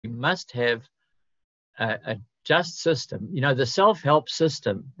must have a just system. You know, the self-help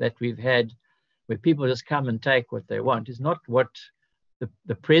system that we've had, where people just come and take what they want, is not what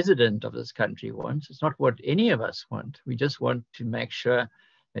the president of this country wants. It's not what any of us want. We just want to make sure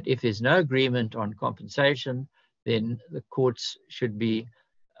that if there's no agreement on compensation, then the courts should be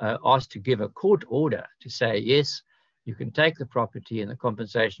asked to give a court order to say, yes, you can take the property and the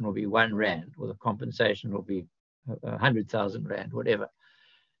compensation will be 1 rand, or the compensation will be 100,000 rand, whatever.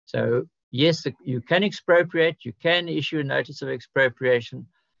 So yes, you can expropriate, you can issue a notice of expropriation,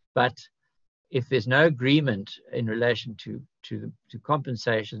 but if there's no agreement in relation to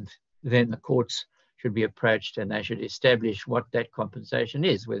compensation, then the courts should be approached and they should establish what that compensation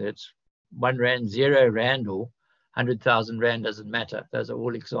is, whether it's 1 rand, 0 rand, or 100,000 rand, doesn't matter. Those are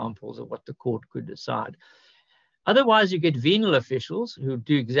all examples of what the court could decide. Otherwise, you get venal officials who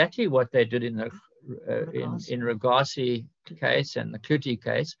do exactly what they did in the Regasi case and the Kluti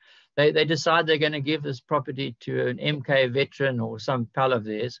case. They decide they're going to give this property to an MK veteran or some pal of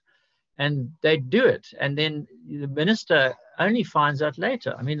theirs, and they do it. And then the minister only finds out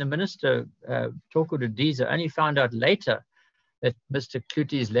later. I mean, the minister, Toko Didiza, only found out later that Mr.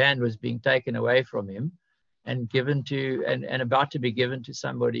 Kluti's land was being taken away from him and given to, and about to be given to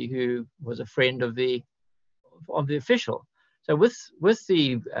somebody who was a friend of the official. So with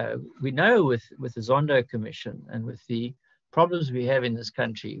the, we know with the Zondo Commission and with the problems we have in this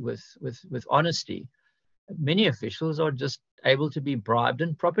country with honesty, many officials are just able to be bribed,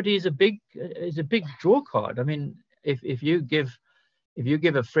 and property is a big draw card. I mean, if you give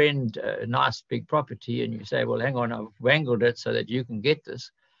a friend a nice big property and you say, well, hang on, I've wangled it so that you can get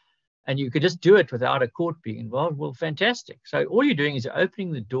this, and you could just do it without a court being involved, well, fantastic. So all you're doing is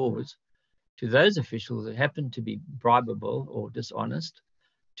opening the doors to those officials that happen to be bribable or dishonest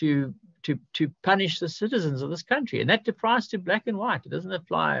to punish the citizens of this country. And that applies to black and white. It doesn't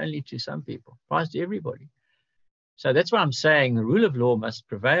apply only to some people. It applies to everybody. So that's what I'm saying. The rule of law must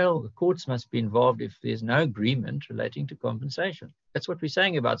prevail. The courts must be involved if there's no agreement relating to compensation. That's what we're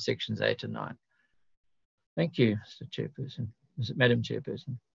saying about sections 8 and 9. Thank you, Mr. Chairperson, Madam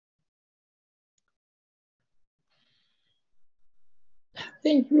Chairperson.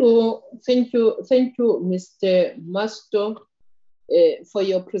 Thank you, Mr. Masto, for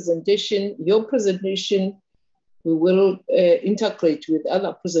your presentation. Your presentation we will integrate with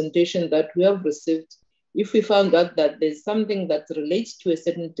other presentations that we have received. If we found out that there's something that relates to a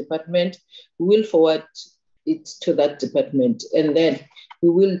certain department, we will forward it to that department. And then we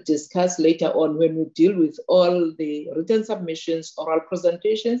will discuss later on when we deal with all the written submissions, oral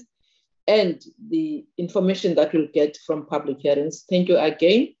presentations, and the information that we'll get from public hearings. Thank you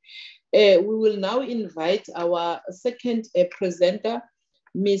again. We will now invite our second presenter,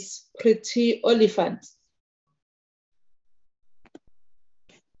 Ms. Pretty Oliphant.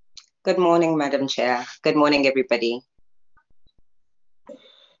 Good morning, Madam Chair. Good morning, everybody.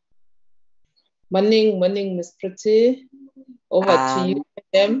 Morning, Ms. Pretty. Over to you,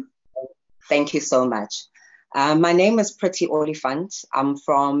 madam. Thank you so much. My name is Pretty Oliphant. I'm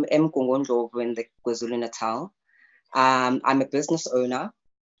from Mgungundlovu in the KwaZulu-Natal. I'm a business owner.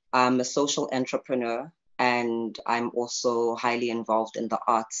 I'm a social entrepreneur, and I'm also highly involved in the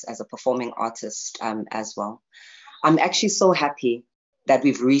arts as a performing artist as well. I'm actually so happy that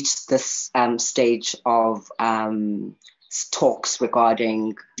we've reached this stage of talks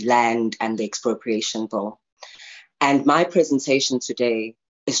regarding land and the expropriation bill. And my presentation today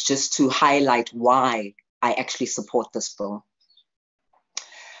is just to highlight why I actually support this bill.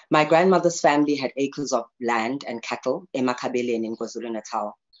 My grandmother's family had acres of land and cattle in Makabeleni in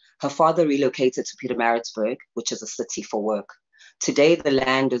KwaZulu-Natal. Her father relocated to Pietermaritzburg, which is a city, for work. Today, the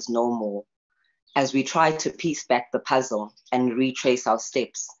land is no more. As we try to piece back the puzzle and retrace our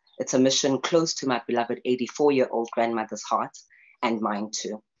steps, it's a mission close to my beloved 84-year-old grandmother's heart and mine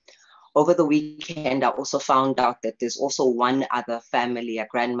too. Over the weekend, I also found out that there's also one other family, a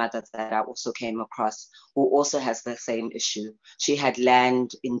grandmother that I also came across, who also has the same issue. She had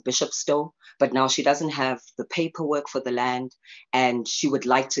land in Bishopstow, but now she doesn't have the paperwork for the land, and she would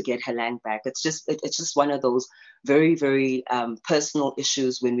like to get her land back. It's just one of those very, very personal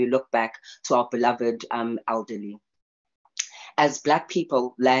issues when we look back to our beloved elderly. As Black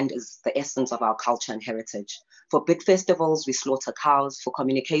people, land is the essence of our culture and heritage. For big festivals, we slaughter cows. For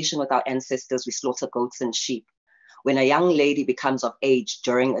communication with our ancestors, we slaughter goats and sheep. When a young lady becomes of age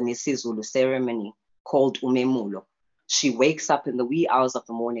during an isiZulu ceremony called umemulo, she wakes up in the wee hours of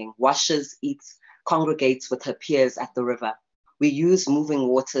the morning, washes, eats, congregates with her peers at the river. We use moving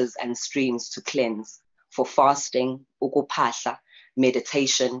waters and streams to cleanse. For fasting, ukuphahla,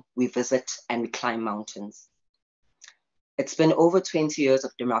 meditation, we visit and we climb mountains. It's been over 20 years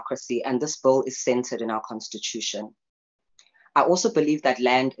of democracy, and this bill is centered in our constitution. I also believe that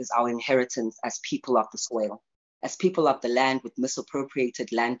land is our inheritance as people of the soil, as people of the land with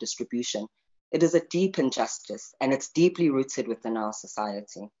misappropriated land distribution. It is a deep injustice, and it's deeply rooted within our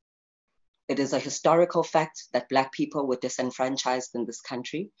society. It is a historical fact that Black people were disenfranchised in this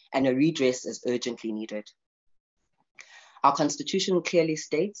country, and a redress is urgently needed. Our constitution clearly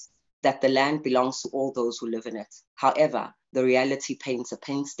states that the land belongs to all those who live in it. However, the reality paints a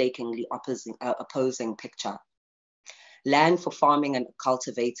painstakingly opposing picture. Land for farming and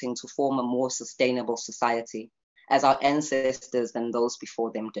cultivating to form a more sustainable society, as our ancestors and those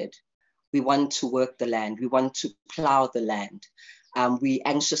before them did. We want to work the land. We want to plow the land. We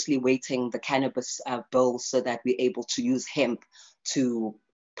anxiously waiting the cannabis bill so that we're able to use hemp to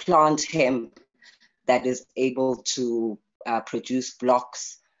plant hemp that is able to produce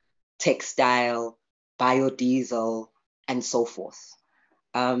blocks, textile, biodiesel, and so forth.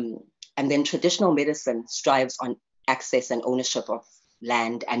 And then traditional medicine strives on access and ownership of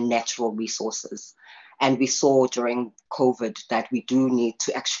land and natural resources. And we saw during COVID that we do need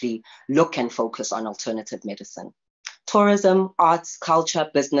to actually look and focus on alternative medicine. Tourism, arts, culture,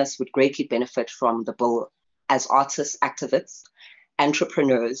 business would greatly benefit from the bill, as artists, activists,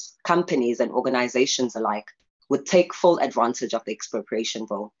 entrepreneurs, companies, and organizations alike would take full advantage of the expropriation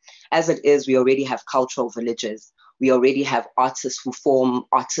bill. As it is, we already have cultural villages. We already have artists who form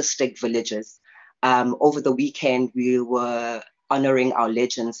artistic villages. Over the weekend, we were honoring our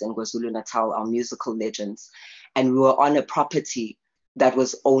legends in KwaZulu-Natal, our musical legends. And we were on a property that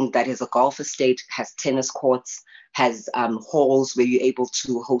was owned, that is a golf estate, has tennis courts, has halls where you're able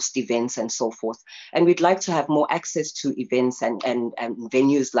to host events and so forth. And we'd like to have more access to events and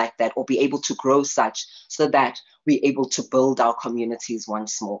venues like that, or be able to grow such so that we're able to build our communities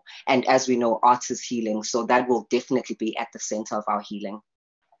once more. And as we know, art is healing, so that will definitely be at the center of our healing.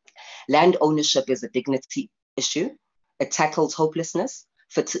 Land ownership is a dignity issue. It tackles hopelessness,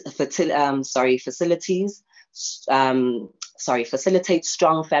 facilitates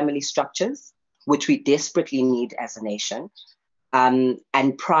strong family structures, which we desperately need as a nation,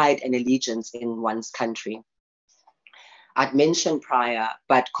 and pride and allegiance in one's country. I'd mentioned prior,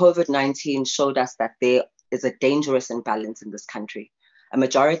 but COVID-19 showed us that there is a dangerous imbalance in this country. A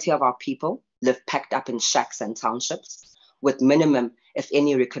majority of our people live packed up in shacks and townships with minimum, if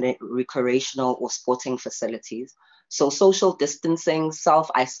any, recreational or sporting facilities. So social distancing,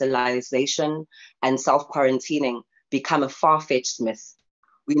 self-isolation, and self-quarantining become a far-fetched myth.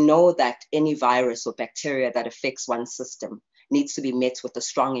 We know that any virus or bacteria that affects one's system needs to be met with a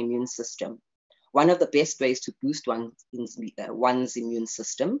strong immune system. One of the best ways to boost one's immune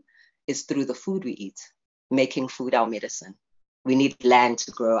system is through the food we eat, making food our medicine. We need land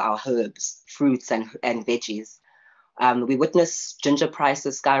to grow our herbs, fruits, and veggies. We witness ginger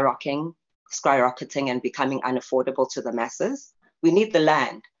prices skyrocketing and becoming unaffordable to the masses. We need the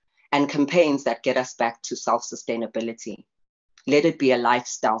land and campaigns that get us back to self-sustainability. Let it be a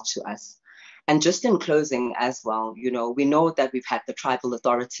lifestyle to us. And just in closing as well, we know that we've had the tribal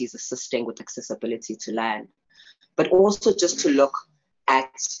authorities assisting with accessibility to land, but also just to look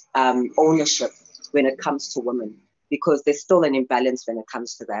at ownership when it comes to women, because there's still an imbalance when it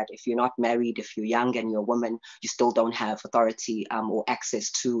comes to that. If you're not married, if you're young and you're a woman, you still don't have authority or access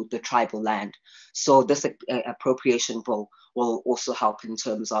to the tribal land. So this appropriation bill will also help in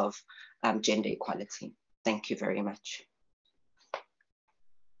terms of gender equality. Thank you very much.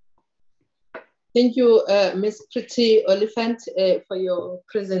 Thank you, Ms. Pretty Oliphant, for your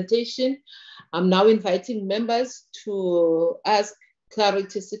presentation. I'm now inviting members to ask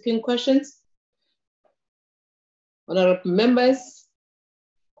clarity-seeking questions. Honorable members,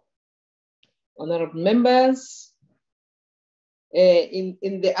 in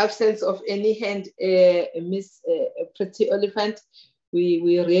the absence of any hand, Ms. Pretty Oliphant, we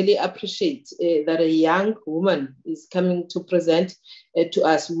really appreciate that a young woman is coming to present to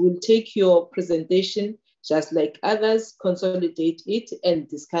us. We will take your presentation just like others, consolidate it and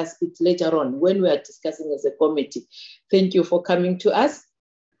discuss it later on when we are discussing as a committee. Thank you for coming to us.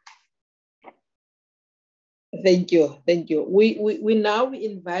 Thank you. We now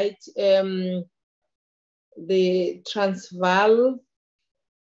invite the Transvaal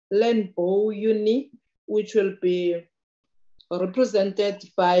Landbou Unie, which will be represented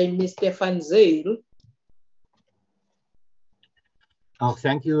by Mr. Van Zyl. Oh,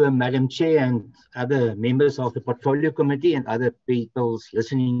 thank you, Madam Chair, and other members of the Portfolio Committee and other people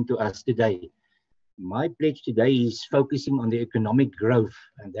listening to us today. My pledge today is focusing on the economic growth,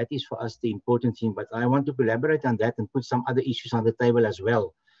 and that is for us the important thing, but I want to elaborate on that and put some other issues on the table as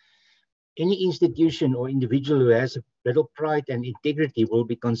well. Any institution or individual who has a little pride and integrity will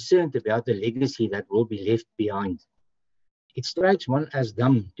be concerned about the legacy that will be left behind. It strikes one as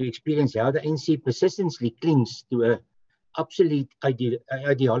dumb to experience how the ANC persistently clings to an obsolete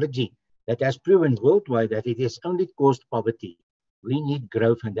ideology that has proven worldwide that it has only caused poverty. We need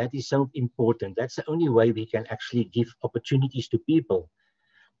growth, and that is so important. That's the only way we can actually give opportunities to people.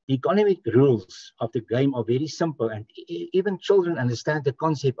 The economic rules of the game are very simple, and even children understand the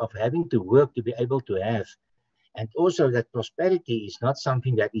concept of having to work to be able to have. And also that prosperity is not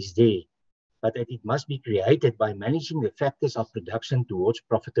something that is there, but that it must be created by managing the factors of production towards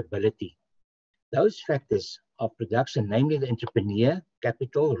profitability. Those factors of production, namely the entrepreneur,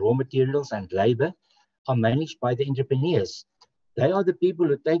 capital, raw materials, and labor, are managed by the entrepreneurs. They are the people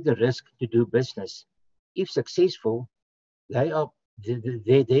who take the risk to do business. If successful, there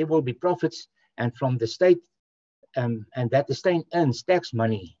will be profits, and from the state, and that the state earns tax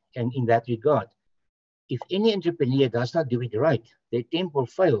money. And in that regard, if any entrepreneur does not do it right, their attempt will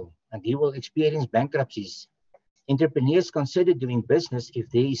fail, and he will experience bankruptcies. Entrepreneurs consider doing business if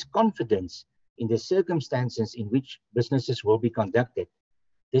there is confidence in the circumstances in which businesses will be conducted.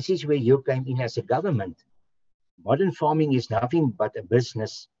 This is where you came in as a government. Modern farming is nothing but a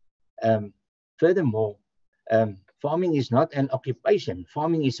business. Furthermore, farming is not an occupation.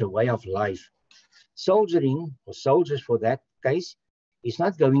 Farming is a way of life. Soldiering, or soldiers for that case, is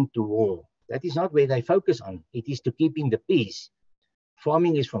not going to war. That is not where they focus on. It is to keeping the peace.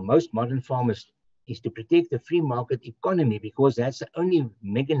 Farming is, for most modern farmers, is to protect the free market economy, because that's the only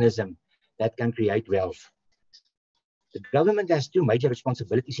mechanism that can create wealth. The government has two major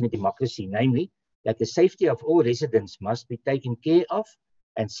responsibilities in a democracy, namely that the safety of all residents must be taken care of,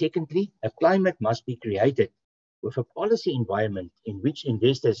 and secondly, a climate must be created with a policy environment in which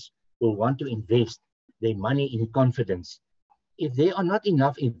investors will want to invest their money in confidence. If there are not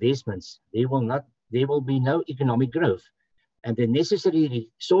enough investments, there will be no economic growth, and the necessary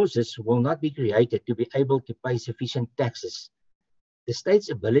resources will not be created to be able to pay sufficient taxes. The state's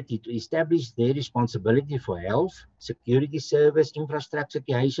ability to establish their responsibility for health, security service, infrastructure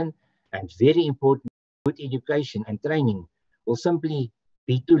creation, and very important, good education and training will simply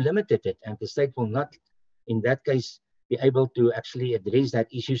be too limited, and the state will not, in that case, be able to actually address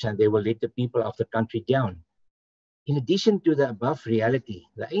that issues, and they will let the people of the country down. In addition to the above reality,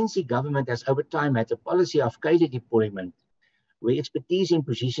 the ANC government has over time had a policy of cadre deployment, where expertise in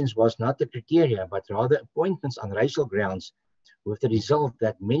positions was not the criteria, but rather appointments on racial grounds, with the result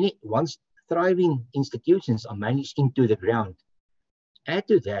that many once thriving institutions are managed into the ground. Add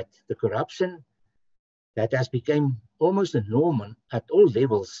to that the corruption that has become almost a norm at all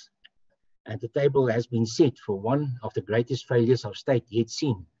levels, and the table has been set for one of the greatest failures of state yet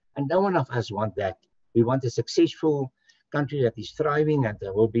seen. And no one of us want that. We want a successful country that is thriving, and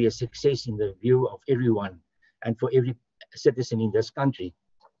there will be a success in the view of everyone and for every citizen in this country.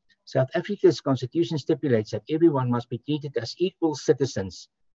 South Africa's constitution stipulates that everyone must be treated as equal citizens.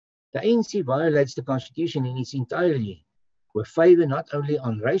 The ANC violates the constitution in its entirety, with favor not only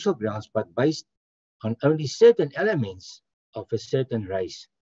on racial grounds, but based on only certain elements of a certain race.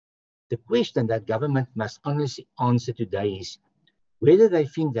 The question that government must honestly answer today is whether they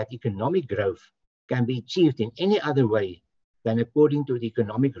think that economic growth can be achieved in any other way than according to the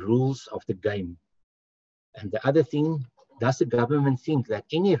economic rules of the game. And the other thing, does the government think that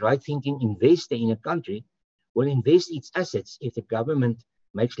any right-thinking investor in a country will invest its assets if the government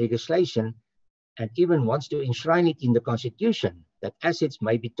makes legislation and even wants to enshrine it in the constitution that assets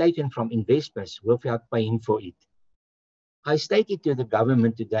may be taken from investors without paying for it? I stated to the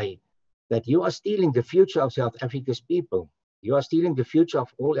government today that you are stealing the future of South Africa's people. You are stealing the future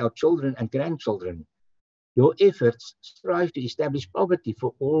of all our children and grandchildren. Your efforts strive to establish poverty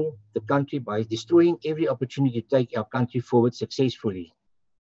for all the country by destroying every opportunity to take our country forward successfully.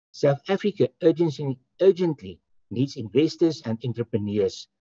 South Africa urgently needs investors and entrepreneurs.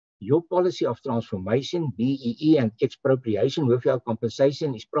 Your policy of transformation, BEE, and expropriation without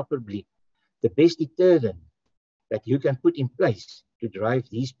compensation is probably the best deterrent that you can put in place to drive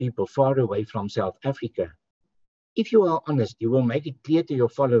these people far away from South Africa. If you are honest, you will make it clear to your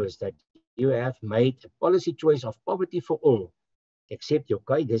followers that you have made a policy choice of poverty for all, except your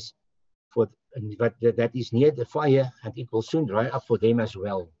cadres, but that is near the fire, and it will soon dry up for them as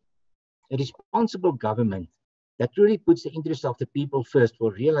well. A responsible government that truly puts the interests of the people first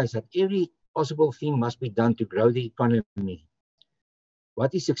will realize that every possible thing must be done to grow the economy.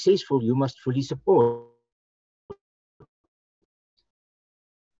 What is successful, you must fully support.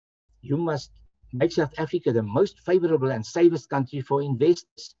 You must make South Africa the most favorable and safest country for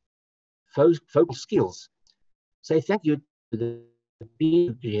investors. Focus skills. Say thank you to the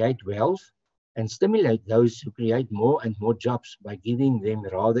people create wealth and stimulate those who create more and more jobs by giving them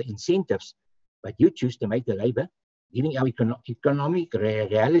rather incentives. But you choose to make the labor, giving our economic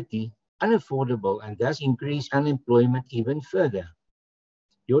reality unaffordable and thus increase unemployment even further.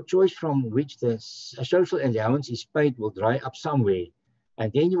 Your choice from which the social allowance is paid will dry up somewhere,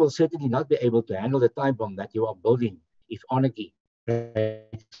 and then you will certainly not be able to handle the time bomb that you are building if anarchy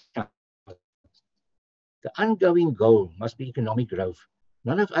breaks out. The ongoing goal must be economic growth.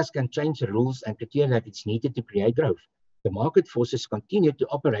 None of us can change the rules and criteria that it's needed to create growth. The market forces continue to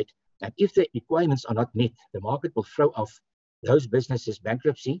operate, and if the requirements are not met, the market will throw off those businesses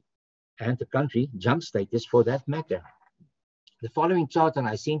bankruptcy and the country junk status for that matter. The following chart, and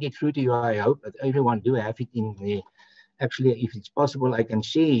I sent it through to you, I hope that everyone do have it in there. Actually, if it's possible, I can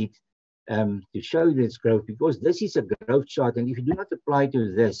share it to show this growth, because this is a growth chart, and if you do not apply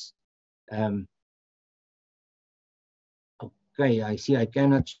to this, okay, I see I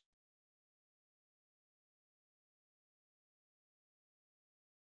cannot.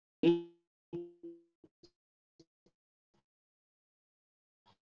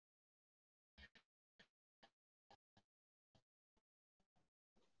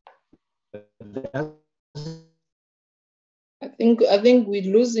 I think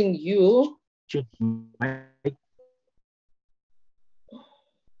we're losing you.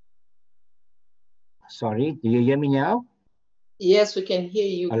 Sorry, do you hear me now? Yes, we can hear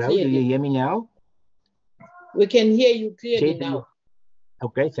you. Hello, clearly. do you hear me now? We can hear you clearly now.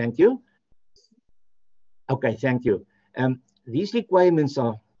 Okay, thank you. Okay, thank you. These requirements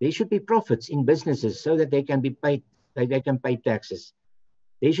are, there should be profits in businesses so that they can be paid, they can pay taxes.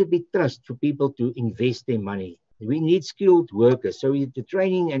 There should be trust for people to invest their money. We need skilled workers, so the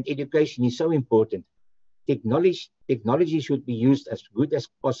training and education is so important. Technology should be used as good as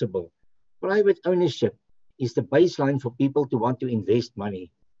possible. Private ownership is the baseline for people to want to invest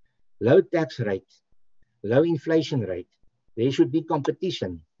money. Low tax rate, low inflation rate. There should be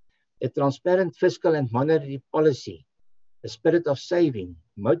competition. A transparent fiscal and monetary policy, a spirit of saving,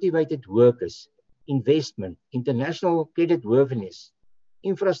 motivated workers, investment, international creditworthiness.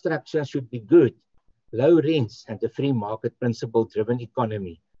 Infrastructure should be good, low rents, and a free market principle-driven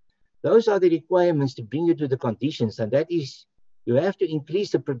economy. Those are the requirements to bring you to the conditions, and that is, you have to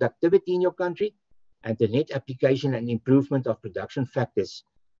increase the productivity in your country and the net application and improvement of production factors,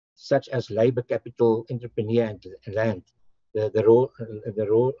 such as labor, capital, entrepreneur, and land. The raw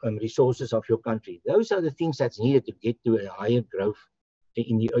resources of your country. Those are the things that's needed to get to a higher growth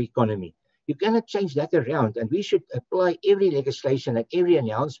in your economy. You cannot change that around, and we should apply every legislation and every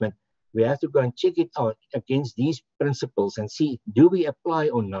announcement. We have to go and check it out against these principles and see, do we apply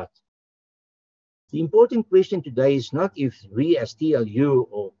or not? The important question today is not if we as TLU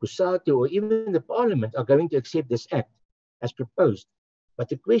or COSATU or even the Parliament are going to accept this act as proposed, but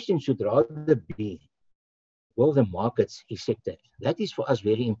the question should rather be, will the markets accept it? That is for us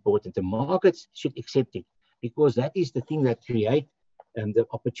very important. The markets should accept it, because that is the thing that creates the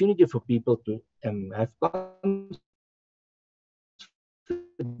opportunity for people to have confidence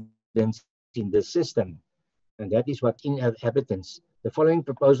in the system. And that is what inhabitants. The following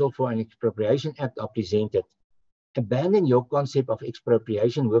proposal for an expropriation act are presented. Abandon your concept of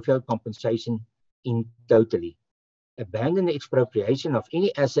expropriation without compensation in totally. Abandon the expropriation of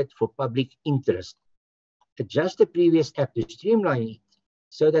any asset for public interest. Adjust the previous act to streamline it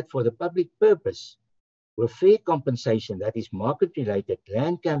so that for the public purpose, with fair compensation that is market-related,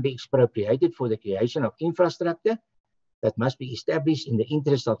 land can be expropriated for the creation of infrastructure that must be established in the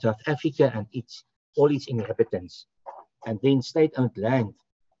interest of South Africa and all its inhabitants. And then state-owned land,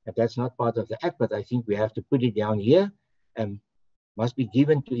 and that's not part of the act, but I think we have to put it down here, must be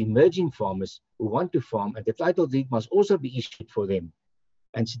given to emerging farmers who want to farm, and the title deed must also be issued for them.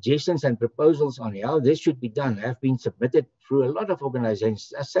 And suggestions and proposals on how this should be done have been submitted through a lot of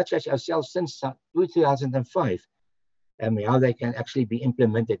organizations, such as ourselves, since 2005, and how they can actually be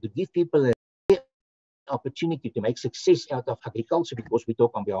implemented to give people an opportunity to make success out of agriculture, because we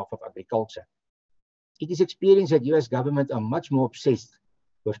talk on behalf of agriculture. It is experienced that US government are much more obsessed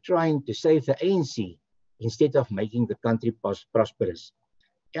with trying to save the ANC instead of making the country prosperous.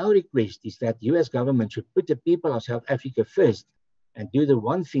 Our request is that US government should put the people of South Africa first and do the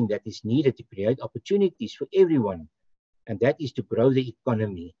one thing that is needed to create opportunities for everyone, and that is to grow the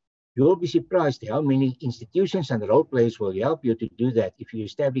economy. You will be surprised how many institutions and role players will help you to do that if you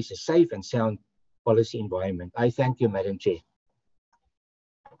establish a safe and sound policy environment. I thank you, Madam Chair.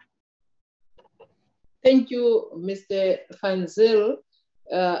 Thank you, Mr. Van Zyl.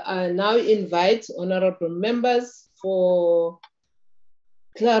 I now invite honorable members for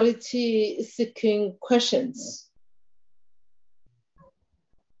clarity-seeking questions.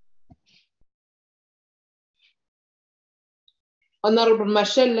 Honorable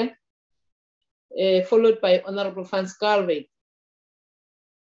Mashele, followed by Honorable Van Scarvey.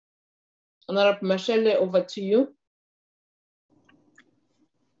 Honorable Mashele, over to you.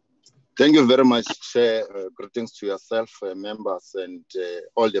 Thank you very much, Chair. Greetings to yourself, members, and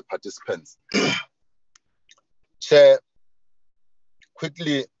all the participants. Chair,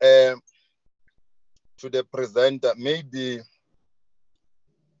 quickly to the presenter, maybe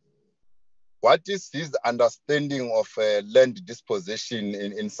what is his understanding of land disposition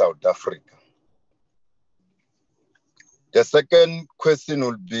in South Africa? The second question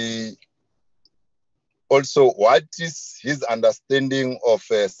will be also, what is his understanding of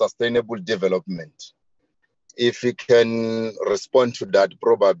sustainable development? If he can respond to that,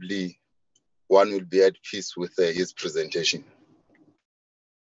 probably one will be at peace with his presentation.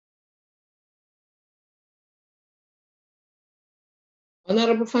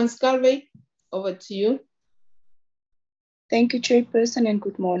 Honorable Van Scarvey, over to you. Thank you, Chairperson, and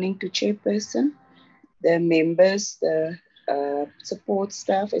good morning to Chairperson, the members, the support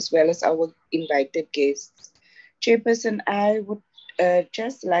staff, as well as our invited guests. Chairperson, I would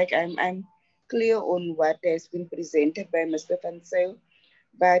just like, I'm clear on what has been presented by Mr. Van Zyl,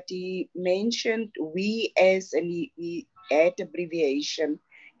 but he mentioned we as, and he had abbreviation.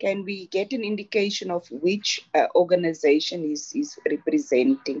 Can we get an indication of which organization is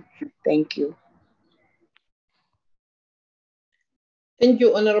representing? Thank you. Thank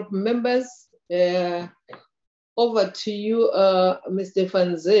you, honorable members. Over to you, Mr.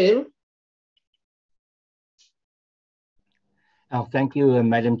 Van Zyl. Thank you,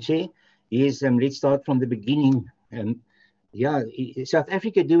 Madam Chair. Yes, let's start from the beginning. Yeah, South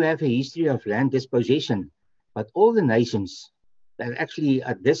Africa do have a history of land dispossession, but all the nations that actually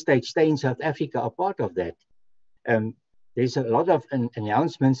at this stage stay in South Africa are part of that. There's a lot of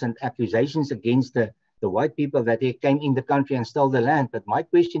announcements and accusations against the white people that they came in the country and stole the land. But my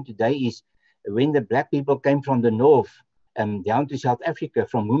question today is, when the black people came from the north down to South Africa,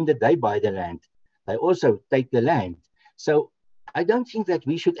 from whom did they buy the land? They also take the land. So I don't think that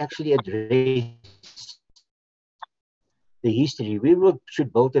we should actually address the history. We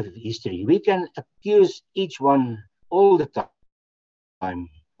should build a history. We can accuse each one all the time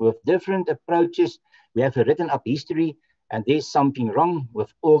with different approaches. We have a written up history, and there's something wrong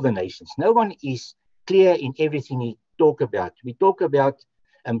with all the nations. No one is clear in everything we talk about. We talk about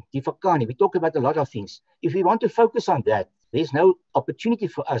Tifakani, we talk about a lot of things. If we want to focus on that, there's no opportunity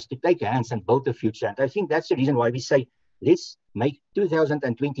for us to take hands and build a future. And I think that's the reason why we say, let's make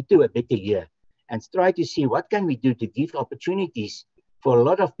 2022 a better year and try to see what can we do to give opportunities for a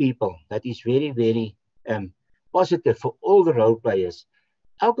lot of people. That is very, very positive for all the role players.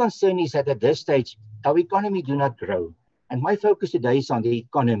 Our concern is that at this stage, our economy do not grow. And my focus today is on the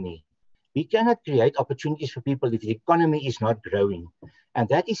economy. We cannot create opportunities for people if the economy is not growing. And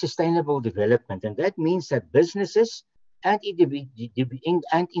that is sustainable development. And that means that businesses and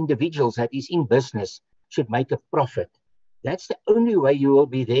individuals that is in business should make a profit. That's the only way you will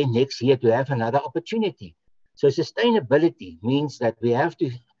be there next year to have another opportunity. So sustainability means that we have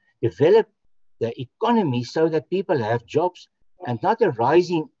to develop the economy so that people have jobs and not a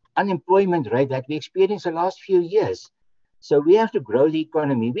rising unemployment rate that we experienced the last few years. So we have to grow the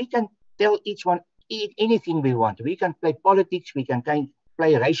economy. We can tell each one anything we want. We can play politics. We can play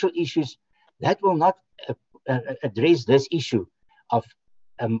racial issues. That will not address this issue of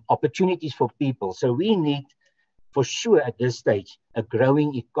opportunities for people. So we need, for sure at this stage, a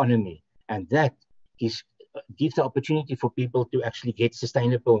growing economy. And that gives the opportunity for people to actually get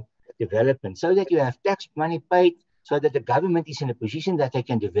sustainable development so that you have tax money paid, so that the government is in a position that they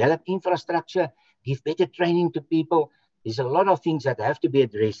can develop infrastructure, give better training to people. There's a lot of things that have to be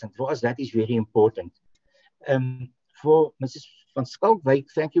addressed, and for us that is very important. For Mrs. Van Skalkwyk,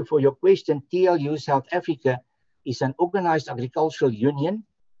 thank you for your question. TLU South Africa is an organized agricultural union.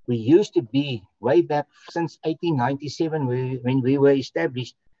 We used to be, way back since 1897, when we were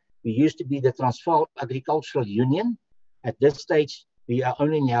established, we used to be the Transvaal Agricultural Union. At this stage, we are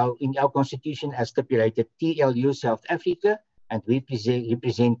only now in our constitution as stipulated TLU South Africa, and we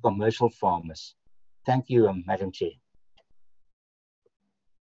represent commercial farmers. Thank you, Madam Chair.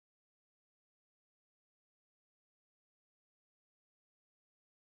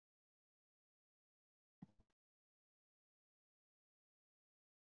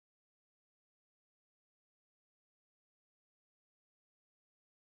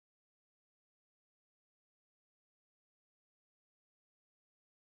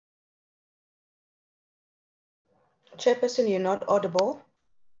 Chairperson, you're not audible.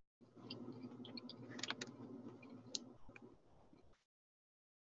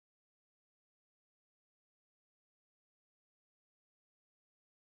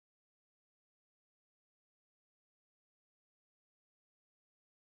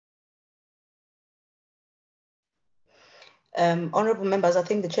 Honorable members, I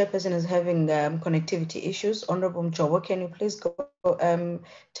think the chairperson is having connectivity issues. Honorable Mjobo, can you please go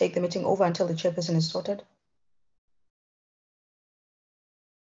take the meeting over until the chairperson is sorted?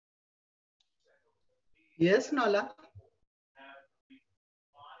 Yes, Nola.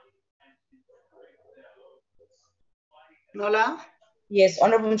 Nola? Yes,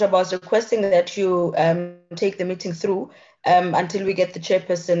 Honorable Mjobo, I was requesting that you take the meeting through until we get the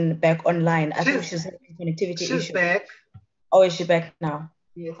chairperson back online. I think she's having connectivity issues. She's back. Oh, is she back now?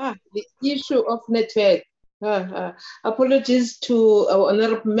 Yes. The issue of network. Apologies to our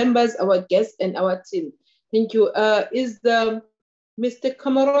honorable members, our guests, and our team. Thank you. Is the Mr.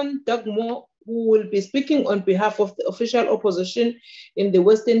 Cameron Dugmore, who will be speaking on behalf of the official opposition in the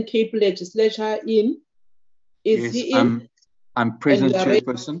Western Cape Legislature in? Is Yes, he in? I'm present, And you are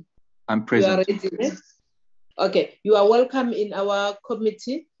Chairperson. I'm You are present. ready? Okay, you are welcome in our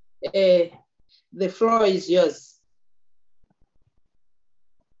committee. The floor is yours.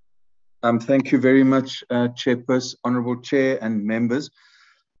 Thank you very much, Chairperson, Honourable Chair and members.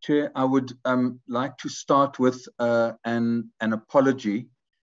 Chair, I would like to start with an apology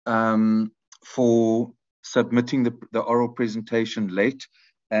for submitting the oral presentation late.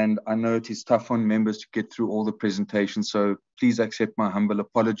 And I know it is tough on members to get through all the presentations, so please accept my humble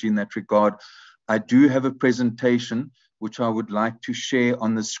apology in that regard. I do have a presentation which I would like to share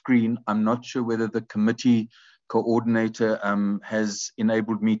on the screen. I'm not sure whether the committee coordinator has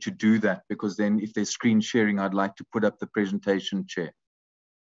enabled me to do that, because then if there's screen sharing, I'd like to put up the presentation, Chair.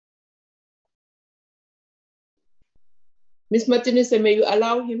 Ms. Martinez, may you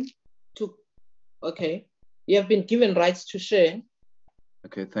allow him to? Okay, you have been given rights to share.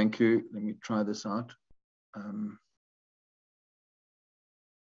 Okay, thank you. Let me try this out.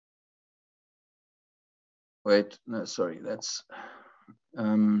 Wait, no, sorry, that's,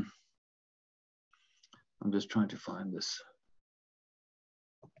 I'm just trying to find this.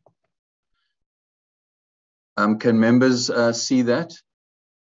 Can members see that?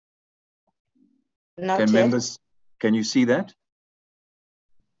 Not can yet. Members, can you see that?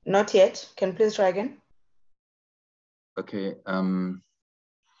 Not yet. Can you please try again? Okay, let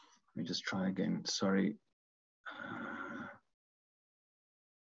me just try again, sorry.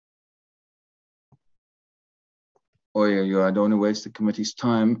 Oh yeah, I don't want to waste the committee's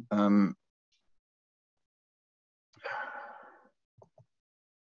time.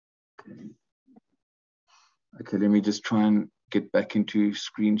 Okay, let me just try and get back into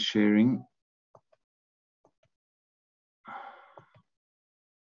screen sharing.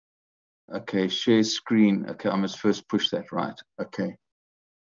 Okay, share screen. Okay, I must first push that, right? Okay.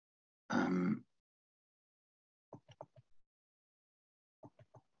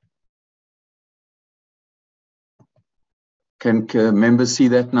 Can members see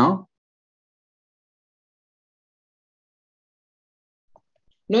that now?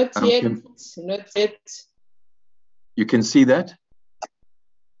 Not yet, not yet. You can see that?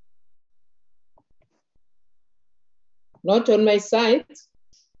 Not on my side.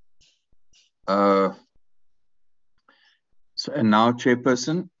 So, and now,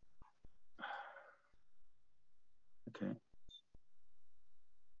 Chairperson? Okay.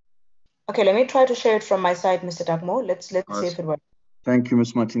 Okay, let me try to share it from my side, Mr. Dugmore. Let's see if it works. Thank you,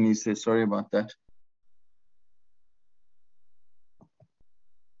 Ms. Martinez. Sorry about that.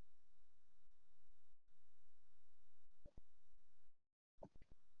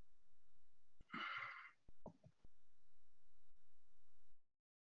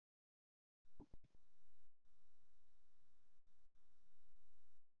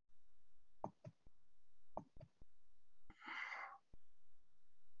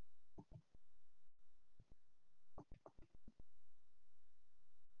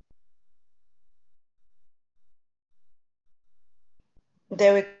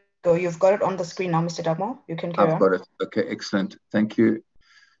 There we go. You've got it on the screen now, Mr. Dugmore. You can carry on. I've got it. Okay, excellent. Thank you.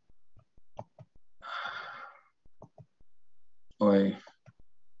 Oi.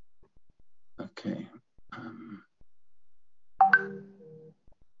 Okay.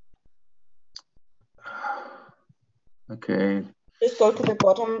 Okay. Just go to the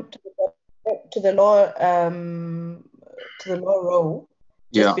bottom, to the lower row,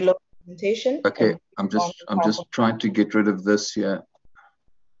 just below the presentation. Okay, I'm just trying to get rid of this here.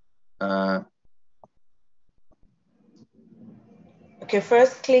 Okay,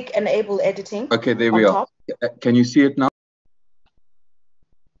 first click enable editing. Okay, there we are. Can you see it now?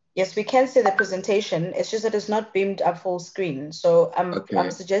 Yes, we can see the presentation. It's just that it's not beamed up full screen. So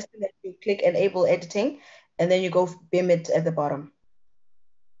I'm suggesting that you click enable editing and then you go beam it at the bottom.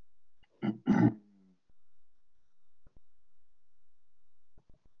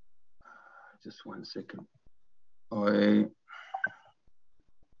 Just 1 second.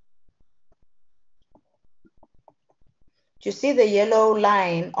 Do you see the yellow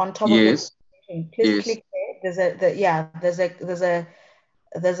line on top of the presentation? Please click there.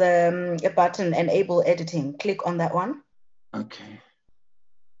 There's a button, enable editing. Click on that one. Okay.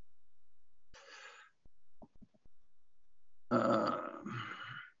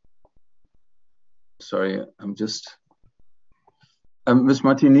 Sorry, I'm just. Ms.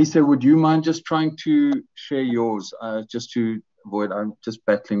 Martinez, would you mind just trying to share yours, just to avoid? I'm just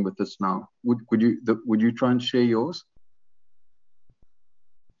battling with this now. Would you try and share yours?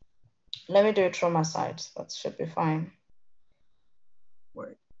 Let me do it from my side. That should be fine.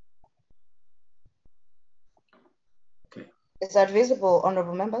 Wait. Okay. Is that visible,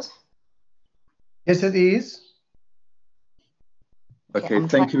 honorable members? Yes, it is. Okay,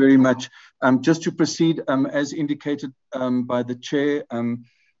 thank you very much. Just to proceed, as indicated by the chair,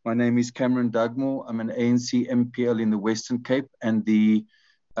 my name is Cameron Dugmore. I'm an ANC MPL in the Western Cape and the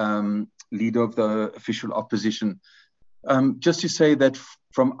leader of the official opposition. Just to say that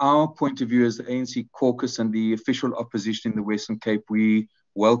from our point of view as the ANC caucus and the official opposition in the Western Cape, we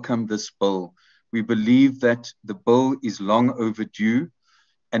welcome this bill. We believe that the bill is long overdue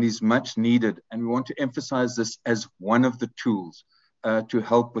and is much needed. And we want to emphasize this as one of the tools to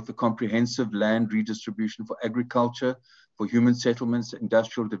help with the comprehensive land redistribution for agriculture, for human settlements,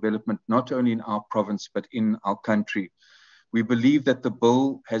 industrial development, not only in our province, but in our country. We believe that the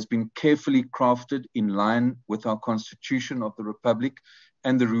bill has been carefully crafted in line with our Constitution of the Republic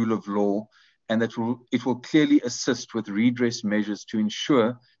and the rule of law, and that it will clearly assist with redress measures to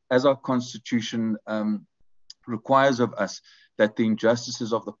ensure, as our Constitution requires of us, that the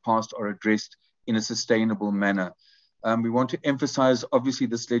injustices of the past are addressed in a sustainable manner. We want to emphasize, obviously,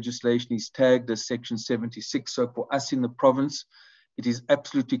 this legislation is tagged as Section 76. So for us in the province, it is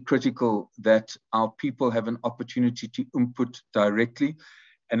absolutely critical that our people have an opportunity to input directly.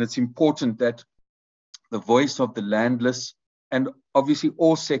 And it's important that the voice of the landless and obviously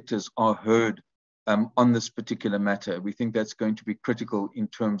all sectors are heard on this particular matter. We think that's going to be critical in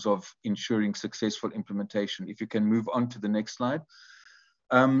terms of ensuring successful implementation. If you can move on to the next slide.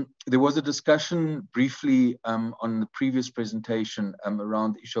 There was a discussion briefly on the previous presentation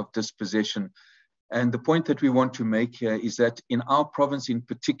around the issue of dispossession. And the point that we want to make here is that in our province in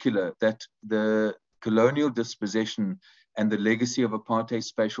particular, that the colonial dispossession and the legacy of apartheid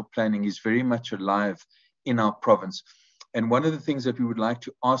spatial planning is very much alive in our province. And one of the things that we would like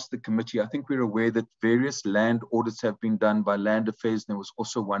to ask the committee, I think we're aware that various land audits have been done by Land Affairs, and there was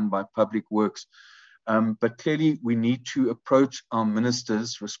also one by Public Works. But clearly we need to approach our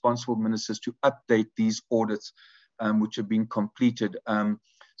ministers, responsible ministers, to update these audits which have been completed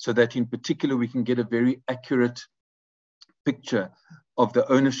so that in particular we can get a very accurate picture of the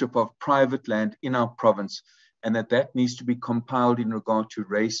ownership of private land in our province, and that needs to be compiled in regard to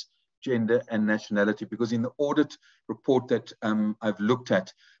race, gender and nationality, because in the audit report that I've looked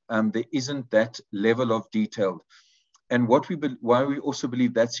at, there isn't that level of detail. And why we also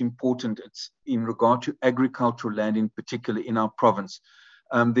believe that's important, it's in regard to agricultural land in particular in our province.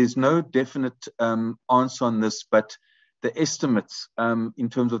 There's no definite answer on this, but the estimates in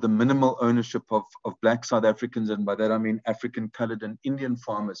terms of the minimal ownership of Black South Africans, and by that I mean African, coloured and Indian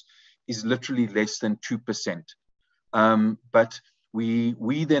farmers, is literally less than 2%. But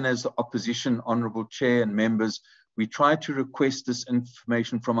we then as the opposition, Honourable Chair and members, we try to request this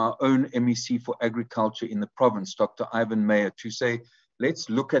information from our own MEC for Agriculture in the province, Dr. Ivan Meyer, to say, let's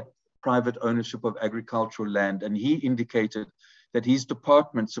look at private ownership of agricultural land. And he indicated that his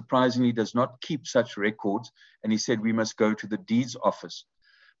department surprisingly does not keep such records. And he said, we must go to the deeds office.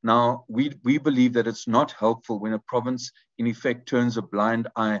 Now, we believe that it's not helpful when a province in effect turns a blind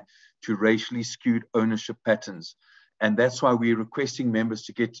eye to racially skewed ownership patterns. And that's why we're requesting members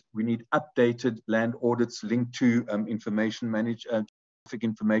we need updated land audits linked to information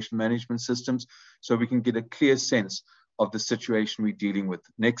management systems, so we can get a clear sense of the situation we're dealing with.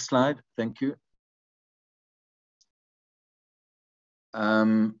 Next slide, thank you.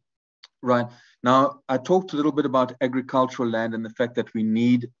 Right, now I talked a little bit about agricultural land and the fact that we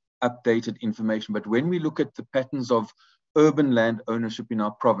need updated information, but when we look at the patterns of urban land ownership in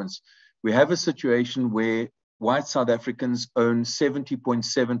our province, we have a situation where white South Africans own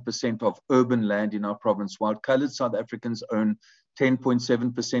 70.7% of urban land in our province, while coloured South Africans own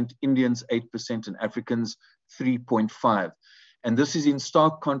 10.7%, Indians 8%, and Africans 3.5%. And this is in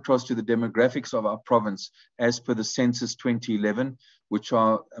stark contrast to the demographics of our province as per the census 2011, which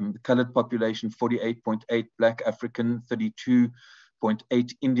are the coloured population 48.8%, Black African 32.8%,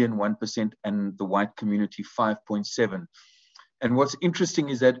 Indian 1%, and the white community 5.7%. And what's interesting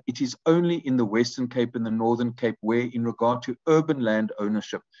is that it is only in the Western Cape and the Northern Cape where, in regard to urban land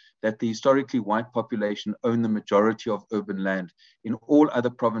ownership, that the historically white population own the majority of urban land. In all other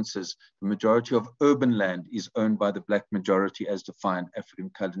provinces, the majority of urban land is owned by the black majority, as defined,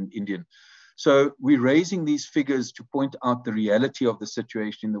 African, Coloured, and Indian. So we're raising these figures to point out the reality of the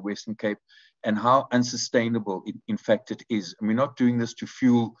situation in the Western Cape and how unsustainable, in fact, it is. And we're not doing this to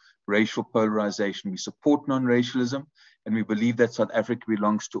fuel racial polarization. We support non-racialism, and we believe that South Africa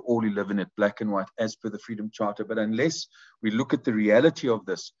belongs to all who live in it, black and white, as per the Freedom Charter. But unless we look at the reality of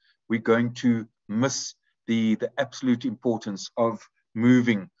this, we're going to miss the absolute importance of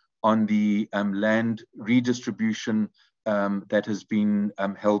moving on the land redistribution that has been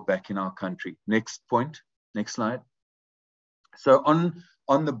held back in our country. Next point, next slide. So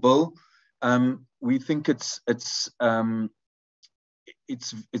on the bill, we think it's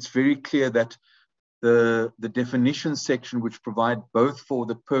very clear that the definition section, which provide both for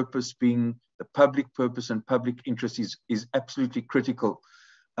the purpose being the public purpose and public interest, is absolutely critical.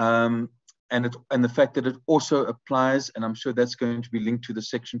 And the fact that it also applies, and I'm sure that's going to be linked to the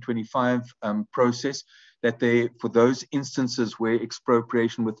Section 25 process, that for those instances where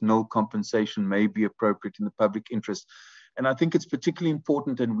expropriation with nil compensation may be appropriate in the public interest. And I think it's particularly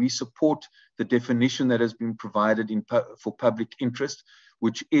important, and we support the definition that has been provided for public interest,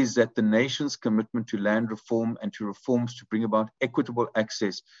 which is that the nation's commitment to land reform and to reforms to bring about equitable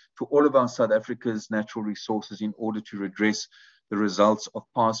access to all of our South Africa's natural resources in order to redress the results of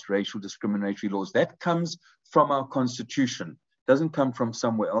past racial discriminatory laws. That comes from our Constitution. It doesn't come from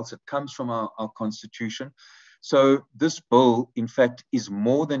somewhere else. It comes from our Constitution. So this bill, in fact, is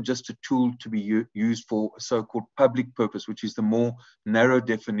more than just a tool to be used for a so-called public purpose, which is the more narrow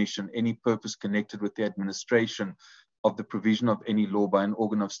definition, any purpose connected with the administration of the provision of any law by an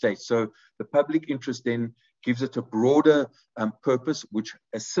organ of state. So the public interest then gives it a broader purpose, which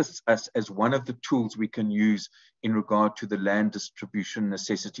assists us as one of the tools we can use in regard to the land distribution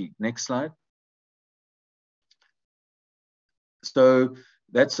necessity. Next slide. So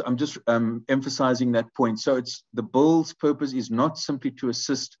I'm just emphasizing that point. So the bill's purpose is not simply to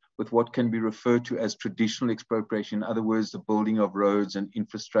assist with what can be referred to as traditional expropriation, in other words, the building of roads and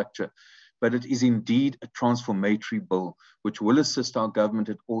infrastructure, but it is indeed a transformatory bill which will assist our government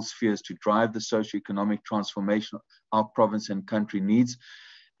at all spheres to drive the socio-economic transformation our province and country needs.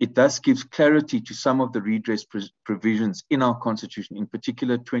 It thus gives clarity to some of the redress provisions in our Constitution, in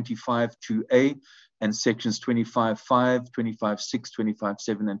particular 25(2)(a) and sections 25(5), 25(6),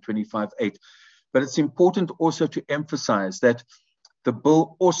 25(7), and 25(8). But it's important also to emphasize that the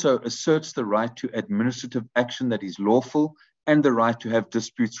bill also asserts the right to administrative action that is lawful and the right to have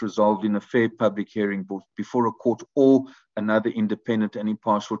disputes resolved in a fair public hearing before a court or another independent and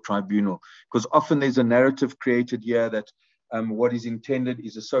impartial tribunal. Because often there's a narrative created here that what is intended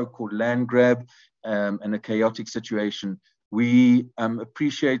is a so-called land grab and a chaotic situation. We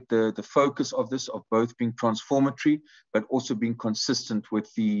appreciate the focus of this, of both being transformatory, but also being consistent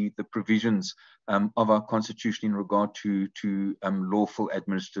with the provisions of our Constitution in regard to lawful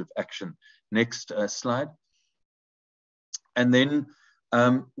administrative action. Next slide. And then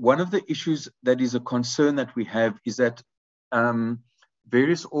one of the issues that is a concern that we have is that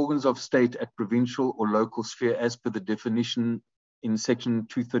various organs of state at provincial or local sphere, as per the definition in section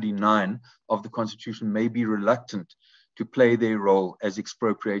 239 of the Constitution, may be reluctant to play their role as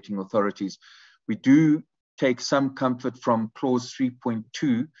expropriating authorities. We do take some comfort from clause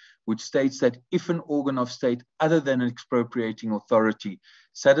 3.2, which states that if an organ of state other than an expropriating authority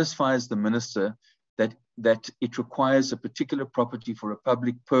satisfies the minister that it requires a particular property for a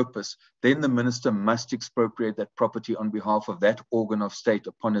public purpose, then the minister must expropriate that property on behalf of that organ of state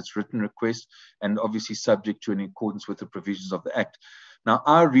upon its written request, and obviously subject to in accordance with the provisions of the Act. Now,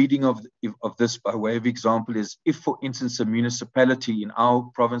 our reading of this by way of example is if, for instance, a municipality in our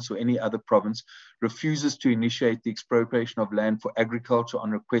province or any other province refuses to initiate the expropriation of land for agriculture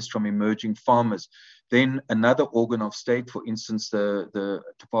on request from emerging farmers, then another organ of state, for instance, the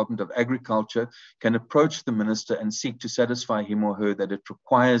Department of Agriculture, can approach the minister and seek to satisfy him or her that it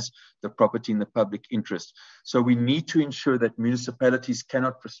requires the property in the public interest. So we need to ensure that municipalities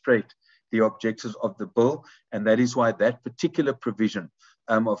cannot frustrate the objectives of the bill, and that is why that particular provision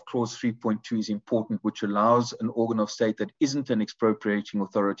of clause 3.2 is important, which allows an organ of state that isn't an expropriating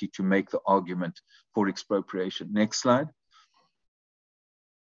authority to make the argument for expropriation. Next slide.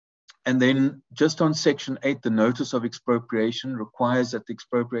 And then just on section 8, the notice of expropriation requires that the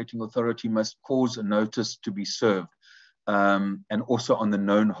expropriating authority must cause a notice to be served, and also on the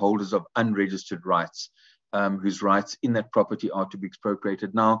known holders of unregistered rights, whose rights in that property are to be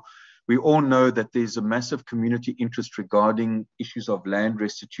expropriated. Now, We all know that there's a massive community interest regarding issues of land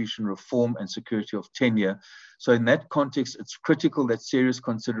restitution reform and security of tenure. So in that context, it's critical that serious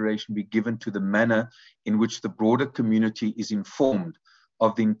consideration be given to the manner in which the broader community is informed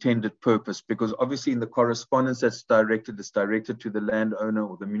of the intended purpose, because obviously in the correspondence that's directed, it's directed to the landowner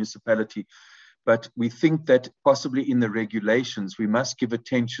or the municipality. But we think that possibly in the regulations, we must give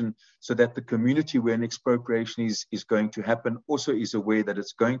attention so that the community where an expropriation is going to happen also is aware that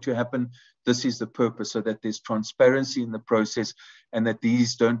it's going to happen. This is the purpose, so that there's transparency in the process and that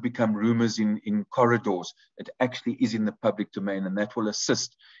these don't become rumors in corridors. It actually is in the public domain, and that will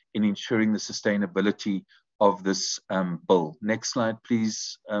assist in ensuring the sustainability of this bill. Next slide,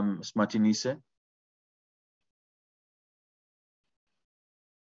 please, Ms. Martinise.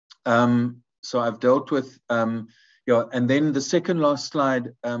 So I've dealt with, yeah, and then the second last slide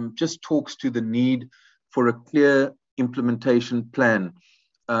just talks to the need for a clear implementation plan.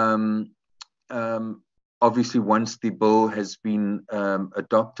 Obviously, once the bill has been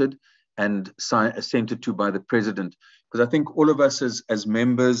adopted and assented to by the President, because I think all of us as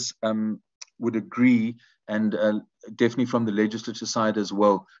members would agree, and definitely from the legislature side as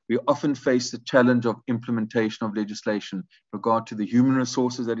well, we often face the challenge of implementation of legislation in regard to the human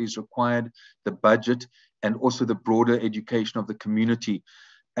resources that is required, the budget, and also the broader education of the community.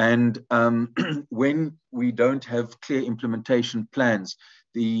 And when we don't have clear implementation plans,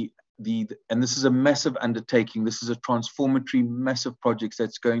 and this is a massive undertaking, this is a transformatory, massive project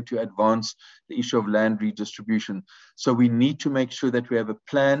that's going to advance the issue of land redistribution. So we need to make sure that we have a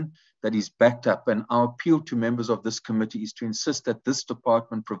plan that is backed up. And our appeal to members of this committee is to insist that this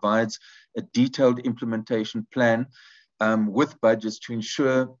department provides a detailed implementation plan with budgets to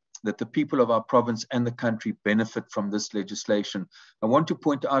ensure that the people of our province and the country benefit from this legislation. I want to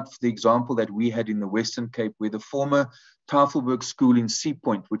point out the example that we had in the Western Cape, where the former Tafelberg School in Sea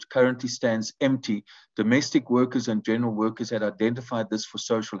Point, which currently stands empty, domestic workers and general workers had identified this for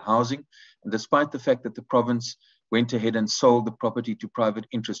social housing. And despite the fact that the province went ahead and sold the property to private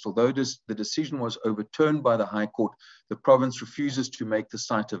interest, although the decision was overturned by the High Court, the province refuses to make the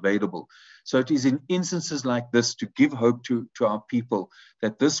site available. So it is in instances like this to give hope to our people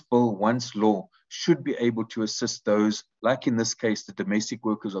that this bill, once law, should be able to assist those, like in this case, the domestic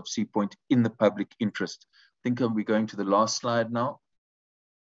workers of Sea Point, in the public interest. I think we're going to the last slide now.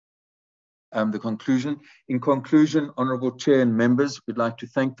 The conclusion. In conclusion, Honourable Chair and members, we'd like to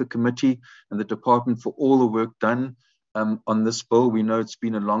thank the committee and the department for all the work done on this bill. We know it's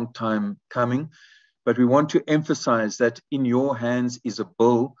been a long time coming, but we want to emphasize that in your hands is a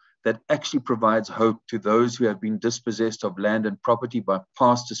bill that actually provides hope to those who have been dispossessed of land and property by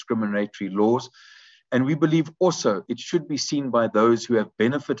past discriminatory laws. And we believe also it should be seen by those who have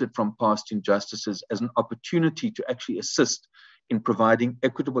benefited from past injustices as an opportunity to actually assist in providing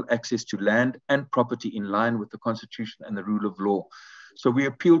equitable access to land and property in line with the Constitution and the rule of law. So we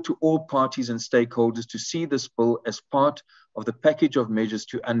appeal to all parties and stakeholders to see this bill as part of the package of measures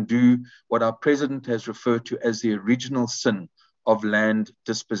to undo what our President has referred to as the original sin of land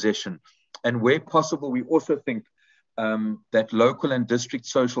dispossession. And where possible, we also think that local and district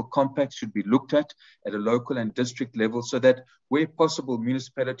social compacts should be looked at a local and district level, so that where possible,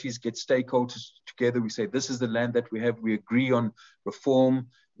 municipalities get stakeholders together. We say, this is the land that we have. We agree on reform,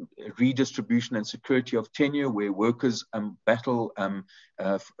 redistribution and security of tenure, where workers battle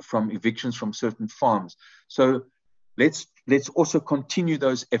from evictions from certain farms. So let's also continue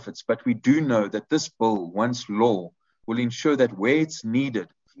those efforts. But we do know that this bill, once law, will ensure that where it's needed,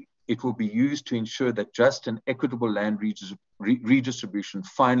 it will be used to ensure that just and equitable land redistribution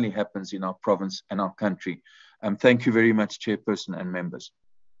finally happens in our province and our country. Thank you very much, Chairperson and members.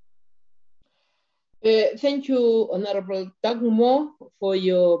 Thank you, Honorable Dagmo, for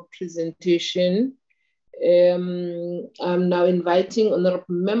your presentation. I'm now inviting honorable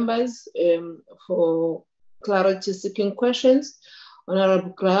members for clarity-seeking questions.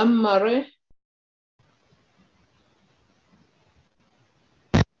 Honorable Graham Murray.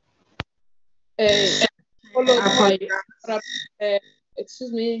 Followed by,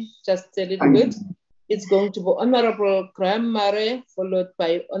 excuse me, just a little bit. It's going to be Honorable Graham Murray, followed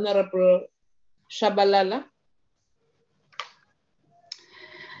by Honorable Shabalala.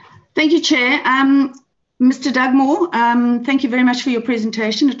 Thank you, Chair. Mr. Dugmore, thank you very much for your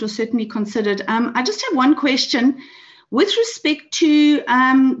presentation. It was certainly considered. I just have one question. With respect to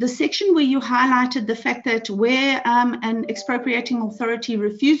the section where you highlighted the fact that where an expropriating authority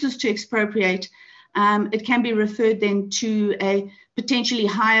refuses to expropriate, it can be referred then to a potentially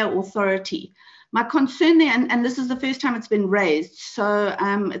higher authority. My concern there, and this is the first time it's been raised, so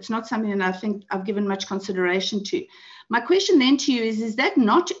it's not something that I think I've given much consideration to. My question then to you is that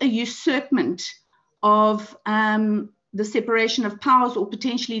not a usurpment of the separation of powers, or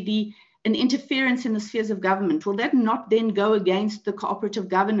potentially an interference in the spheres of government? Will that not then go against the cooperative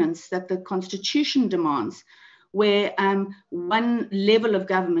governance that the Constitution demands, where one level of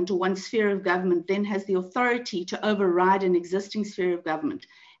government or one sphere of government then has the authority to override an existing sphere of government?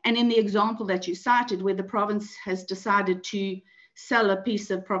 And in the example that you cited, where the province has decided to sell a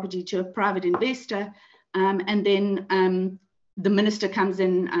piece of property to a private investor, and then the minister comes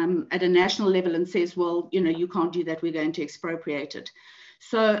in at a national level and says, well, you can't do that, we're going to expropriate it.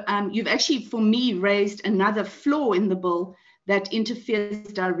 So you've actually, for me, raised another flaw in the bill that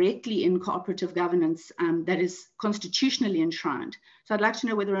interferes directly in cooperative governance that is constitutionally enshrined. So I'd like to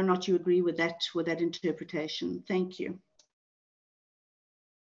know whether or not you agree with that interpretation. Thank you.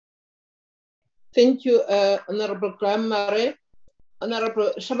 Thank you, Honorable Graham-Murray.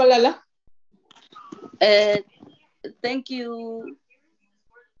 Honorable Shabalala. Thank you.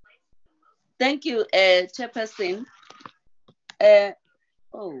 Thank you, Chairperson.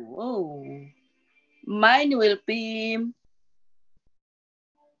 Mine will be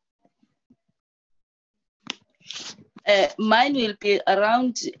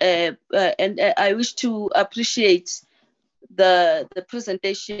around, and I wish to appreciate the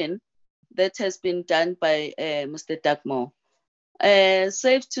presentation that has been done by Mr. Dagmore.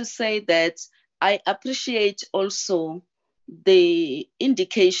 Safe to say that I appreciate also the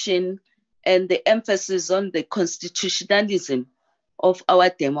indication and the emphasis on the constitutionalism of our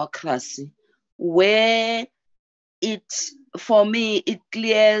democracy, where for me, it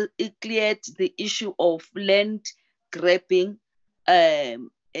cleared the issue of land grabbing on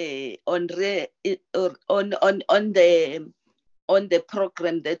the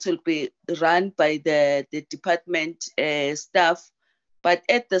program that will be run by the department staff, but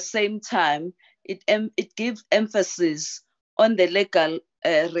at the same time, it gives emphasis on the legal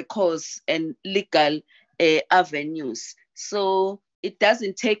recourse and legal avenues. So it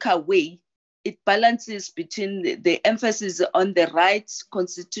doesn't take away, it balances between the emphasis on the rights,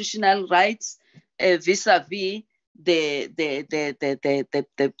 constitutional rights, vis-a-vis the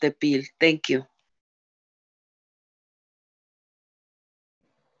bill. Thank you.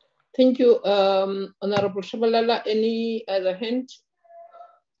 Thank you, Honorable Shabalala. Any other hand?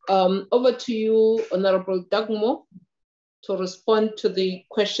 Over to you, Honorable Dagmore, to respond to the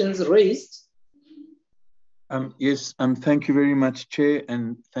questions raised. Yes, thank you very much, Chair,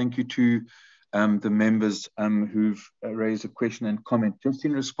 and thank you to the members who've raised a question and comment. Just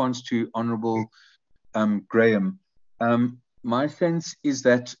in response to Honorable Graham, my sense is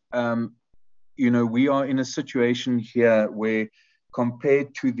that, we are in a situation here where,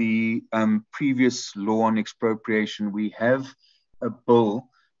 compared to the previous law on expropriation, we have a bill,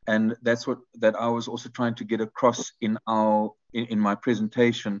 and that's that I was also trying to get across in my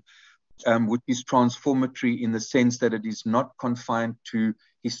presentation, which is transformatory in the sense that it is not confined to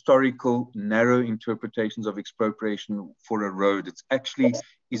historical narrow interpretations of expropriation for a road. It actually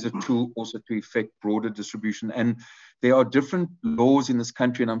is a tool also to effect broader distribution. And there are different laws in this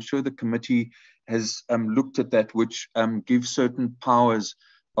country, and I'm sure the committee has looked at that, which give certain powers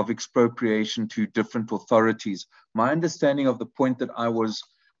of expropriation to different authorities. My understanding of the point that I was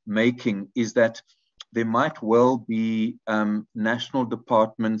making is that there might well be national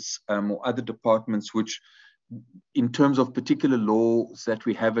departments or other departments which, in terms of particular laws that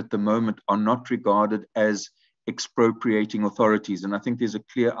we have at the moment, are not regarded as expropriating authorities. And I think there's a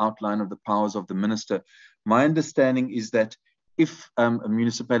clear outline of the powers of the minister. My understanding is that if a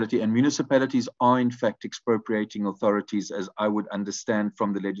municipality, and municipalities are in fact expropriating authorities, as I would understand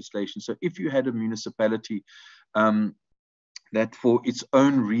from the legislation. So if you had a municipality that for its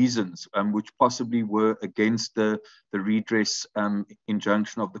own reasons, which possibly were against the redress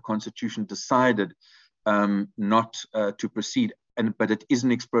injunction of the Constitution, decided not to proceed, but it is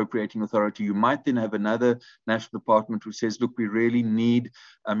an expropriating authority, you might then have another national department who says, look, we really need,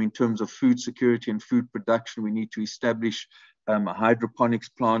 in terms of food security and food production, we need to establish a hydroponics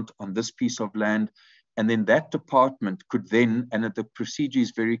plant on this piece of land. And then that department could then, and the procedure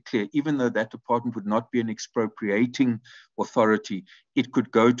is very clear, even though that department would not be an expropriating authority, it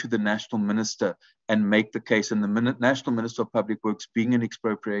could go to the national minister and make the case. And the National Minister of Public Works, being an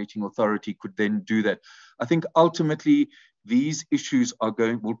expropriating authority, could then do that. I think ultimately these issues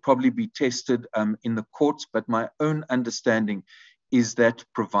will probably be tested in the courts, but my own understanding is that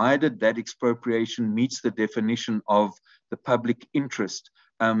provided that expropriation meets the definition of the public interest,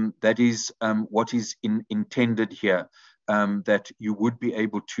 that is what is intended here. that you would be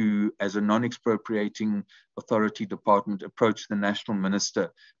able to, as a non-expropriating authority department, approach the national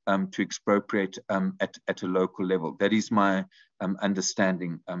minister to expropriate at a local level. That is my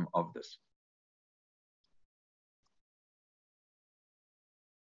understanding of this.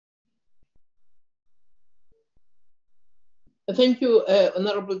 Thank you,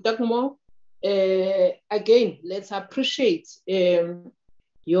 Honorable Dagmo. Again, let's appreciate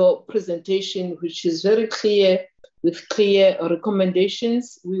your presentation, which is very clear, with clear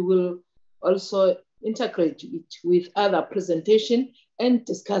recommendations. We will also integrate it with other presentation and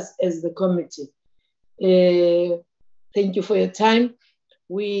discuss as the committee. Thank you for your time.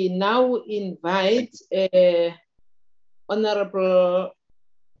 We now invite Honorable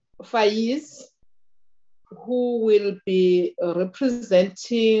Faiz, who will be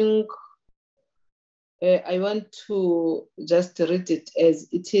representing, I want to just read it as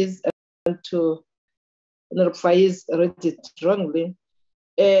it is. I want to, Honorable Faiz read it wrongly.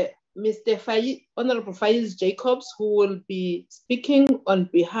 Mr. Faiz, Honorable Faiz Jacobs, who will be speaking on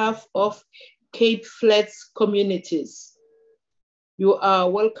behalf of Cape Flats communities. You are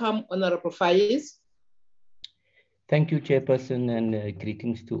welcome, Honorable Faiz. Thank you, Chairperson, and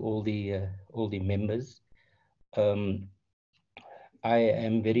greetings to all the members. I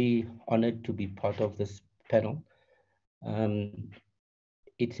am very honored to be part of this panel.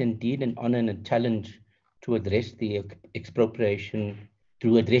 It's indeed an honor and a challenge to address the expropriation,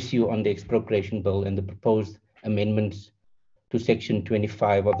 to address you on the expropriation bill and the proposed amendments to Section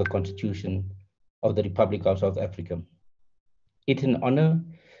 25 of the Constitution of the Republic of South Africa. It's an honor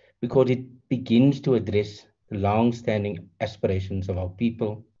because it begins to address the long-standing aspirations of our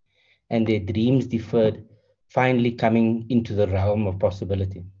people and their dreams deferred finally coming into the realm of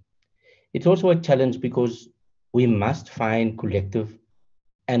possibility. It's also a challenge because we must find collective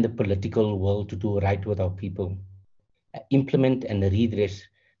and the political will to do right with our people, implement and redress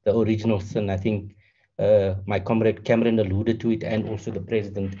the original sin. I think my comrade Cameron alluded to it, and also the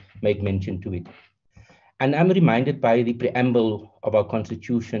President made mention to it. And I'm reminded by the preamble of our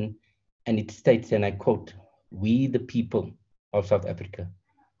Constitution, and it states, and I quote, "We, the people of South Africa,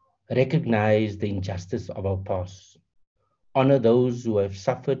 recognize the injustice of our past, honor those who have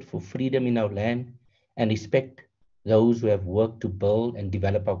suffered for freedom in our land, and respect those who have worked to build and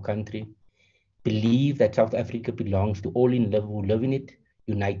develop our country, believe that South Africa belongs to all who live in it,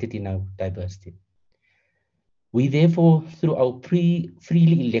 united in our diversity." We therefore, through our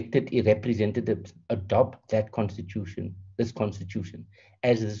freely elected representatives, adopt that constitution, this constitution,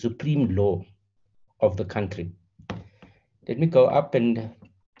 as the supreme law of the country. Let me go up and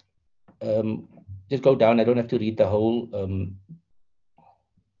just go down. I don't have to read the whole.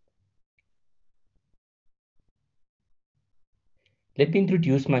 Let me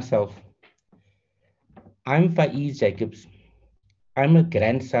introduce myself. I'm Faiz Jacobs. I'm a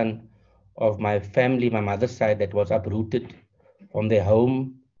grandson of my family, my mother's side, that was uprooted from their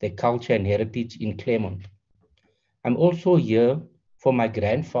home, their culture and heritage in Claremont. I'm also here for my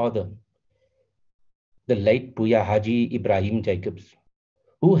grandfather, the late Buya Haji Ibrahim Jacobs,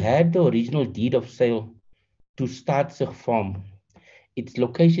 who had the original deed of sale to start Sig Farm. Its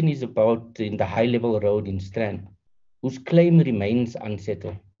location is about in the High Level Road in Strand, whose claim remains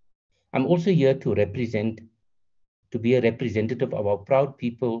unsettled. I'm also here to be a representative of our proud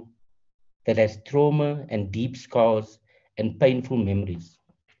people that has trauma and deep scars and painful memories.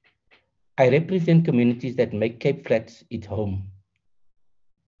 I represent communities that make Cape Flats its home.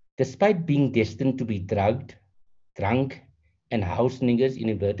 Despite being destined to be drugged, drunk, and house niggers in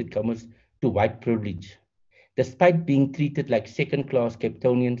inverted commas to white privilege, despite being treated like second-class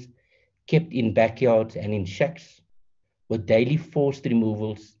Capetonians, kept in backyards and in shacks, with daily forced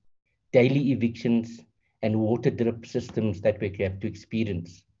removals, daily evictions, and water drip systems that we have to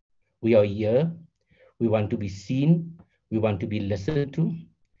experience. We are here, we want to be seen, we want to be listened to,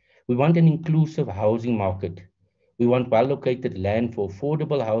 we want an inclusive housing market, we want well-located land for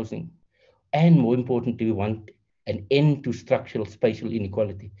affordable housing, and more importantly, we want an end to structural spatial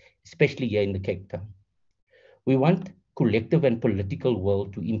inequality, especially here in the Cape Town. We want collective and political will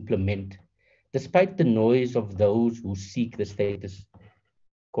to implement, despite the noise of those who seek the status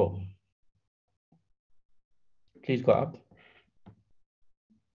quo. Please go up.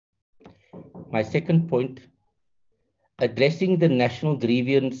 My second point, addressing the national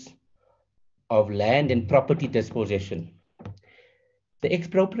grievance of land and property dispossession. The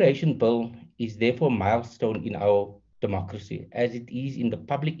expropriation bill is therefore a milestone in our democracy, as it is in the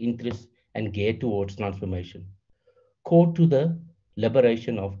public interest and geared towards transformation. Core to the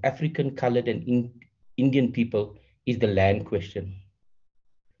liberation of African, colored, and Indian people is the land question.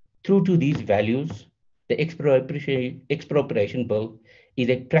 True to these values, The expropriation bill is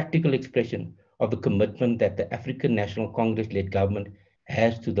a practical expression of the commitment that the African National Congress-led government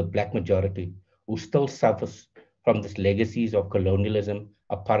has to the black majority, who still suffers from these legacies of colonialism,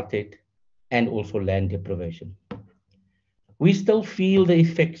 apartheid, and also land deprivation. We still feel the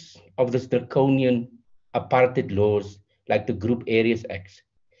effects of this draconian apartheid laws like the Group Areas Acts,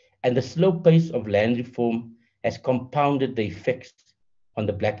 and the slow pace of land reform has compounded the effects on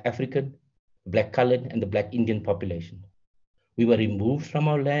the Black African, Black colored, and the Black Indian population. We were removed from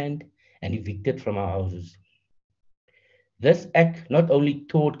our land and evicted from our houses. This act not only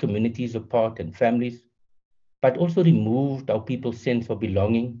tore communities apart and families, but also removed our people's sense of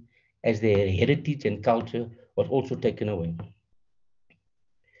belonging as their heritage and culture was also taken away.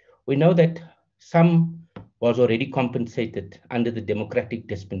 We know that some was already compensated under the democratic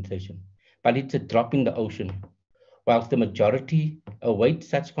dispensation, but it's a drop in the ocean, whilst the majority await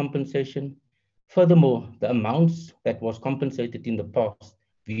such compensation. Furthermore, the amounts that was compensated in the past,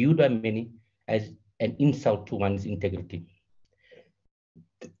 viewed by many as an insult to one's integrity.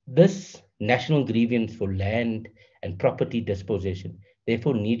 This national grievance for land and property dispossession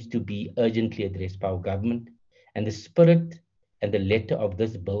therefore needs to be urgently addressed by our government, and the spirit and the letter of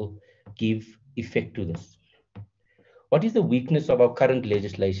this bill give effect to this. What is the weakness of our current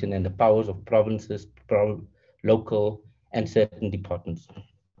legislation and the powers of provinces, local, and certain departments?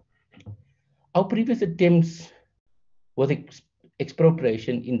 Our previous attempts with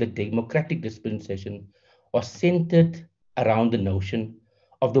expropriation in the democratic dispensation was centered around the notion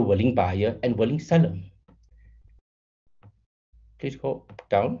of the willing buyer and willing seller. Please go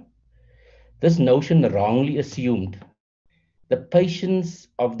down. This notion wrongly assumed the patience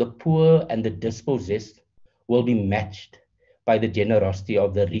of the poor and the dispossessed will be matched by the generosity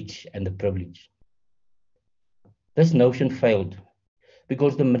of the rich and the privileged. This notion failed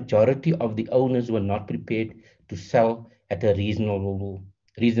because the majority of the owners were not prepared to sell at a reasonable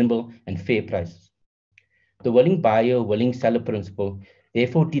and fair price. The willing buyer, willing seller principle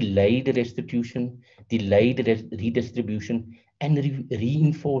therefore delayed the restitution, delayed the redistribution, and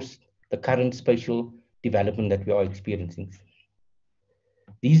reinforced the current spatial development that we are experiencing.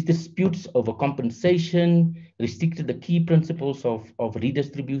 These disputes over compensation restricted the key principles of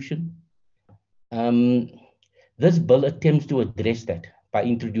redistribution. This bill attempts to address that by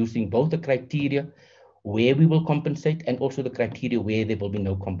introducing both the criteria where we will compensate and also the criteria where there will be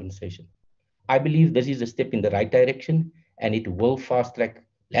no compensation. I believe this is a step in the right direction, and it will fast track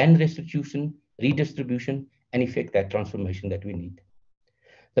land restitution, redistribution, and effect that transformation that we need.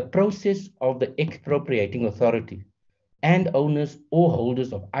 The process of the expropriating authority and owners or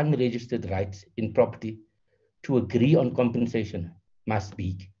holders of unregistered rights in property to agree on compensation must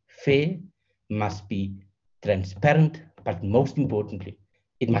be fair, must be transparent, but most importantly,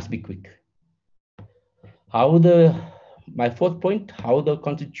 it must be quick. My fourth point, how the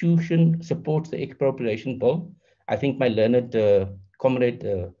Constitution supports the expropriation bill. I think my learned comrade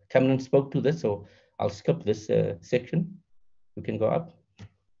Cameron spoke to this, so I'll skip this section. You can go up.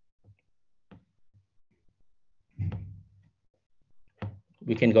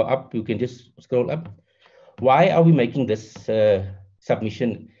 We can go up, you can just scroll up. Why are we making this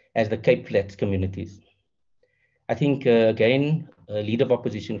submission as the Cape Flats communities? I think, again, Leader of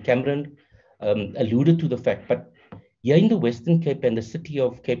Opposition Cameron alluded to the fact, but here in the Western Cape and the city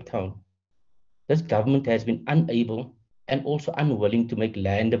of Cape Town, this government has been unable and also unwilling to make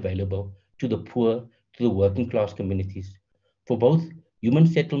land available to the poor, to the working class communities for both human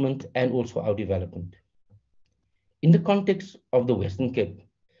settlement and also our development. In the context of the Western Cape,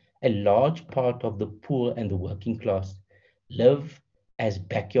 a large part of the poor and the working class live as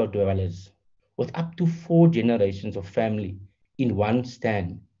backyard dwellers with up to 4 generations of family in one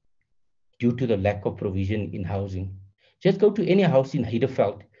stand due to the lack of provision in housing. Just go to any house in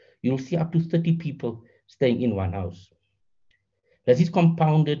Heideveld, you'll see up to 30 people staying in one house. This is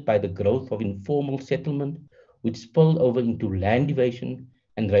compounded by the growth of informal settlement, which spilled over into land evasion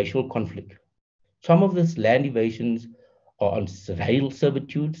and racial conflict. Some of these land evasions are on rail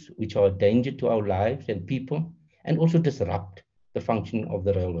servitudes, which are a danger to our lives and people, and also disrupt the functioning of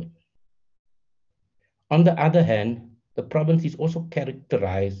the railway. On the other hand, the province is also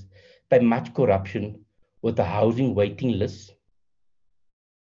characterized by much corruption with the housing waiting lists,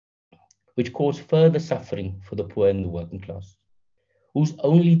 which cause further suffering for the poor and the working class, whose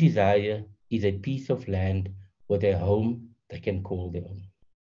only desire is a piece of land with a home they can call their own.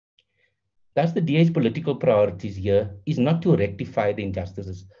 Thus, the DA's political priorities here is not to rectify the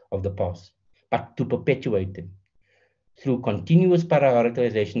injustices of the past, but to perpetuate them through continuous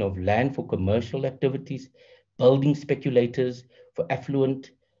prioritization of land for commercial activities, building speculators for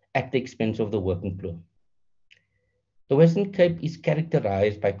affluent at the expense of the working poor. The Western Cape is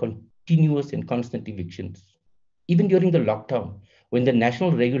characterized by continuous and constant evictions. Even during the lockdown, when the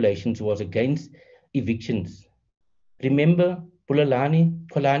national regulations was against evictions. Remember Pulalani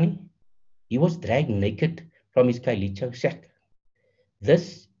Kolani? He was dragged naked from his Kailicha shack.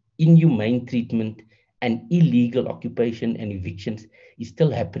 This inhumane treatment and illegal occupation and evictions is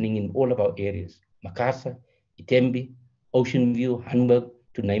still happening in all of our areas. Makassar, Itembe, Ocean View, Hamburg,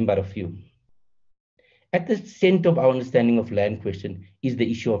 to name but a few. At the center of our understanding of land question is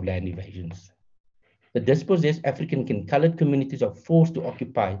the issue of land evasions. The dispossessed African and colored communities are forced to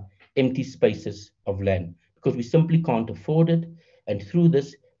occupy empty spaces of land because we simply can't afford it, and through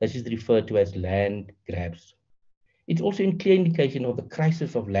this is referred to as land grabs. It's also a clear indication of the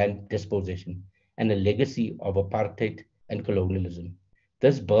crisis of land dispossession and a legacy of apartheid and colonialism.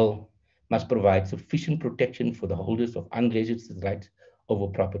 This bill must provide sufficient protection for the holders of unregistered rights over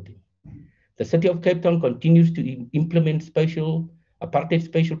property. The City of Cape Town continues to implement apartheid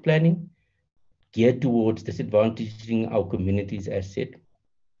spatial planning geared towards disadvantaging our communities as said.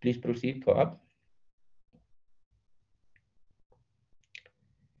 Please proceed, go up.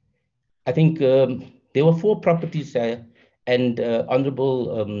 I think there were 4 properties and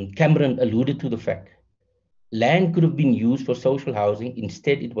Honorable Cameron alluded to the fact. Land could have been used for social housing.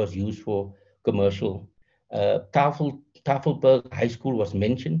 Instead, it was used for commercial. Tafelberg High School was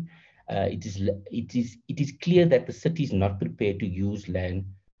mentioned. It is clear that the city is not prepared to use land,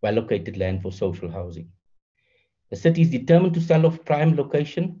 well-located land for social housing. The city is determined to sell off prime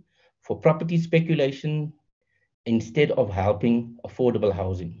location for property speculation instead of helping affordable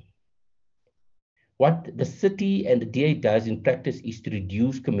housing. What the city and the DA does in practice is to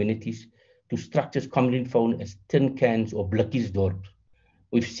reduce communities to structures commonly known as tin cans or blikkiesdorp.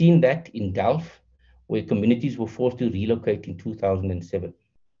 We've seen that in Delft, where communities were forced to relocate in 2007.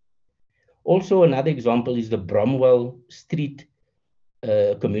 Also, another example is the Bromwell Street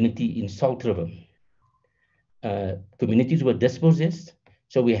community in Salt River. Communities were dispossessed,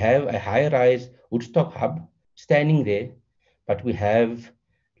 so we have a high-rise Woodstock hub standing there, but we have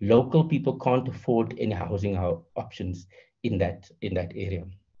local people can't afford any housing options in that area.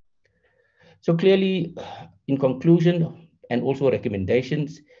 So clearly, in conclusion, and also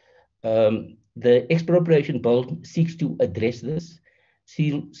recommendations, the expropriation bill seeks to address this,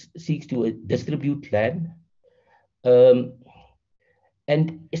 seeks to distribute land,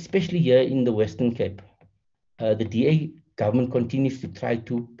 and especially here in the Western Cape, the DA government continues to try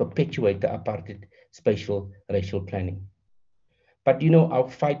to perpetuate the apartheid spatial racial planning. But you know, our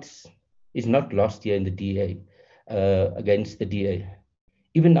fights is not lost here in the DA, against the DA.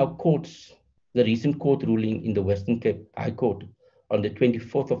 Even our courts, the recent court ruling in the Western Cape High Court on the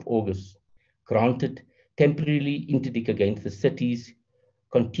 24th of August granted temporarily interdict against the city's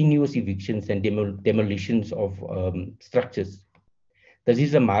continuous evictions and demolitions of structures. This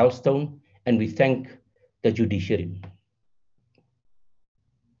is a milestone, and we thank the judiciary.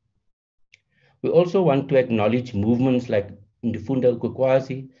 We also want to acknowledge movements like Ndifunda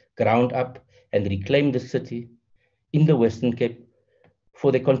Ukwazi, Ground Up, and Reclaim the City in the Western Cape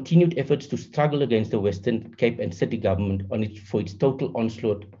for their continued efforts to struggle against the Western Cape and city government for its total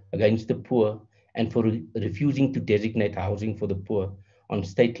onslaught against the poor and for refusing to designate housing for the poor on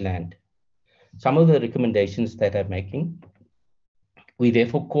state land. Some of the recommendations that I'm making, we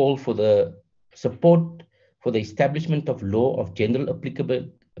therefore call for the support for the establishment of law of general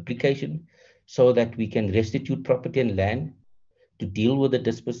application so that we can restitute property and land to deal with the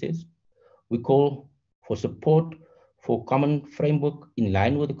dispossessed. We call for support for common framework in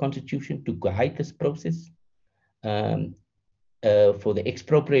line with the Constitution to guide this process, for the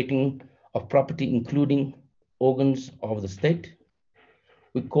expropriating of property, including organs of the state.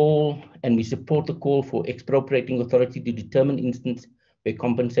 We call and we support the call for expropriating authority to determine instance where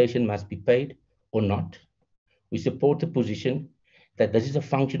compensation must be paid or not. We support the position that this is a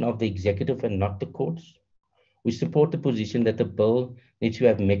function of the executive and not the courts. We support the position that the bill needs to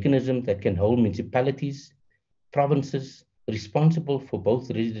have mechanisms that can hold municipalities, provinces responsible for both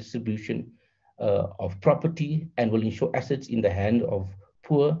redistribution of property and will ensure assets in the hand of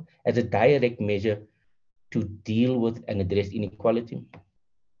poor as a direct measure to deal with and address inequality.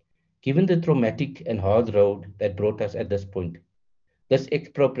 Given the traumatic and hard road that brought us at this point, this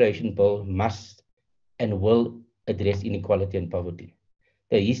expropriation bill must and will address inequality and poverty.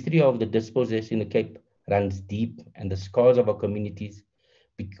 The history of the dispossessed in the Cape runs deep, and the scars of our communities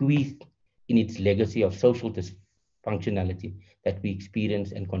bequeathed in its legacy of social dysfunctionality that we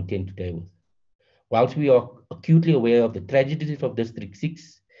experience and contend today with. Whilst we are acutely aware of the tragedies of District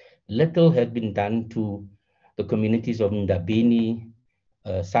 6, little has been done to the communities of Ndabeni,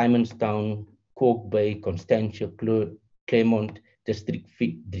 Simonstown, Cork Bay, Constantia, Claremont,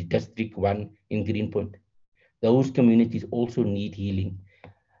 District 1 in Greenpoint. Those communities also need healing.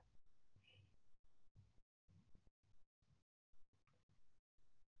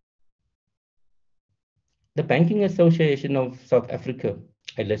 The Banking Association of South Africa,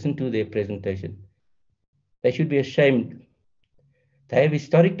 I listened to their presentation. They should be ashamed. They have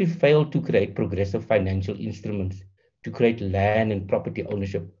historically failed to create progressive financial instruments to create land and property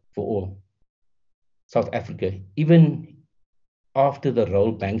ownership for all. South Africa, even after the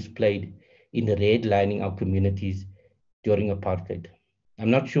role banks played in redlining our communities during apartheid. I'm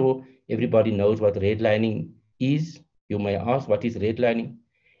not sure everybody knows what redlining is. You may ask, what is redlining?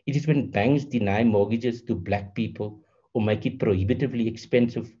 It is when banks deny mortgages to Black people or make it prohibitively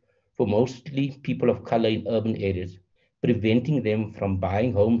expensive for mostly people of color in urban areas, preventing them from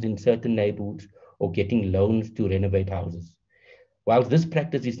buying homes in certain neighborhoods or getting loans to renovate houses. While this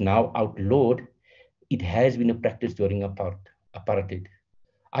practice is now outlawed, it has been a practice during apartheid.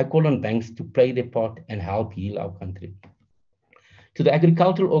 I call on banks to play their part and help heal our country. To the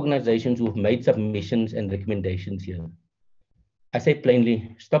agricultural organizations who have made submissions and recommendations here, I say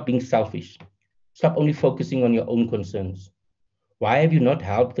plainly, stop being selfish. Stop only focusing on your own concerns. Why have you not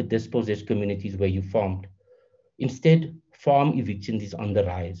helped the dispossessed communities where you farmed? Instead, farm evictions is on the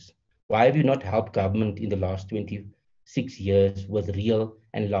rise. Why have you not helped government in the last 26 years with real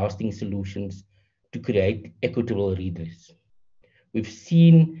and lasting solutions to create equitable redress? We've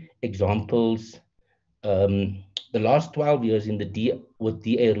seen examples the last 12 years with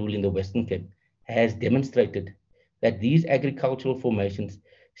DA rule in the Western Cape has demonstrated that these agricultural formations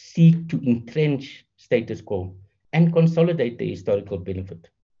seek to entrench status quo and consolidate the historical benefit.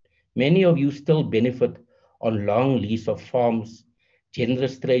 Many of you still benefit on long lease of farms,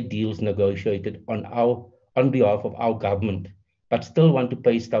 generous trade deals negotiated on behalf of our government, but still want to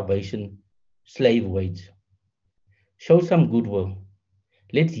pay starvation, slave wage. Show some goodwill.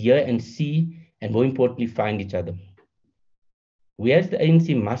 Let's hear and see, and more importantly, find each other. We as the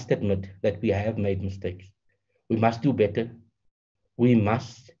ANC must admit that we have made mistakes. We must do better. We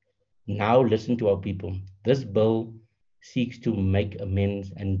must now listen to our people. This bill seeks to make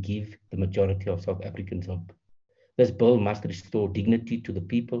amends and give the majority of South Africans hope. This bill must restore dignity to the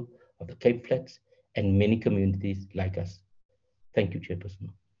people of the Cape Flats and many communities like us. Thank you, Chairperson.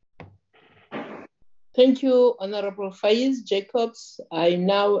 Thank you, Honorable Faiz Jacobs. I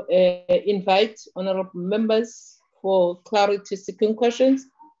now invite honorable members for clarity-seeking questions.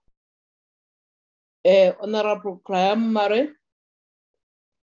 Honorable Graham Murray.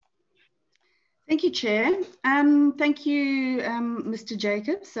 Thank you, Chair. Thank you, Mr.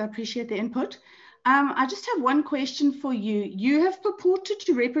 Jacobs. I appreciate the input. I just have one question for you. You have purported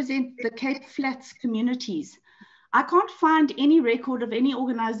to represent the Cape Flats communities. I can't find any record of any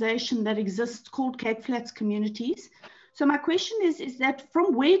organization that exists called Cape Flats Communities. So my question is that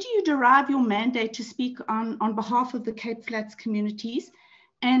from where do you derive your mandate to speak on behalf of the Cape Flats communities?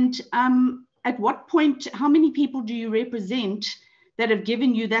 And at what point, how many people do you represent that have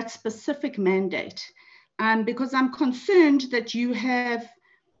given you that specific mandate? Because I'm concerned that you have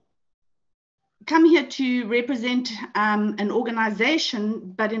come here to represent an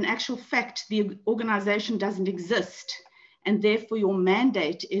organization, but in actual fact, the organization doesn't exist, and therefore your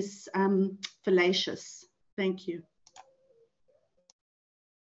mandate is fallacious. Thank you.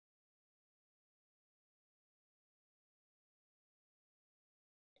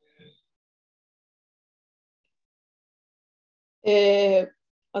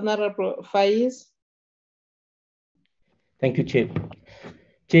 Honorable Faiz. Thank you, Chair.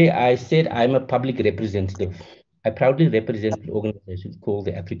 Chair, I said I'm a public representative. I proudly represent the organization called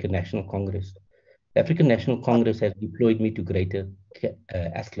the African National Congress. The African National Congress has deployed me to Greater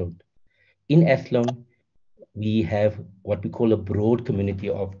Athlone. In Athlone, we have what we call a broad community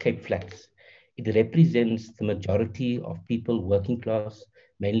of Cape Flats. It represents the majority of people, working class,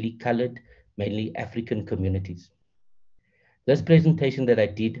 mainly colored, mainly African communities. This presentation that I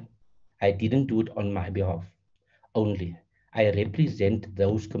didn't do it on my behalf only. I represent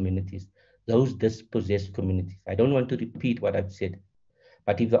those communities, those dispossessed communities. I don't want to repeat what I've said,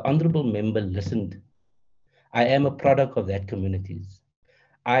 but if the honorable member listened, I am a product of that communities.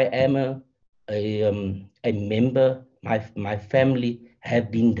 I am a member, my family have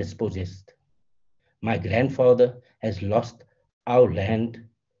been dispossessed. My grandfather has lost our land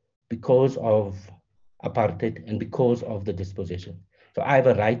because of apartheid and because of the dispossession. So I have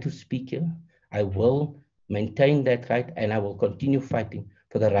a right to speak here. I will maintain that right, and I will continue fighting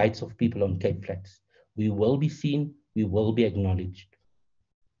for the rights of people on Cape Flats. We will be seen, we will be acknowledged.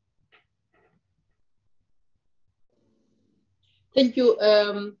 Thank you,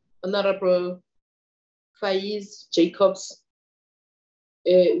 Honorable Faiz Jacobs,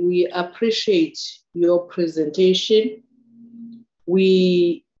 we appreciate your presentation.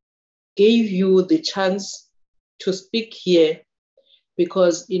 We gave you the chance to speak here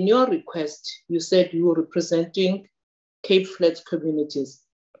because in your request, you said you were representing Cape Flats communities.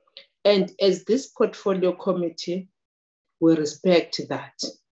 And as this portfolio committee, we respect that.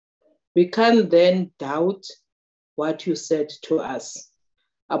 We can't then doubt what you said to us.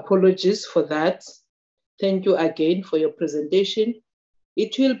 Apologies for that. Thank you again for your presentation.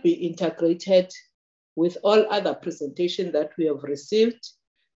 It will be integrated with all other presentations that we have received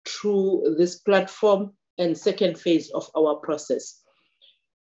through this platform and second phase of our process.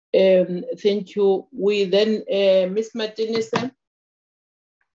 Thank you. We then, Ms. Martinez,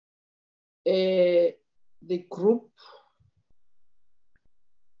 the group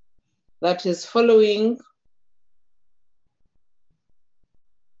that is following.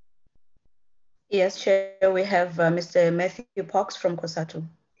 Yes, Chair, we have Mr. Matthew Pox from COSATU.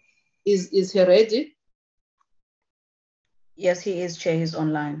 Is he ready? Yes, he is, Chair, he's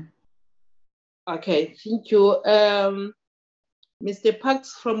online. Okay, thank you. Mr.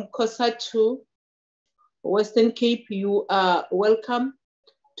 Parks from COSATU, Western Cape, you are welcome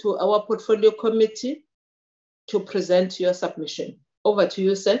to our portfolio committee to present your submission. Over to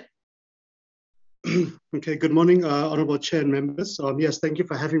you, sir. Okay, good morning, Honorable Chair and members. Yes, thank you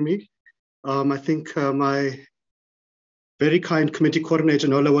for having me. I think my very kind committee coordinator,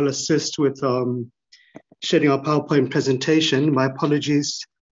 Nola, will assist with sharing our PowerPoint presentation. My apologies.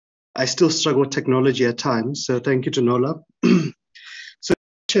 I still struggle with technology at times, so thank you to Nola. So,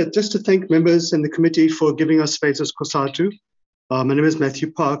 Chair, just to thank members in the committee for giving us space as COSATU. My name is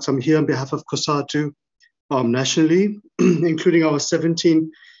Matthew Parks. I'm here on behalf of COSATU nationally, including our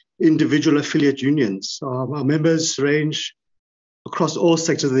 17 individual affiliate unions. Our members range across all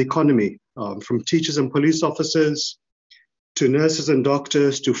sectors of the economy, from teachers and police officers, to nurses and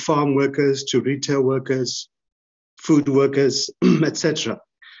doctors, to farm workers, to retail workers, food workers, etc.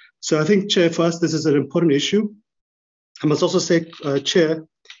 So I think, Chair, for us, this is an important issue. I must also say, Chair,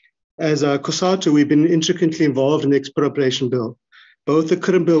 as COSATU, we've been intricately involved in the expropriation bill, both the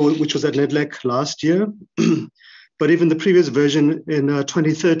current bill, which was at NEDLAC last year, but even the previous version in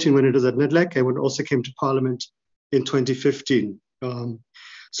 2013 when it was at NEDLAC and when it also came to Parliament in 2015.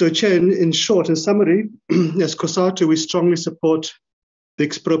 So, Chair, in short, in summary, as COSATU, we strongly support the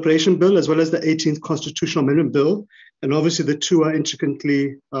expropriation bill as well as the 18th constitutional amendment bill, and obviously the two are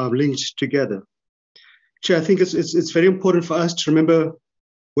intricately linked together. Chair, I think it's very important for us to remember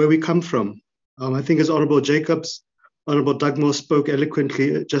where we come from. I think as Honourable Jacobs, Honourable Dugmore spoke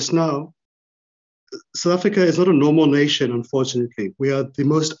eloquently just now, South Africa is not a normal nation, unfortunately. We are the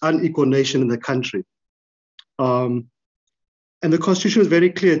most unequal nation in the country. And the Constitution is very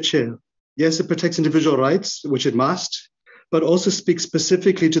clear, Chair. Yes, it protects individual rights, which it must, but also speaks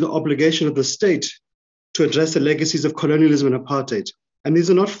specifically to the obligation of the state to address the legacies of colonialism and apartheid. And these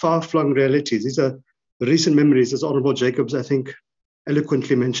are not far-flung realities. These are recent memories, as Honourable Jacobs, I think,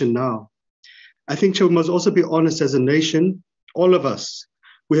 eloquently mentioned now. I think, Chair, we must also be honest as a nation, all of us,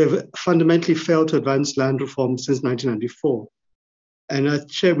 we have fundamentally failed to advance land reform since 1994. And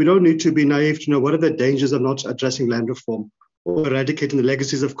Chair, we don't need to be naive to know what are the dangers of not addressing land reform or eradicating the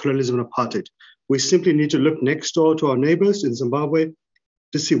legacies of colonialism and apartheid. We simply need to look next door to our neighbors in Zimbabwe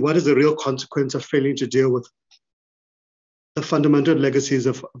to see what is the real consequence of failing to deal with the fundamental legacies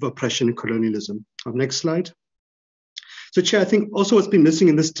of oppression and colonialism. Next slide. So, Chair, I think also what's been missing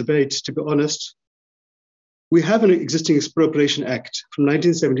in this debate, to be honest, we have an existing Expropriation Act from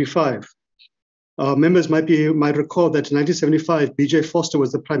 1975. Members might recall that in 1975, B.J. Foster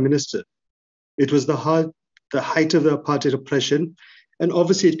was the Prime Minister. It was the height of the apartheid oppression, and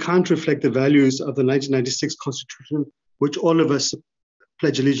obviously it can't reflect the values of the 1996 Constitution, which all of us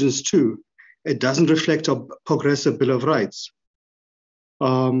pledge allegiance to. It doesn't reflect our progressive Bill of Rights.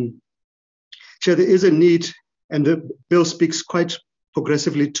 Chair, there is a need, and the bill speaks quite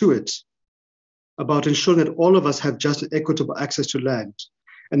progressively to it, about ensuring that all of us have just and equitable access to land.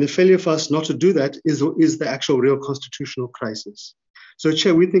 And the failure for us not to do that is the actual real constitutional crisis. So,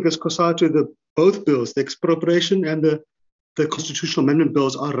 Chair, we think as COSATU, both bills, the expropriation and the constitutional amendment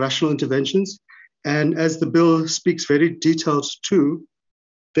bills, are rational interventions. And as the bill speaks very detailed too,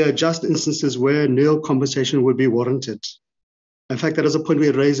 there are just instances where nil compensation would be warranted. In fact, that is a point we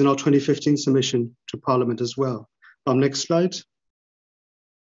had raised in our 2015 submission to Parliament as well. Next slide.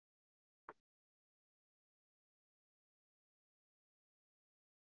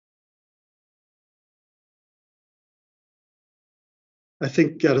 I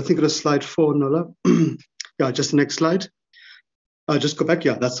think it was slide 4, Nola. Yeah, just the next slide. Just go back.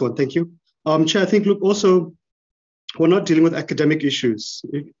 Yeah, that's the one. Thank you. Chair, I think, look, also, we're not dealing with academic issues.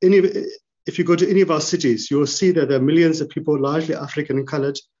 If you go to any of our cities, you'll see that there are millions of people, largely African and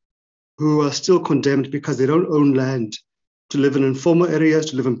colored, who are still condemned because they don't own land to live in informal areas,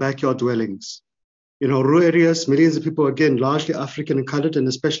 to live in backyard dwellings. In our rural areas, millions of people, again, largely African and colored, and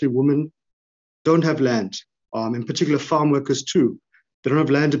especially women, don't have land, in particular farm workers too. They don't have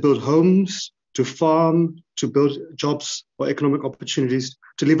land to build homes, to farm, to build jobs or economic opportunities,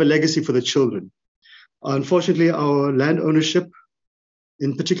 to leave a legacy for the children. Unfortunately, our land ownership,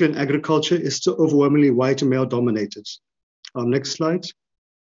 in particular in agriculture, is still overwhelmingly white and male dominated. Next slide.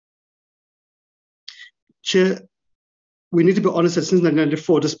 Chair, we need to be honest that since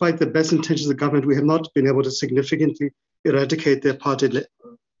 1994, despite the best intentions of the government, we have not been able to significantly eradicate the apartheid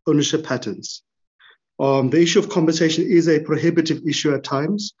ownership patterns. The issue of compensation is a prohibitive issue at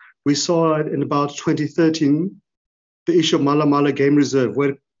times. We saw it in about 2013, the issue of Mala Mala Game Reserve,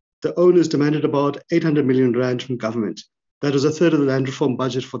 where the owners demanded about 800 million rand from government. That was a third of the land reform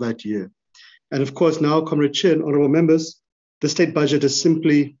budget for that year. And of course, now, Comrade Chair and honorable members, the state budget is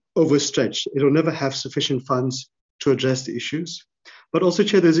simply overstretched. It will never have sufficient funds to address the issues. But also,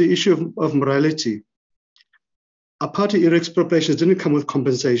 Chair, there's the issue of morality. Apartheid era expropriations didn't come with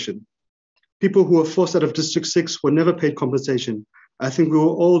compensation. People who were forced out of District 6 were never paid compensation. I think we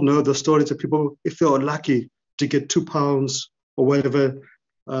will all know the stories of people, if they were lucky to get £2 or whatever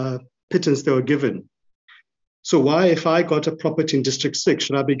pittance they were given. So why, if I got a property in District 6,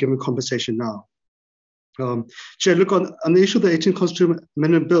 should I be given compensation now? Chair, look, on the issue of the 18th Constitutional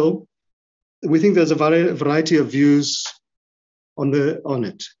Amendment Bill, we think there's a variety of views on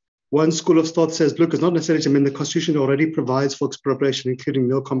it. One school of thought says, look, it's not necessarily to amend the Constitution, already provides for expropriation, including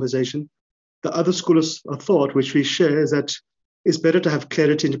nil compensation. The other school of thought, which we share, is that it's better to have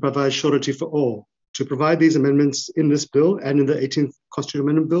clarity and to provide surety for all, to provide these amendments in this bill and in the 18th Constitutional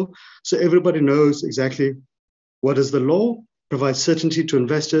Amendment Bill, so everybody knows exactly what is the law, provides certainty to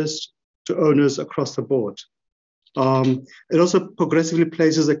investors, to owners across the board. It also progressively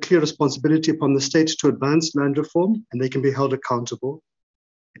places a clear responsibility upon the state to advance land reform, and they can be held accountable.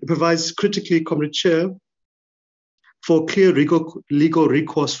 It provides critically, Comrade Chair, for clear legal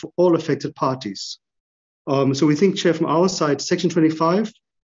recourse for all affected parties. So we think, Chair, from our side, Section 25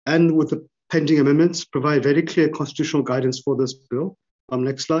 and with the pending amendments provide very clear constitutional guidance for this bill.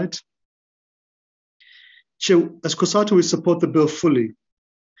 Next slide. Chair, as COSATU, we support the bill fully.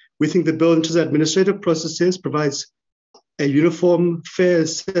 We think the bill, in terms of administrative processes, provides a uniform, fair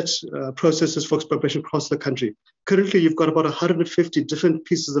set processes for expropriation across the country. Currently, you've got about 150 different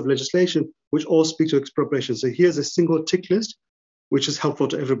pieces of legislation which all speak to expropriation. So here's a single tick list, which is helpful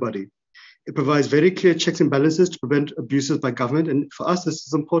to everybody. It provides very clear checks and balances to prevent abuses by government. And for us, this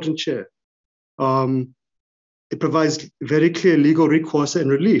is important, Chair. It provides very clear legal recourse and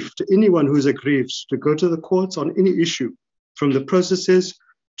relief to anyone who is aggrieved to go to the courts on any issue, from the processes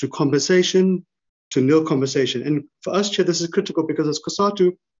to compensation to nil compensation. And for us, Chair, this is critical because as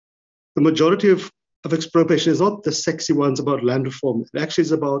COSATU, the majority of expropriation is not the sexy ones about land reform. It actually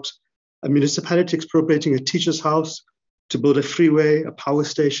is about a municipality expropriating a teacher's house to build a freeway, a power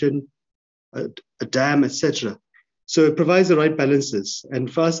station, a dam, etc. So it provides the right balances.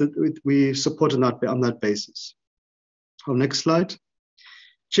 And for us, we support on that basis. Next slide.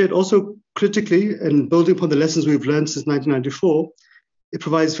 Chair, it also critically, and building upon the lessons we've learned since 1994, it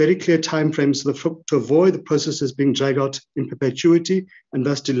provides very clear timeframes to avoid the processes being dragged out in perpetuity and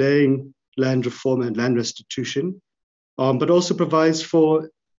thus delaying land reform and land restitution, but also provides for,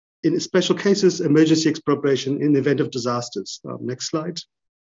 in special cases, emergency expropriation in the event of disasters. Next slide.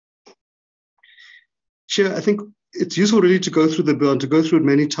 Chair, I think it's useful really to go through the bill and to go through it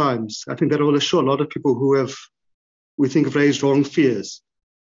many times. I think that will assure a lot of people who have, we think, have raised wrong fears.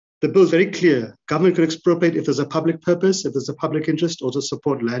 The bill is very clear. Government can expropriate if there's a public purpose, if there's a public interest, or to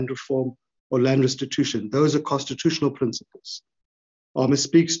support land reform or land restitution. Those are constitutional principles. It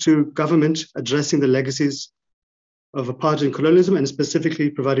speaks to government addressing the legacies of apartheid and colonialism and specifically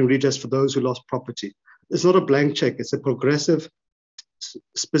providing redress for those who lost property. It's not a blank check. It's a progressive,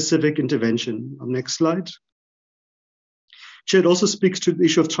 specific intervention. Next slide. Chair, it also speaks to the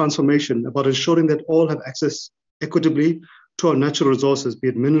issue of transformation, about ensuring that all have access equitably to our natural resources, be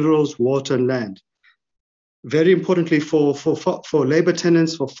it minerals, water, and land. Very importantly, for labor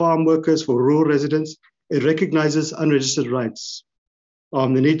tenants, for farm workers, for rural residents, it recognizes unregistered rights. The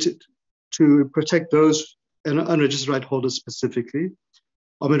need to protect those unregistered right holders specifically.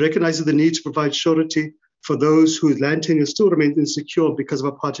 It recognizes the need to provide surety for those whose land tenure still remains insecure because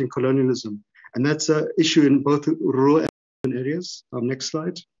of apartheid and colonialism. And that's an issue in both rural and urban areas. Next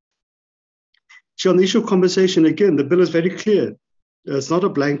slide. On the issue of compensation, again, the bill is very clear. It's not a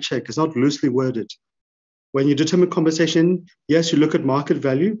blank check. It's not loosely worded. When you determine compensation, yes, you look at market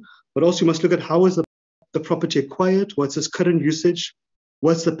value, but also you must look at how is the property acquired, what's its current usage,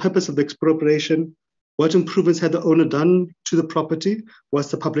 what's the purpose of the expropriation, what improvements had the owner done to the property,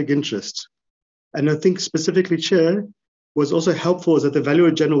 what's the public interest. And I think specifically, Chair, was also helpful is that the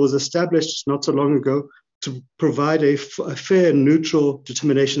Valuer General was established not so long ago to provide a fair and neutral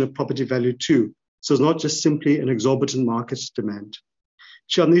determination of property value too. So it's not just simply an exorbitant market demand.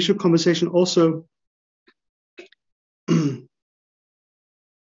 Chair, on the issue of compensation also,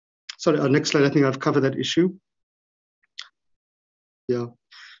 sorry, our next slide, I think I've covered that issue. Yeah.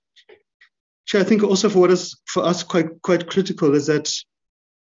 Chair, I think also for what is for us quite critical is that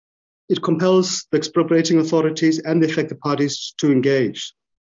it compels the expropriating authorities and the affected parties to engage,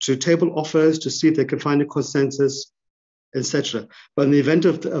 to table offers, to see if they can find a consensus, etc. But in the event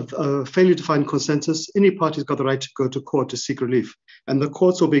of failure to find consensus, any party's got the right to go to court to seek relief. And the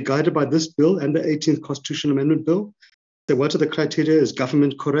courts will be guided by this bill and the 18th Constitutional Amendment Bill. So what are the criteria? Is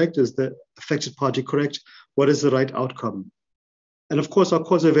government correct? Is the affected party correct? What is the right outcome? And of course, our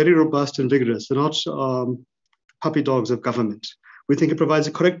courts are very robust and vigorous. They're not puppy dogs of government. We think it provides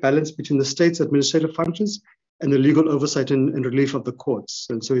a correct balance between the state's administrative functions and the legal oversight and relief of the courts.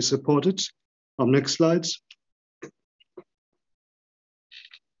 And so we support it. Next slide.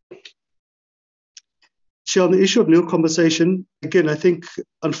 Chair, on the issue of nil compensation, again, I think,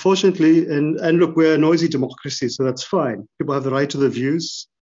 unfortunately, and look, we're a noisy democracy, so that's fine. People have the right to their views.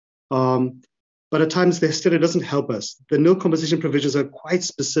 But at times, the study doesn't help us. The nil compensation provisions are quite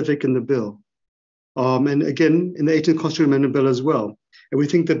specific in the bill. And again, in the 18th Constitutional Amendment Bill as well. And we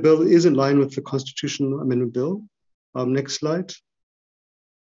think the bill is in line with the Constitutional Amendment Bill. Next slide.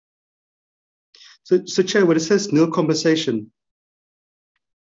 So Chair, when it says nil compensation,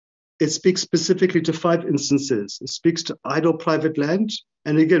 it speaks specifically to 5 instances. It speaks to idle private land.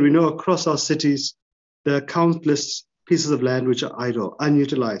 And again, we know across our cities, there are countless pieces of land which are idle,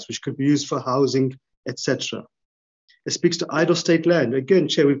 unutilized, which could be used for housing, etc. It speaks to idle state land. Again,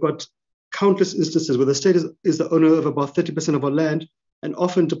 Chair, we've got countless instances where the state is the owner of about 30% of our land, and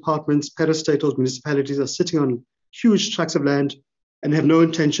often departments, parastatals, municipalities are sitting on huge tracts of land and have no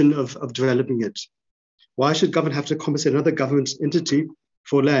intention of developing it. Why should government have to compensate another government entity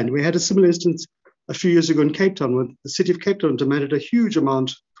for land? We had a similar instance a few years ago in Cape Town, where the city of Cape Town demanded a huge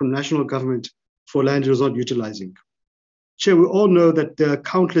amount from national government for land it was not utilizing. Chair, we all know that there are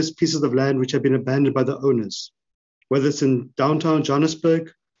countless pieces of land which have been abandoned by the owners, whether it's in downtown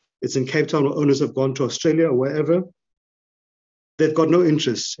Johannesburg, it's in Cape Town, where owners have gone to Australia or wherever. They've got no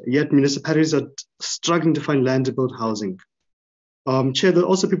interest, yet municipalities are struggling to find land to build housing. Chair, there are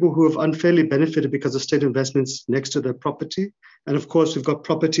also people who have unfairly benefited because of state investments next to their property. And of course, we've got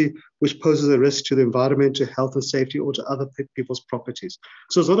property which poses a risk to the environment, to health and safety, or to other people's properties.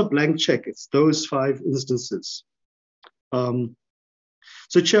 So it's not a blank check, it's those 5 instances.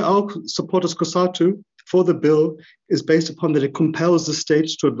 So Chair, our support as COSATU for the bill is based upon that it compels the state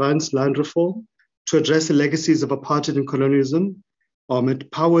to advance land reform, to address the legacies of apartheid and colonialism. It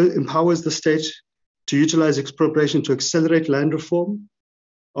empowers the state to utilize expropriation to accelerate land reform.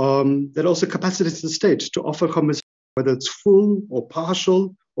 That also capacitates the state to offer compensation, whether it's full or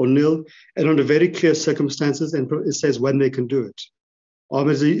partial or nil, and under very clear circumstances, and it says when they can do it.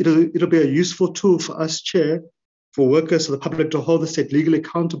 It'll be a useful tool for us, Chair, for workers, for the public to hold the state legally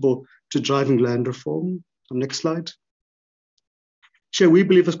accountable to driving land reform. Next slide. Chair, we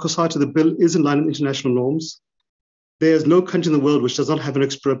believe as COSATU the bill is in line with international norms. There is no country in the world which does not have an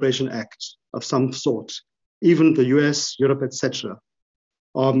expropriation act of some sort, even the US, Europe, etc.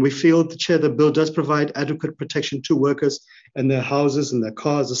 We feel, Chair, the bill does provide adequate protection to workers and their houses and their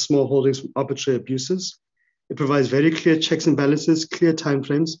cars, the small holdings from arbitrary abuses. It provides very clear checks and balances, clear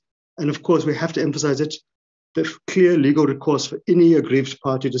timeframes, and of course, we have to emphasize it, the clear legal recourse for any aggrieved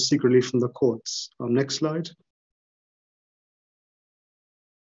party to seek relief from the courts. Next slide.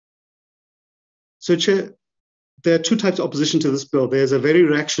 So, Chair, there are 2 types of opposition to this bill. There's a very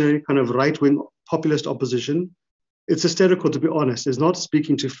reactionary kind of right-wing populist opposition. It's hysterical, to be honest. It's not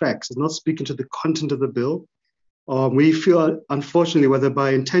speaking to facts. It's not speaking to the content of the bill. We feel, unfortunately, whether by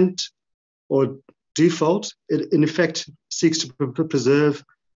intent or default, it in effect seeks to preserve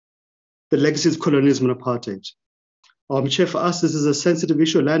the legacies of colonialism and apartheid. Chair, for us, this is a sensitive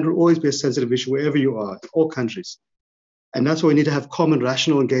issue. Land will always be a sensitive issue wherever you are, in all countries. And that's why we need to have common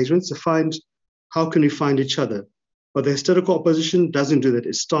rational engagements to find how can we find each other. But the hysterical opposition doesn't do that.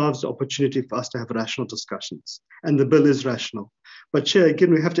 It starves the opportunity for us to have rational discussions. And the bill is rational. But Chair,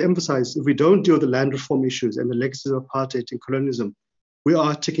 again, we have to emphasize, if we don't deal with the land reform issues and the legacies of apartheid and colonialism, we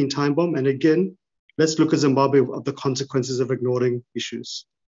are a ticking time bomb. And again, Let's look at Zimbabwe of the consequences of ignoring issues.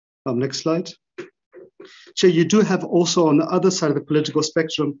 Next slide. Chair, you do have also on the other side of the political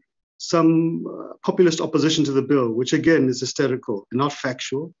spectrum some populist opposition to the bill, which again is hysterical and not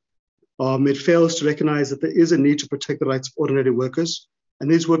factual. It fails to recognize that there is a need to protect the rights of ordinary workers, and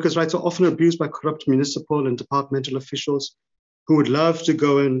these workers' rights are often abused by corrupt municipal and departmental officials who would love to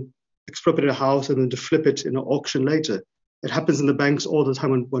go and expropriate a house and then to flip it in an auction later. It happens in the banks all the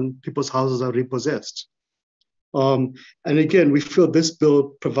time when people's houses are repossessed. And again, we feel this bill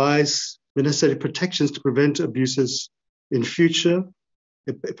provides the necessary protections to prevent abuses in future.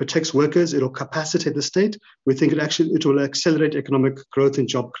 It protects workers, it will capacitate the state. We think it will accelerate economic growth and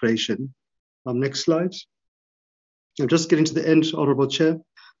job creation. Next slide. I'm just getting to the end, Honourable Chair.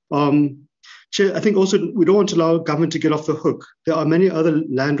 Chair, I think also we don't want to allow government to get off the hook. There are many other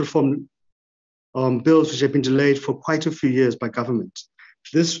land reform bills which have been delayed for quite a few years by government.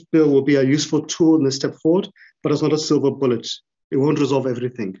 This bill will be a useful tool in the step forward, but it's not a silver bullet. It won't resolve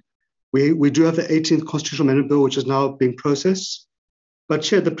everything. We do have the 18th Constitutional Amendment Bill, which is now being processed. But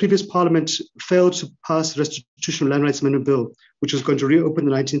Chair, the previous Parliament failed to pass the Restitution of Land Rights Amendment Bill, which was going to reopen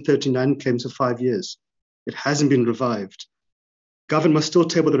the 1939 claims for 5 years. It hasn't been revived. Government must still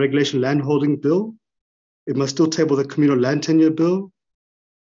table the Regulation Landholding Bill. It must still table the Communal Land Tenure Bill.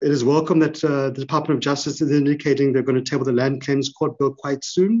 It is welcome that the Department of Justice is indicating they're going to table the Land Claims Court Bill quite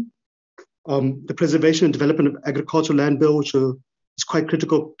soon. The Preservation and Development of Agricultural Land Bill, which is quite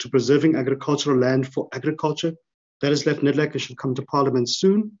critical to preserving agricultural land for agriculture. That is left nedlac and should come to Parliament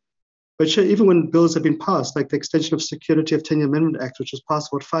soon. But sure, even when bills have been passed, like the Extension of Security of Tenure Amendment Act, which was passed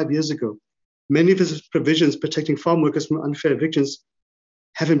about 5 years ago, many of its provisions protecting farm workers from unfair evictions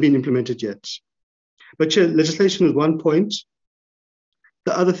haven't been implemented yet. But Chair, legislation is one point.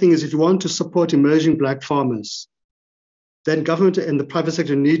 The other thing is if you want to support emerging Black farmers, then government and the private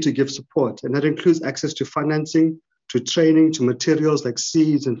sector need to give support. And that includes access to financing, to training, to materials like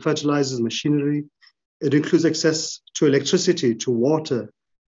seeds and fertilizers, machinery. It includes access to electricity, to water.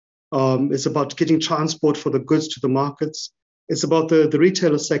 It's about getting transport for the goods to the markets. It's about the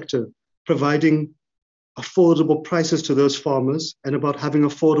retailer sector providing affordable prices to those farmers and about having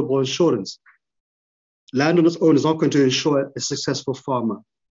affordable insurance. Land on its own is not going to ensure a successful farmer.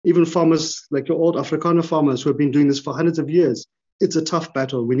 Even farmers like your old Afrikaner farmers who have been doing this for hundreds of years, it's a tough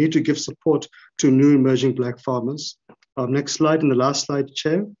battle. We need to give support to new emerging Black farmers. Next slide and the last slide,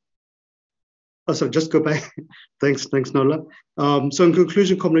 Chair. Oh, sorry, just go back. Thanks, Nola. So in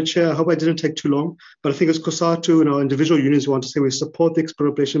conclusion, Comrade Chair, I hope I didn't take too long, but I think as COSATU and our individual unions want to say we support the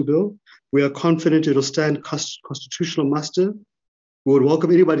Expropriation Bill. We are confident it will stand constitutional muster. We would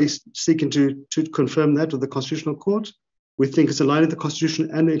welcome anybody seeking to confirm that with the Constitutional Court. We think it's in line with the Constitution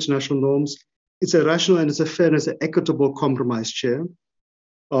and the international norms. It's a rational and it's a fair and it's an equitable compromise, Chair.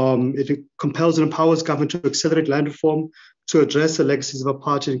 It compels and empowers government to accelerate land reform, to address the legacies of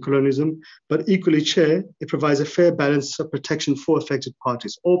apartheid and colonialism, but equally, Chair, it provides a fair balance of protection for affected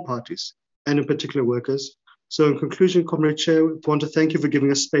parties, all parties, and in particular workers. So in conclusion, Comrade Chair, we want to thank you for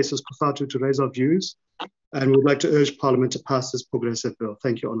giving us space as COSATU to raise our views, and we would like to urge Parliament to pass this progressive bill.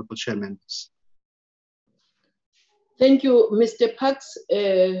 Thank you, Honourable Chair members. Thank you, Mr. Parks,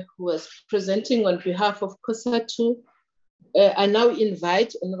 who was presenting on behalf of COSATU. I now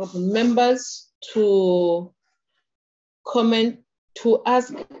invite honourable members to comment, to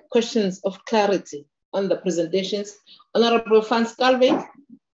ask questions of clarity on the presentations. Honourable Van Schalkwyk.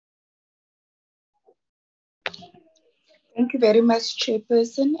 Thank you very much,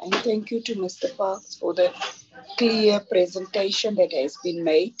 Chairperson, and thank you to Mr. Parks for the clear presentation that has been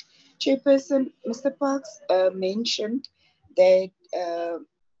made. Chairperson, Mr. Parks mentioned that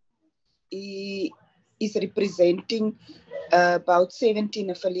he is representing about 17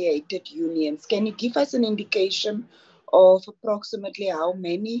 affiliated unions. Can you give us an indication of approximately how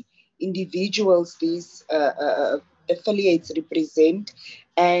many individuals these affiliates represent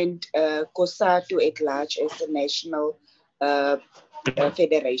and COSATU at large as a national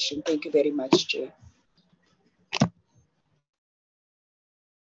federation? Thank you very much, Chair.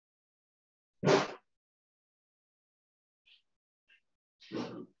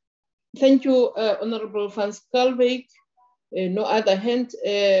 Thank you, Honourable Van Schalkwyk. No other hand.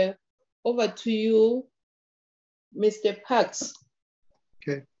 Over to you, Mr. Parks.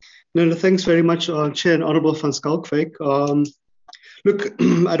 Okay. No, thanks very much, Chair and Honourable Van Schalkwyk. Look,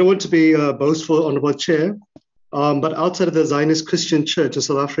 I don't want to be boastful, Honourable Chair, but outside of the Zionist Christian Church of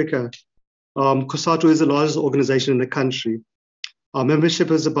South Africa, COSATU is the largest organization in the country. Our membership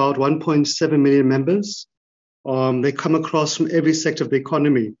is about 1.7 million members. They come across from every sector of the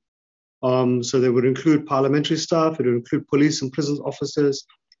economy. So they would include parliamentary staff, it would include police and prison officers,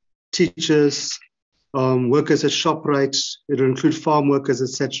 teachers, workers at ShopRite, it'll include farm workers,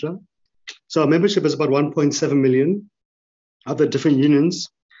 etc. So our membership is about 1.7 million other different unions.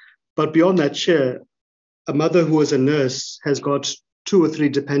 But beyond that, Chair, a mother who is a nurse has got 2 or 3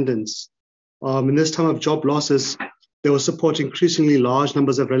 dependents. In this time of job losses, they will support increasingly large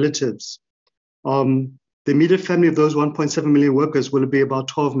numbers of relatives. The immediate family of those 1.7 million workers will be about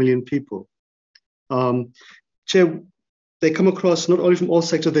 12 million people. Chair, they come across not only from all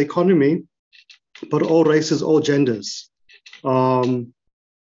sectors of the economy, but all races, all genders.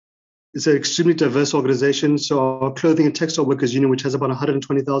 It's an extremely diverse organization. So our Clothing and Textile Workers Union, which has about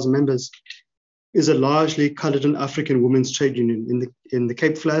 120,000 members, is a largely colored and African women's trade union in the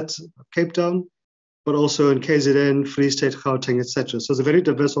Cape Flats, Cape Town, but also in KZN, Free State, Gauteng, etc. So it's a very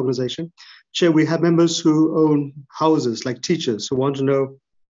diverse organization. Chair, we have members who own houses, like teachers, who want to know,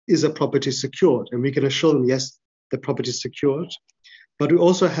 is a property secured? And we can assure them, yes, the property is secured. But we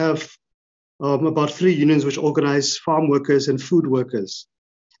also have about 3 unions which organize farm workers and food workers.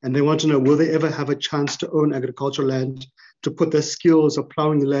 And they want to know, will they ever have a chance to own agricultural land, to put their skills of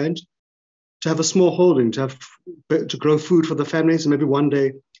plowing the land, to have a small holding, to grow food for the families, and maybe one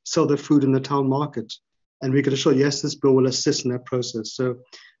day sell their food in the town market. And we can assure, yes, this bill will assist in that process. So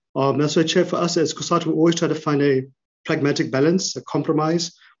that's why, Chair, for us as COSATU, we always try to find a pragmatic balance, a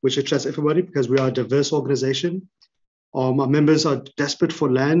compromise, which attracts everybody, because we are a diverse organization. Our members are desperate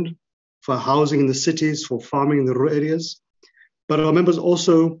for land, for housing in the cities, for farming in the rural areas. But our members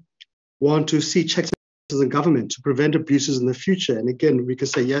also want to see checks in government to prevent abuses in the future. And again, we can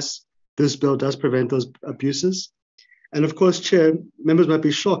say, yes, this bill does prevent those abuses. And of course, Chair, members might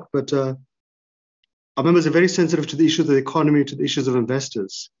be shocked, but our members are very sensitive to the issues of the economy, to the issues of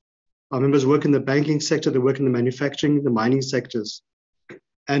investors. Our members work in the banking sector, they work in the manufacturing, the mining sectors.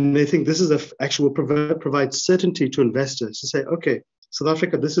 And they think this is actually will provide certainty to investors to say, okay, South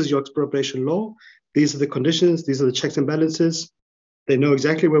Africa, this is your expropriation law. These are the conditions, these are the checks and balances. They know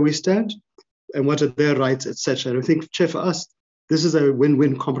exactly where we stand and what are their rights, etc. And I think, Chair, for us, this is a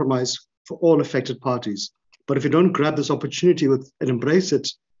win-win compromise for all affected parties. But if we don't grab this opportunity and embrace it,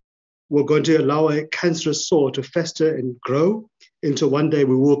 we're going to allow a cancerous sore to fester and grow into one day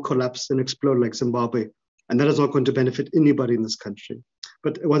we will collapse and explode like Zimbabwe. And that is not going to benefit anybody in this country.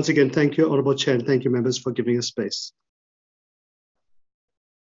 But once again, thank you, Honorable Chair, and thank you, members, for giving us space.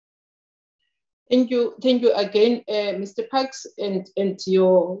 Thank you again, Mr. Parks, and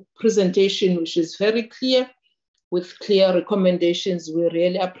your presentation, which is very clear, with clear recommendations. We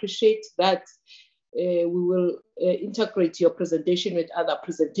really appreciate that. We will integrate your presentation with other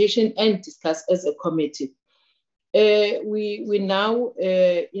presentation and discuss as a committee. We now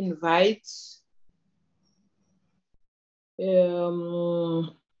invite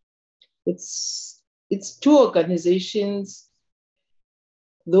it's 2 organizations,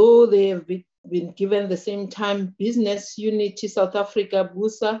 though they have been given the same time: Business Unity South Africa,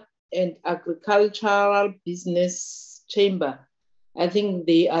 BUSA, and Agricultural Business Chamber. I think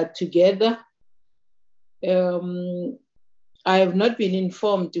they are together. I have not been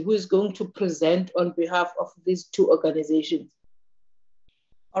informed who is going to present on behalf of these 2 organizations.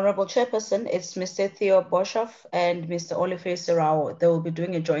 Honorable Chairperson, it's Mr. Theo Boshoff and Mr. Oliver Serrao. They will be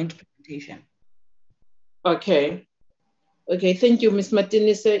doing a joint presentation. Okay. Okay, thank you, Ms.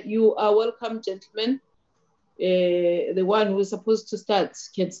 Martinez. You are welcome, gentlemen. The one who is supposed to start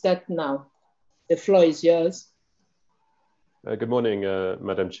can start now. The floor is yours. Good morning,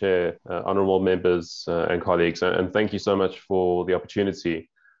 Madam Chair, honourable members and colleagues, and thank you so much for the opportunity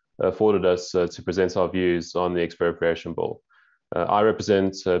afforded us to present our views on the expropriation bill. I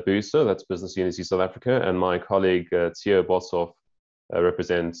represent BUSA, that's Business Unity South Africa, and my colleague Theo Boshoff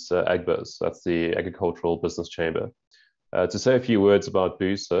represents AGBUS, that's the Agricultural Business Chamber. To say a few words about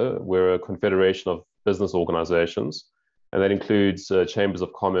BUSA, we're a confederation of business organizations, and that includes chambers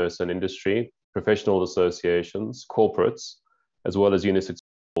of commerce and industry, professional associations, corporates, as well as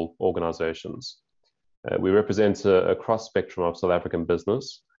unisectoral organizations. We represent a cross-spectrum of South African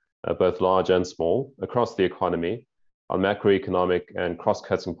business, both large and small, across the economy, on macroeconomic and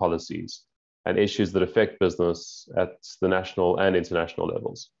cross-cutting policies, and issues that affect business at the national and international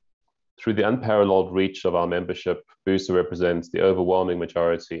levels. Through the unparalleled reach of our membership, BUSA represents the overwhelming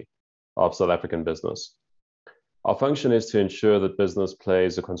majority of South African business. Our function is to ensure that business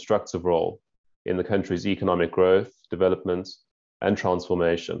plays a constructive role in the country's economic growth, development, and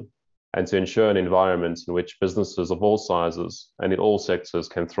transformation, and to ensure an environment in which businesses of all sizes and in all sectors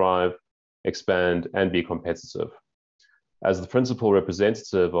can thrive, expand, and be competitive. As the principal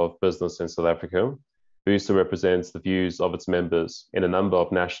representative of business in South Africa, BUSA represents the views of its members in a number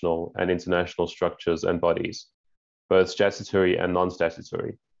of national and international structures and bodies, both statutory and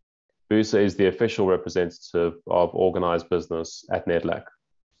non-statutory. BUSA is the official representative of organised business at NEDLAC.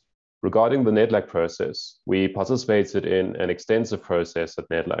 Regarding the NEDLAC process, we participated in an extensive process at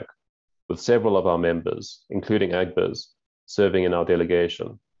NEDLAC, with several of our members, including AGBIS, serving in our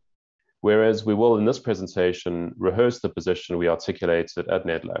delegation. Whereas we will in this presentation rehearse the position we articulated at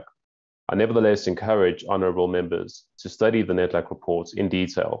NEDLAC, I nevertheless encourage honourable members to study the NEDLAC reports in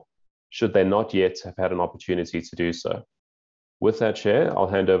detail, should they not yet have had an opportunity to do so. With that, Chair, I'll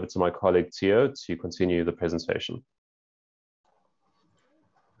hand over to my colleague Theo to continue the presentation.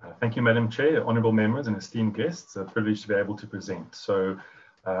 Thank you, Madam Chair, honourable members and esteemed guests. A privilege to be able to present. So,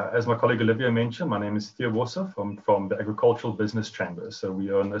 as my colleague Olivia mentioned, my name is Theo Boshoff. I'm from the Agricultural Business Chamber. So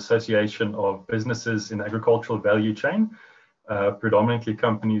we are an association of businesses in the agricultural value chain, predominantly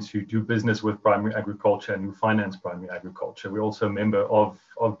companies who do business with primary agriculture and who finance primary agriculture. We're also a member of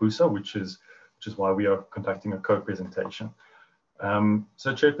BUSA, which is why we are conducting a co-presentation.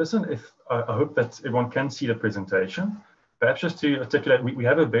 So Chairperson, I hope that everyone can see the presentation. Perhaps just to articulate, we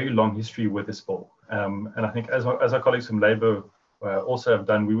have a very long history with this bill. And I think as our colleagues from Labour also have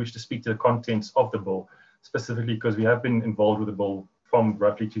done, we wish to speak to the contents of the bill, specifically because we have been involved with the bill from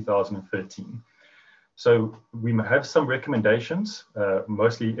roughly 2013. So we have some recommendations,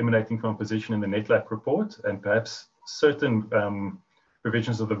 mostly emanating from a position in the NEDLAC report, and perhaps certain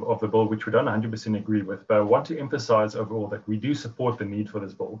provisions of the bill which we don't 100% agree with. But I want to emphasize overall that we do support the need for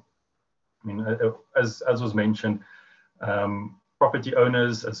this bill. I mean, as was mentioned, property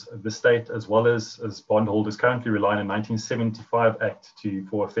owners, as the state, as well as bondholders, currently rely on a 1975 Act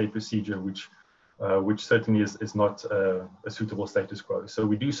for a fair procedure, which certainly is not a suitable status quo. So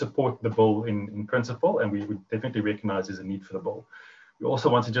we do support the bill in principle, and we would definitely recognize there's a need for the bill. We also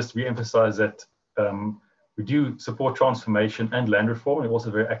want to just re-emphasize that we do support transformation and land reform. We're also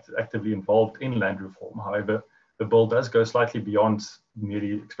very actively involved in land reform. However, the bill does go slightly beyond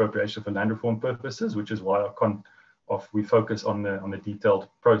merely expropriation for land reform purposes, which is why we focus on the detailed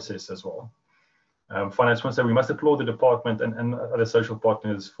process as well. Finance Minister, we must applaud the department and other social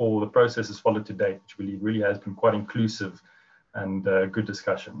partners for the processes followed to date, which we believe really has been quite inclusive and good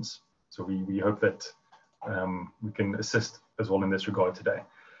discussions. So we hope that we can assist as well in this regard today.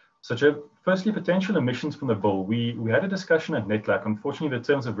 So Chair, firstly, potential emissions from the bill. We had a discussion at NEDLAC. Unfortunately, the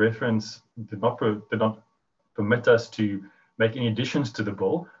terms of reference did not permit us to make any additions to the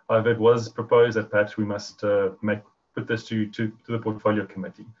bill. However, it was proposed that perhaps we must put this to the portfolio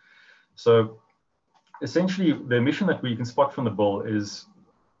committee. So essentially, the emission that we can spot from the bill is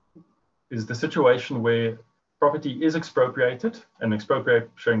the situation where property is expropriated, and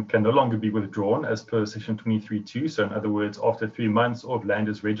expropriation can no longer be withdrawn as per section 23.2. So in other words, after 3 months, or if land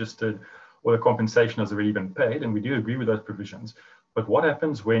is registered or the compensation has already been paid, and we do agree with those provisions. But what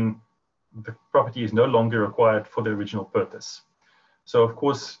happens when the property is no longer required for the original purpose? So of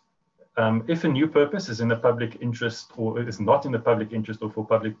course, if a new purpose is in the public interest or is not in the public interest or for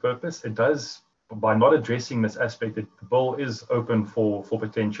public purpose, it does, by not addressing this aspect, the bill is open for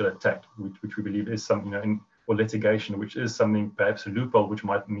potential attack, which we believe is something, or litigation, which is something, perhaps a loophole, which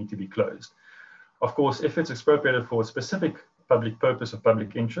might need to be closed. Of course, if it's expropriated for a specific public purpose or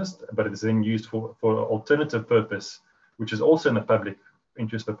public interest, but it is then used for an alternative purpose, which is also in the public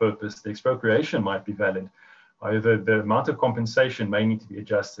interest or purpose, the expropriation might be valid. However, the amount of compensation may need to be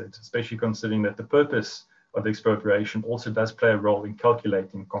adjusted, especially considering that the purpose of the expropriation also does play a role in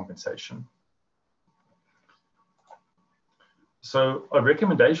calculating compensation. So a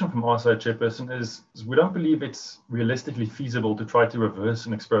recommendation from our side, Chairperson, is we don't believe it's realistically feasible to try to reverse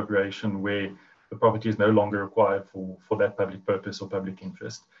an expropriation where the property is no longer required for that public purpose or public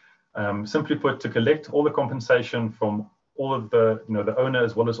interest. Simply put, to collect all the compensation from all of the owner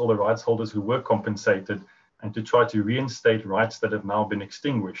as well as all the rights holders who were compensated, and to try to reinstate rights that have now been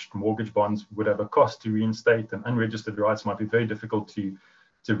extinguished. Mortgage bonds would have a cost to reinstate, and unregistered rights might be very difficult to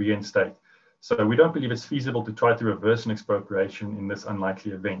reinstate. So we don't believe it's feasible to try to reverse an expropriation in this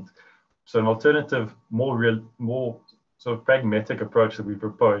unlikely event. So an alternative, more sort of pragmatic approach that we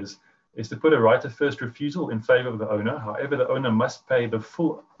propose is to put a right of first refusal in favor of the owner. However, the owner must pay the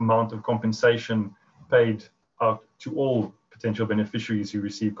full amount of compensation paid out to all potential beneficiaries who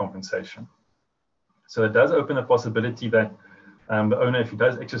receive compensation. So it does open the possibility that the owner, if he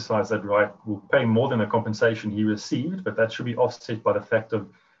does exercise that right, will pay more than the compensation he received, but that should be offset by the fact of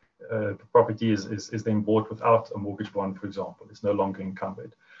the property is then bought without a mortgage bond, for example. It's no longer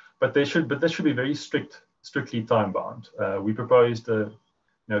encumbered. But this should be very strictly time bound. We proposed a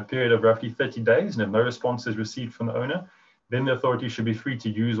period of roughly 30 days, and if no response is received from the owner, then the authority should be free to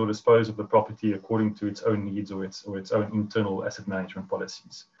use or dispose of the property according to its own needs or its own internal asset management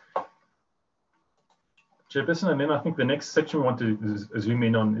policies. Chairperson, and then I think the next section we want to zoom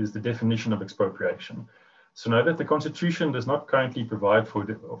in on is the definition of expropriation. So know that the Constitution does not currently provide for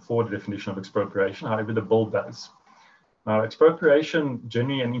the definition of expropriation, however the bill does. Now, expropriation,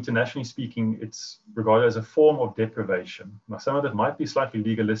 generally and internationally speaking, it's regarded as a form of deprivation. Now, some of it might be slightly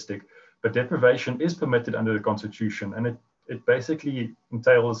legalistic, but deprivation is permitted under the Constitution, and it basically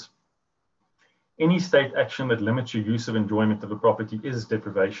entails any state action that limits your use of enjoyment of a property is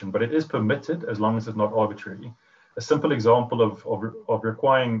deprivation, but it is permitted as long as it's not arbitrary. A simple example of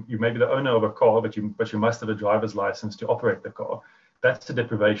requiring, you may be the owner of a car, but you must have a driver's license to operate the car. That's a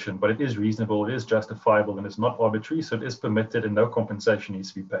deprivation, but it is reasonable, it is justifiable, and it's not arbitrary, so it is permitted and no compensation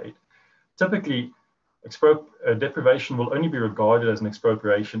needs to be paid. Typically, deprivation will only be regarded as an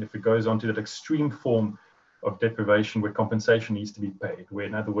expropriation if it goes on to that extreme form of deprivation where compensation needs to be paid, where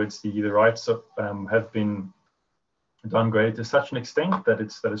in other words, the rights have been downgraded to such an extent that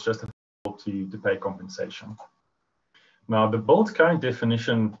it's justifiable to pay compensation. Now, the bill's current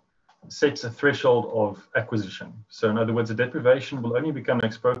definition sets a threshold of acquisition. So in other words, a deprivation will only become an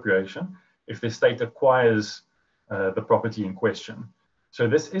expropriation if the state acquires the property in question. So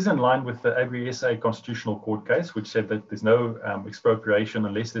this is in line with the Agri-SA Constitutional Court case, which said that there's no expropriation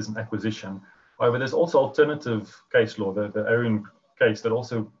unless there's an acquisition. However, there's also alternative case law, the Arun case that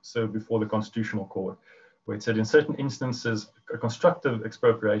also served before the Constitutional Court, where it said in certain instances, a constructive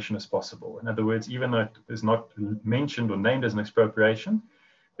expropriation is possible. In other words, even though it is not mentioned or named as an expropriation,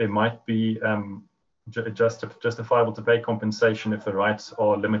 there might be justifiable to pay compensation if the rights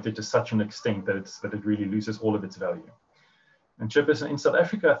are limited to such an extent that it really loses all of its value. And Chairperson, in South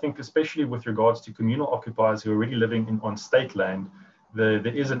Africa, I think especially with regards to communal occupiers who are already living on state land, there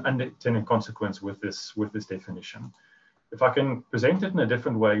is an unintended consequence with this definition. If I can present it in a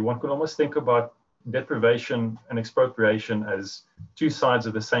different way, one could almost think about deprivation and expropriation as two sides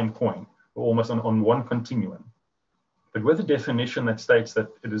of the same coin, or almost on one continuum. But with a definition that states that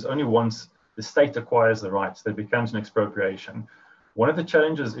it is only once the state acquires the rights that becomes an expropriation, one of the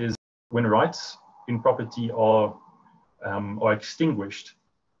challenges is when rights in property are extinguished,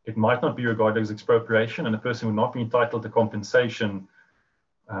 it might not be regarded as expropriation, and the person would not be entitled to compensation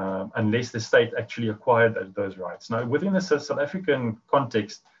unless the state actually acquired those rights. Now, within the South African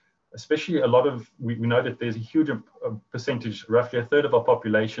context, especially we know that there's a huge percentage, roughly a third of our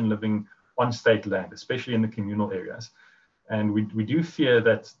population living on state land, especially in the communal areas. And we do fear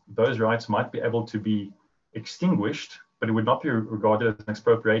that those rights might be able to be extinguished, but it would not be regarded as an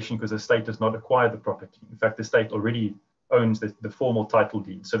expropriation because the state does not acquire the property. In fact, the state already owns the formal title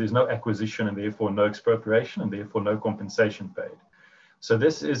deed. So there's no acquisition and therefore no expropriation and therefore no compensation paid. So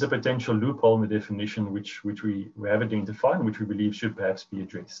this is a potential loophole in the definition which we have identified and which we believe should perhaps be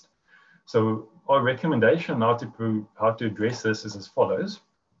addressed. So our recommendation now to how to address this is as follows,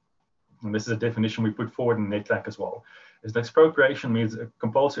 and this is a definition we put forward in NETLAC as well, is that expropriation means a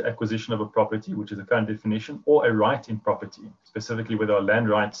compulsory acquisition of a property, which is a current definition, or a right in property, specifically with our land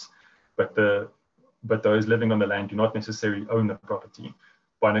rights, but those living on the land do not necessarily own the property,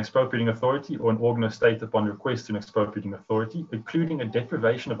 by an expropriating authority or an organ of state upon request to an expropriating authority, including a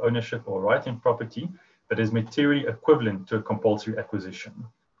deprivation of ownership or right in property that is materially equivalent to a compulsory acquisition,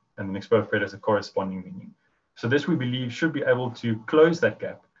 and an expropriate has a corresponding meaning. So this, we believe, should be able to close that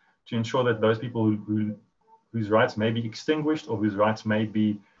gap to ensure that those people whose rights may be extinguished or whose rights may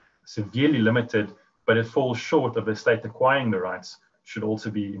be severely limited, but it falls short of the state acquiring the rights, should also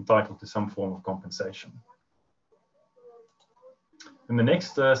be entitled to some form of compensation. In the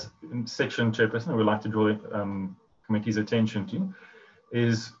next section, Chairperson, I would like to draw the committee's attention to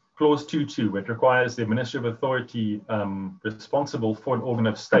is Clause 2.2, which requires the administrative authority responsible for an organ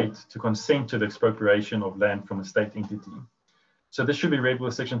of state to consent to the expropriation of land from a state entity. So this should be read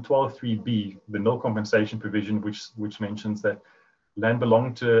with Section 12.3b, the nil compensation provision, which mentions that land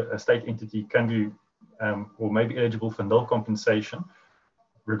belonging to a state entity can be or may be eligible for nil compensation,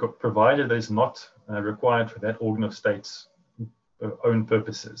 provided it is not required for that organ of state's own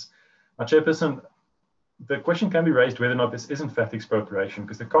purposes. Now, Chairperson, the question can be raised whether or not this is in fact expropriation,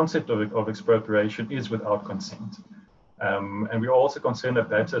 because the concept of expropriation is without consent. And we are also concerned that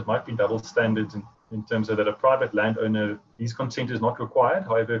perhaps there might be double standards in terms of that a private landowner, his consent is not required.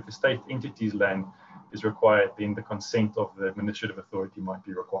 However, if a state entity's land is required, then the consent of the administrative authority might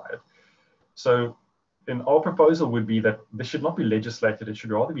be required. So in our proposal would be that this should not be legislated, it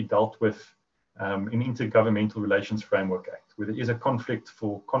should rather be dealt with in Intergovernmental Relations Framework Act, where there is a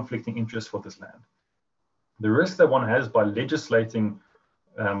conflicting interest for this land. The risk that one has by legislating,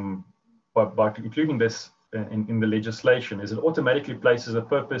 by including this in the legislation, is it automatically places a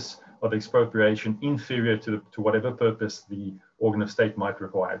purpose of expropriation inferior to whatever purpose the organ of state might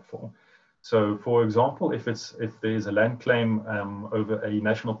require it for. So, for example, if there's a land claim over a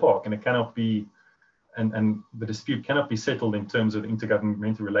national park and it cannot be, and the dispute cannot be settled in terms of the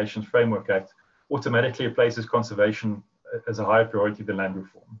Intergovernmental Relations Framework Act, automatically it places conservation as a higher priority than land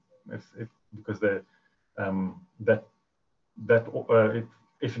reform, because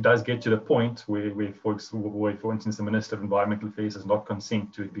if it does get to the point where for instance, the Minister of Environmental Affairs does not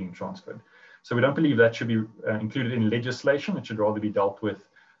consent to it being transferred. So we don't believe that should be included in legislation. It should rather be dealt with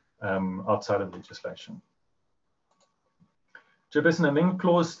outside of legislation. Chairperson, and then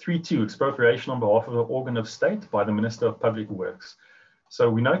clause 3.2, expropriation on behalf of an organ of state by the Minister of Public Works. So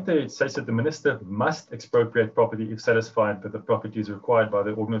we note that it says that the minister must expropriate property if satisfied that the property is required by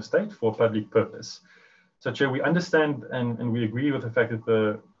the organ of state for a public purpose. So, Chair, we understand and we agree with the fact that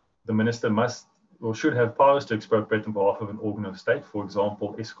the minister must or should have powers to expropriate on behalf of an organ of state. For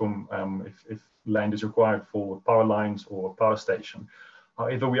example, Eskom, if land is required for power lines or a power station.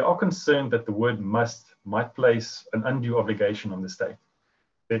 However, we are concerned that the word must might place an undue obligation on the state,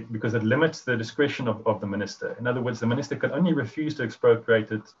 because it limits the discretion of the minister. In other words, the minister can only refuse to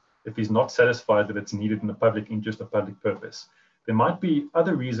expropriate it if he's not satisfied that it's needed in the public interest or public purpose. There might be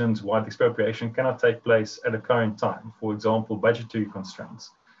other reasons why the expropriation cannot take place at a current time, for example, budgetary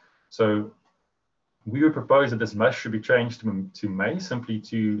constraints. So we would propose that this must should be changed to may, simply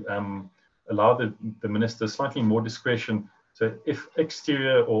to allow the minister slightly more discretion. So if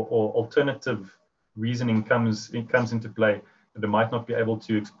exterior or alternative reasoning comes into play, that they might not be able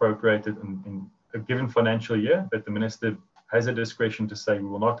to expropriate it in a given financial year, that the minister has a discretion to say we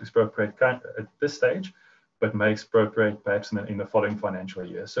will not expropriate at this stage, but may expropriate perhaps in the following financial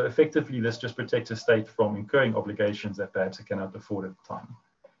year. So effectively, this just protects the state from incurring obligations that perhaps it cannot afford at the time.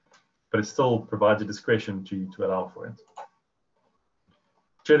 But it still provides a discretion to allow for it.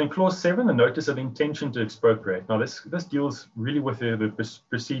 Chair, in clause 7, the notice of intention to expropriate. Now this deals really with the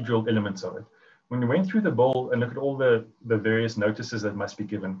procedural elements of it. When we went through the bill and looked at all the various notices that must be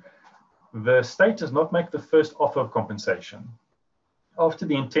given, the state does not make the first offer of compensation. After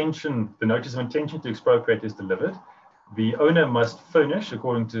the notice of intention to expropriate is delivered, the owner must furnish,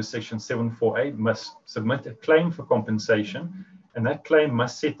 according to section 748, must submit a claim for compensation, and that claim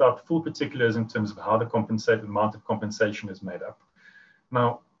must set out full particulars in terms of how the amount of compensation is made up.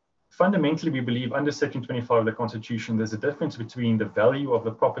 Now, fundamentally, we believe under section 25 of the Constitution, there's a difference between the value of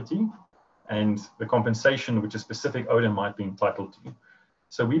the property and the compensation which a specific owner might be entitled to.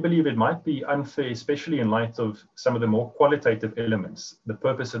 So we believe it might be unfair, especially in light of some of the more qualitative elements, the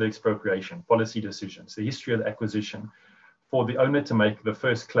purpose of the expropriation, policy decisions, the history of the acquisition, for the owner to make the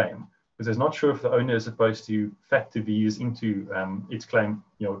first claim, because it's not sure if the owner is supposed to factor these into its claim,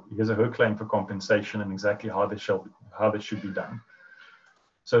 his or her claim for compensation and exactly how this should be done.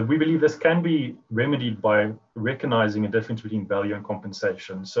 So we believe this can be remedied by recognizing a difference between value and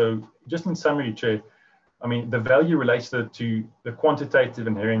compensation. So just in summary, Chair, I mean, the value relates to the quantitative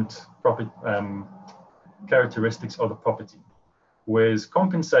inherent characteristics of the property, whereas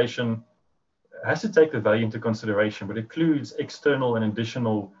compensation has to take the value into consideration, but includes external and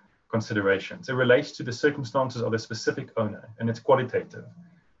additional considerations. It relates to the circumstances of the specific owner, and it's qualitative.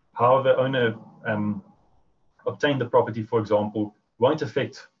 How the owner obtained the property, for example, won't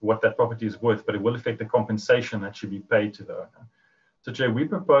affect what that property is worth, but it will affect the compensation that should be paid to the owner. So, Chair, we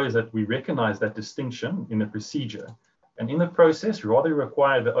propose that we recognize that distinction in the procedure, and in the process, rather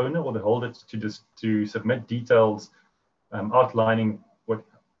require the owner or the holder to submit details outlining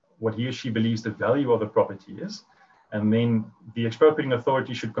what he or she believes the value of the property is, and then the expropriating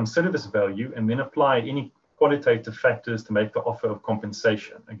authority should consider this value and then apply any qualitative factors to make the offer of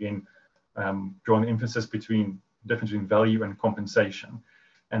compensation. Again, drawing emphasis between difference between value and compensation.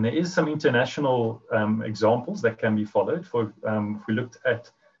 And there is some international examples that can be followed. If we looked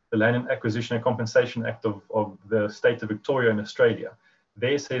at the Land and Acquisition and Compensation Act of the state of Victoria in Australia,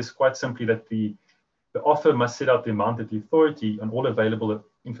 there says quite simply that the offer must set out the amount that the authority on all available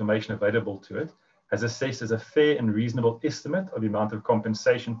information available to it has assessed as a fair and reasonable estimate of the amount of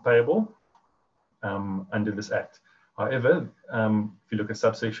compensation payable under this act. However, if you look at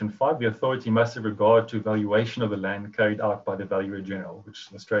subsection 5, the authority must have regard to evaluation of the land carried out by the Valuer General, which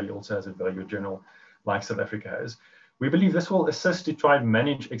Australia also has a Valuer General like South Africa has. We believe this will assist to try and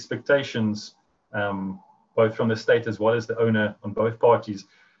manage expectations, both from the state as well as the owner on both parties,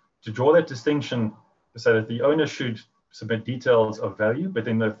 to draw that distinction so that the owner should submit details of value, but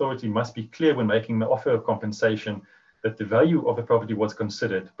then the authority must be clear when making the offer of compensation that the value of the property was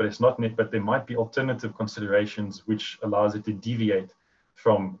considered, but it's not net, but there might be alternative considerations which allows it to deviate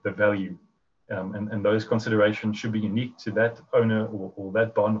from the value. And those considerations should be unique to that owner or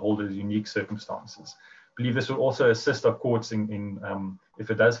that bondholder's unique circumstances. believe this will also assist our courts in if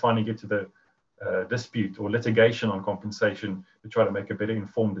it does finally get to the dispute or litigation on compensation, to try to make a better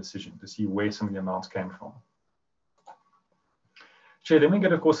informed decision to see where some of the amounts came from. Chair, then we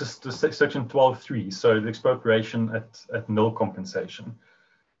get, of course, to section 12.3, so the expropriation at nil compensation.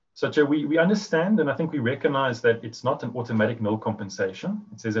 So, Chair, we understand, and I think we recognize that it's not an automatic nil compensation.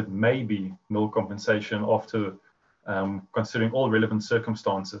 It says it may be nil compensation after considering all relevant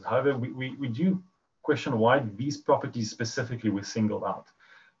circumstances. However, we do question why these properties specifically were singled out,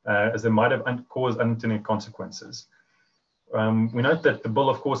 as they might have caused unintended consequences. We note that the bill,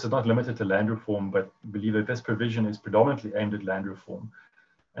 of course, is not limited to land reform, but believe that this provision is predominantly aimed at land reform.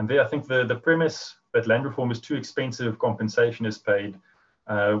 And there, I think the premise that land reform is too expensive, compensation is paid,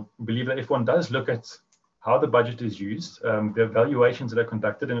 believe that if one does look at how the budget is used, the evaluations that are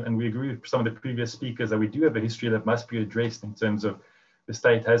conducted, and we agree with some of the previous speakers that we do have a history that must be addressed in terms of the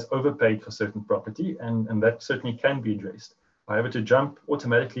state has overpaid for certain property, and that certainly can be addressed. However, to jump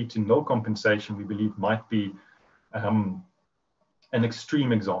automatically to no compensation, we believe might be an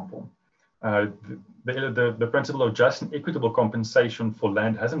extreme example. The principle of just and equitable compensation for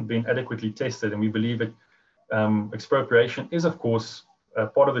land hasn't been adequately tested, and we believe that expropriation is, of course,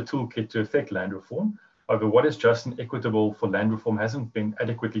 part of the toolkit to affect land reform. However, what is just and equitable for land reform hasn't been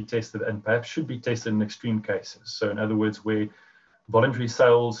adequately tested, and perhaps should be tested in extreme cases. So, in other words, where voluntary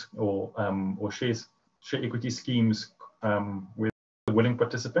sales or share equity schemes with willing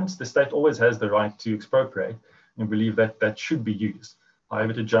participants, the state always has the right to expropriate, and believe that that should be used.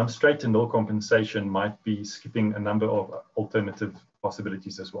 However, to jump straight to nil compensation might be skipping a number of alternative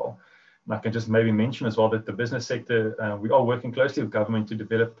possibilities as well. And I can just maybe mention as well that the business sector, we are working closely with government to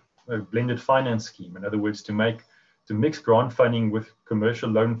develop a blended finance scheme. In other words, to mix grant funding with commercial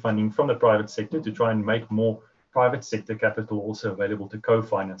loan funding from the private sector to try and make more private sector capital also available to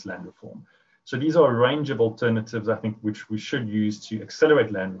co-finance land reform. So these are a range of alternatives, I think, which we should use to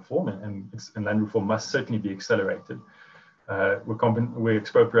accelerate land reform, and land reform must certainly be accelerated. Where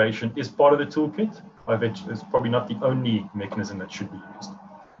expropriation is part of the toolkit, it's probably not the only mechanism that should be used.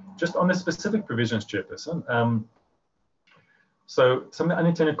 Just on the specific provisions, Chairperson, so some of the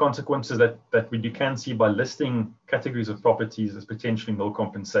unintended consequences that we can see by listing categories of properties as potentially nil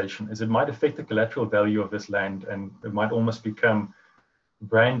compensation is it might affect the collateral value of this land, and it might almost become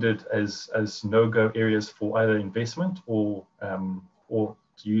branded as no-go areas for either investment or to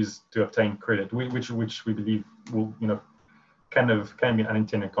use to obtain credit, which we believe will can be an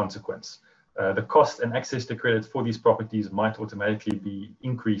unintended consequence. The cost and access to credit for these properties might automatically be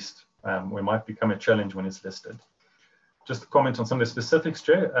increased, or it might become a challenge when it's listed. Just to comment on some of the specifics,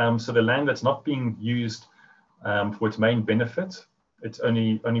 Chair. So the land that's not being used for its main benefit, it's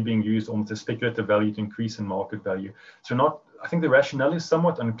only being used almost as speculative value to increase in market value. So I think the rationale is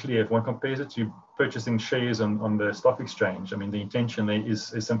somewhat unclear if one compares it to purchasing shares on the stock exchange. I mean, the intention there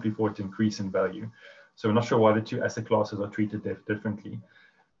is simply for it to increase in value. So we're not sure why the two asset classes are treated differently.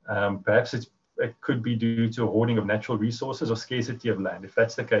 Perhaps it could be due to a hoarding of natural resources or scarcity of land. If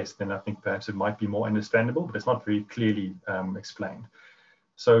that's the case, then I think perhaps it might be more understandable, but it's not very clearly explained.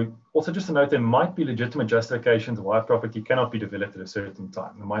 So also just to note, there might be legitimate justifications why a property cannot be developed at a certain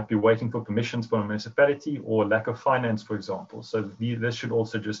time. There might be waiting for permissions from a municipality or lack of finance, for example. So this should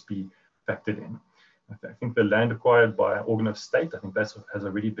also just be factored in. I think the land acquired by an organ of state, I think that has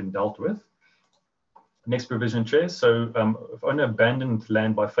already been dealt with. Next provision, Chair. So if owner abandoned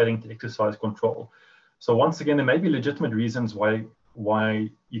land by failing to exercise control. So once again, there may be legitimate reasons why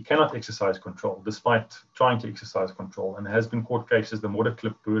you cannot exercise control despite trying to exercise control. And there has been court cases, the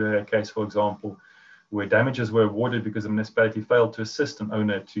Moederklip case, for example, where damages were awarded because the municipality failed to assist an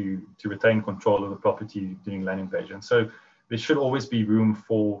owner to retain control of the property during land invasion. So there should always be room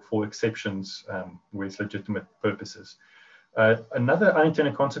for exceptions with legitimate purposes. Another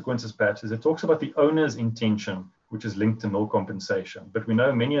unintended consequences, perhaps, is it talks about the owner's intention, which is linked to nil compensation. But we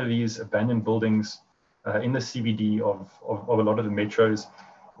know many of these abandoned buildings in the CBD of a lot of the metros,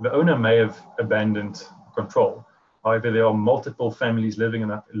 the owner may have abandoned control. However, there are multiple families living in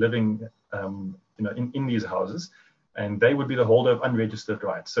these houses, and they would be the holder of unregistered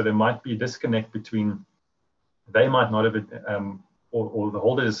rights. So there might be a disconnect between they might not have, or the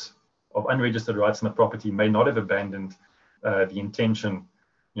holders of unregistered rights in the property may not have abandoned the intention,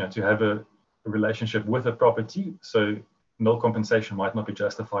 to have a relationship with a property. So nil compensation might not be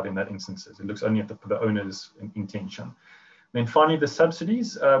justified in that instances. It looks only at the owner's intention. Then finally, the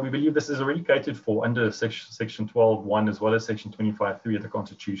subsidies. We believe this is already catered for under section 12.1 as well as section 25.3 of the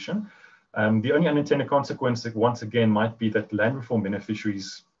Constitution. The only unintended consequence, once again, might be that land reform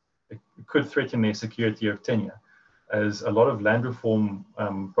beneficiaries could threaten their security of tenure. as a lot of land reform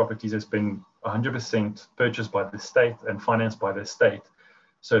properties has been 100% purchased by the state and financed by the state.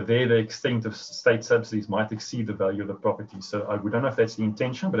 So there, the extent of state subsidies might exceed the value of the property. So we don't know if that's the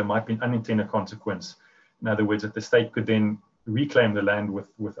intention, but it might be an unintended consequence. In other words, that the state could then reclaim the land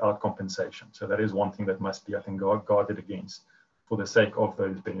without compensation. So that is one thing that must be, I think, guarded against for the sake of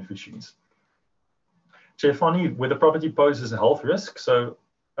those beneficiaries. Chair, finally, where the property poses a health risk. So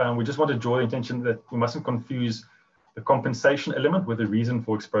we just want to draw the attention that we mustn't confuse the compensation element with the reason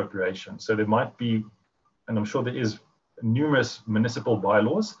for expropriation. So there might be, and I'm sure there is, numerous municipal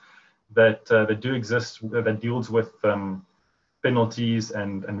bylaws that do exist that deals with penalties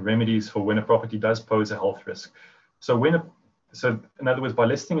and remedies for when a property does pose a health risk. So in other words, by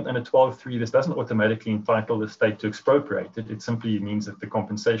listing it under 12.3, this doesn't automatically entitle the state to expropriate it. It simply means that the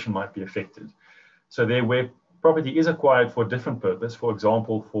compensation might be affected. So there, where property is acquired for a different purpose, for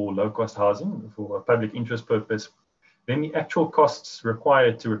example, for low-cost housing, for a public interest purpose, then the actual costs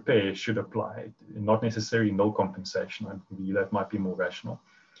required to repair should apply, not necessarily no compensation. I believe that might be more rational.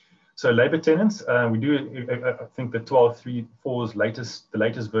 So labor tenants, I think the 12.3.4's the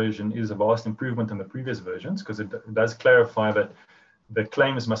latest version is a vast improvement in the previous versions, because it does clarify that the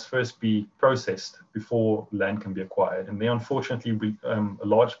claims must first be processed before land can be acquired. And then, unfortunately, a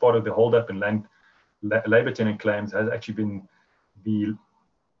large part of the holdup in labor tenant claims has actually been the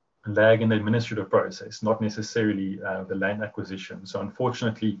lag in the administrative process, not necessarily the land acquisition. So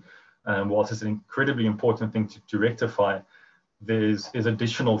unfortunately, whilst it's an incredibly important thing to rectify, there's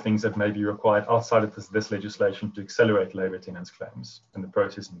additional things that may be required outside of this legislation to accelerate labor tenants' claims and the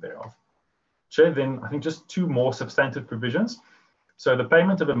processing thereof. Chair, then I think just two more substantive provisions. So the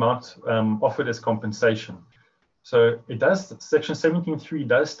payment of amount offered as compensation. So it does, section 17.3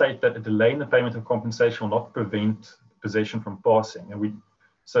 does state that a delay in the payment of compensation will not prevent possession from passing. And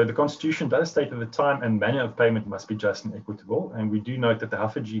so the Constitution does state that the time and manner of payment must be just and equitable. And we do note that the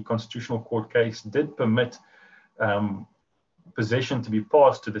Hafiji Constitutional Court case did permit possession to be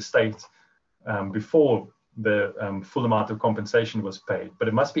passed to the state before the full amount of compensation was paid. But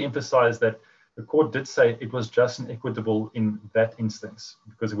it must be emphasized that the court did say it was just and equitable in that instance,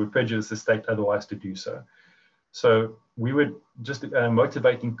 because it would prejudice the state otherwise to do so. So we would just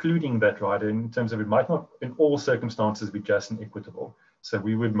motivate including that rider in terms of it might not in all circumstances be just and equitable. So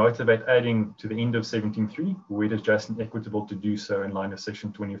we would motivate adding to the end of 17.3 where it is just and equitable to do so in line with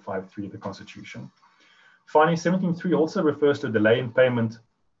section 25.3 of the Constitution. Finally, 17.3 also refers to delay in payment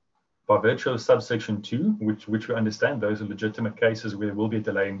by virtue of subsection 2, which we understand those are legitimate cases where there will be a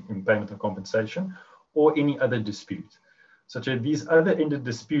delay in payment of compensation, or any other dispute. Such as these other-ended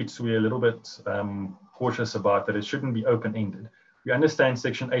disputes, we're a little bit cautious about that it shouldn't be open-ended. We understand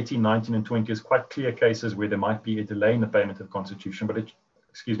section 18, 19, and 20 is quite clear cases where there might be a delay in the payment of compensation, but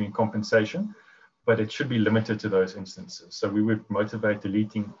it should be limited to those instances. So we would motivate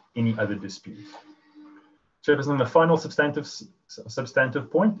deleting any other dispute. Chairperson, the final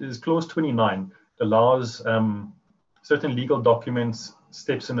substantive point is clause 29 allows certain legal documents,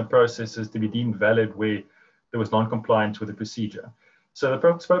 steps in the processes to be deemed valid where there was non-compliance with the procedure. So the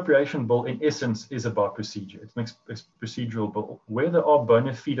expropriation bill, in essence, is about procedure. It's a procedural bill. Where there are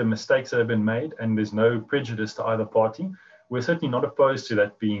bona fide mistakes that have been made and there's no prejudice to either party, we're certainly not opposed to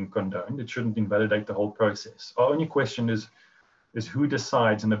that being condoned. It shouldn't invalidate the whole process. Our only question is who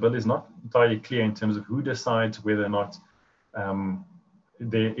decides, and the bill is not entirely clear in terms of who decides whether or not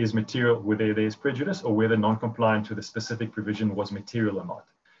there is material, whether there is prejudice, or whether non-compliance with a specific provision was material or not.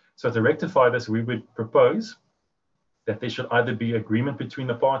 So to rectify this, we would propose that there should either be agreement between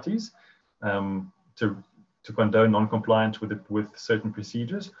the parties to condone non-compliance with certain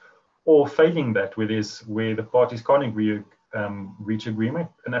procedures, or failing that, where the parties can't agree, reach agreement,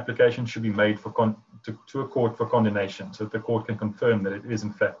 an application should be made to a court for condemnation, so that the court can confirm that it is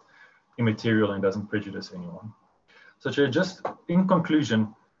in fact immaterial and doesn't prejudice anyone. So just in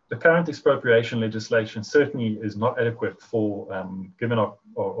conclusion, the current expropriation legislation certainly is not adequate for given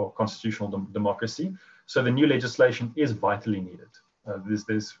our constitutional democracy. So the new legislation is vitally needed.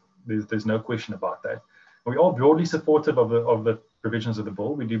 There's no question about that. We are broadly supportive of the provisions of the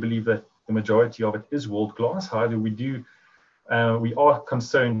bill. We do believe that the majority of it is world-class. However, we are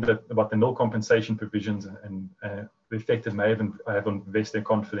concerned about the nil compensation provisions and the effect it may have on investor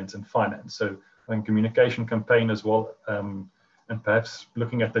confidence in finance. So I think communication campaign as well, and perhaps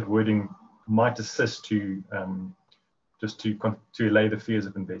looking at that wording might assist to allay the fears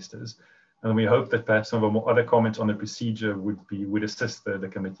of investors. And we hope that perhaps some of our other comments on the procedure would assist the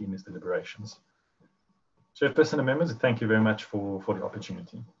committee in its deliberations. Chairperson and members, thank you very much for the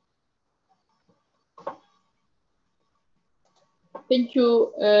opportunity. Thank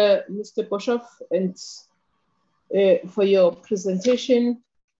you, Mr. Boshoff. And for your presentation.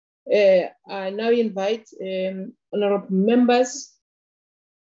 I now invite honorable members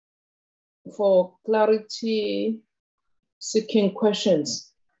for clarity seeking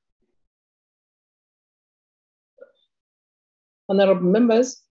questions. Honorable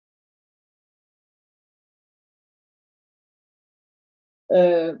members.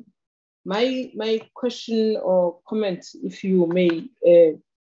 My question or comment, if you may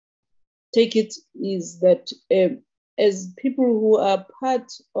take it, is that as people who are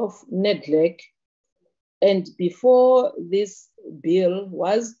part of NEDLAC, and before this bill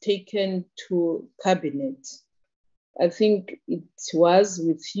was taken to cabinet, I think it was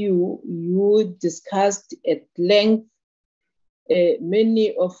with you, you discussed at length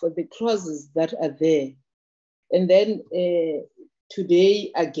many of the clauses that are there. And then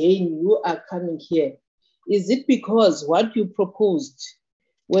today, again, you are coming here. Is it because what you proposed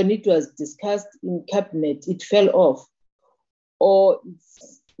when it was discussed in cabinet, it fell off? Or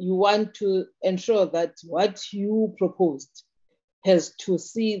you want to ensure that what you proposed has to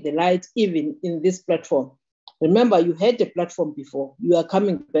see the light even in this platform? Remember, you had a platform before. You are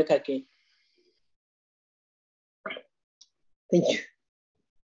coming back again. Thank you.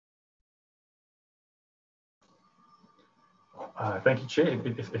 Thank you, Chair.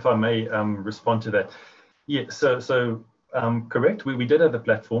 If I may respond to that. Yeah, so correct. We did have the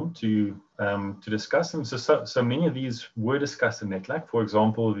platform to discuss them. So many of these were discussed in NEDLAC. For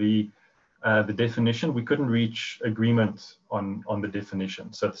example, the definition, we couldn't reach agreement on the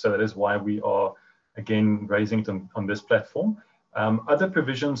definition. So that is why we are again raising it on this platform. Other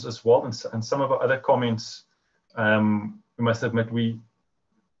provisions as well, and some of our other comments, we must admit we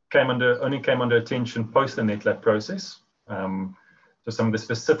only came under attention post the NEDLAC process. So some of the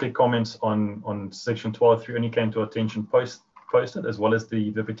specific comments on section 12.3 only came to attention posted, as well as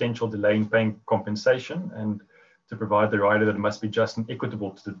the potential delay in paying compensation, and to provide the rider that it must be just and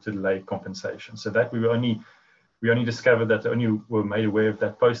equitable to delay compensation. So that we only discovered that only were made aware of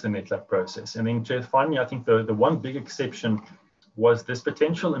that post the NEDLAC process. And then, Chair, finally, I think the one big exception was this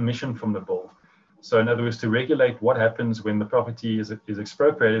potential omission from the bill. So in other words, to regulate what happens when the property is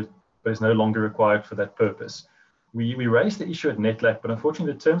expropriated, but is no longer required for that purpose. We raised the issue at NEDLAC, but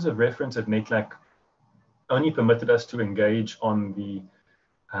unfortunately the terms of reference at NEDLAC only permitted us to engage on the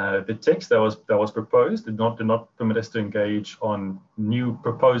text that was proposed, did not permit us to engage on new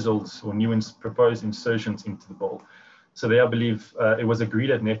proposals or new proposed insertions into the bill. So there, I believe it was agreed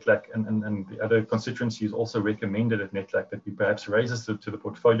at NEDLAC, and the other constituencies also recommended at NEDLAC that we perhaps raise this to the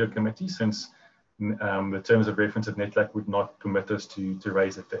portfolio committee, since the terms of reference at NEDLAC would not permit us to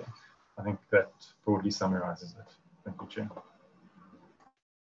raise it there. I think that broadly summarizes it. Thank you, Chair.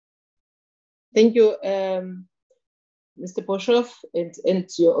 Thank you, Mr. Boshoff, and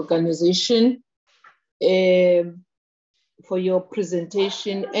your organization for your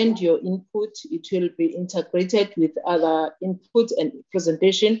presentation and your input. It will be integrated with other input and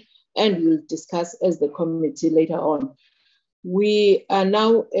presentation, and we'll discuss as the committee later on. We are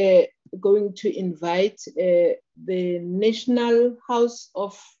now going to invite the National House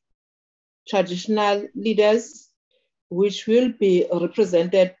of Traditional Leaders, which will be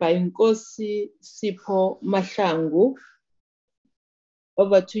represented by Nkosi Sipho Mahlangu.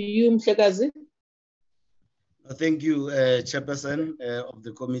 Over to you, Mhlekazi. Thank you, Chairperson of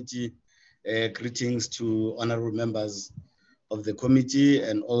the committee. Greetings to honorable members of the committee,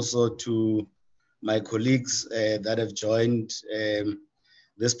 and also to my colleagues that have joined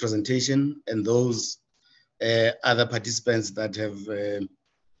this presentation, and those other participants that have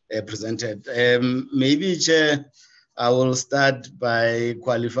presented. Maybe, Chair, I will start by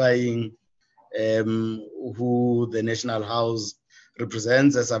qualifying who the National House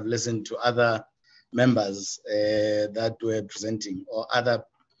represents, as I've listened to other members that were presenting, or other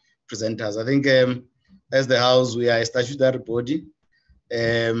presenters. I think as the House, we are a statutory body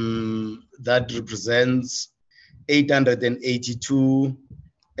that represents 882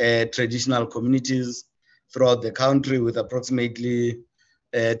 traditional communities throughout the country, with approximately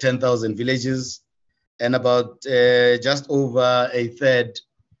 10,000 villages, and about just over a third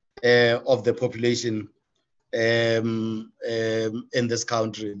of the population in this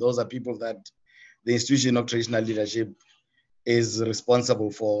country. Those are people that the institution of traditional leadership is responsible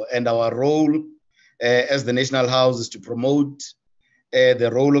for. And our role as the National House is to promote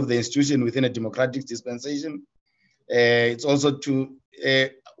the role of the institution within a democratic dispensation. It's also to,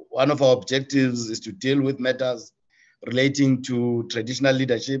 one of our objectives is to deal with matters relating to traditional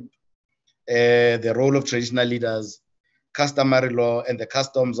leadership, the role of traditional leaders, customary law, and the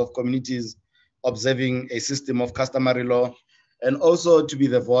customs of communities observing a system of customary law, and also to be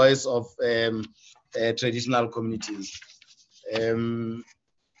the voice of traditional communities.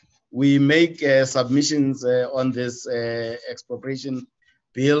 We make submissions on this expropriation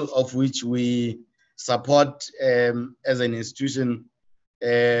bill, of which we support as an institution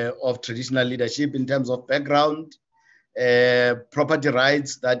of traditional leadership in terms of background, property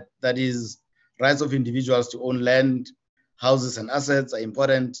rights, that is rights of individuals to own land, houses and assets are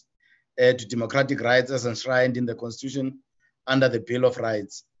important to democratic rights as enshrined in the Constitution under the Bill of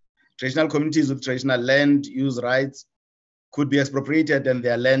Rights. Traditional communities with traditional land use rights could be expropriated and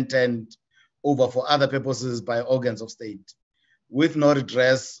their land turned over for other purposes by organs of state, with no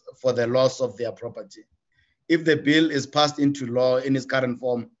redress for the loss of their property. If the bill is passed into law in its current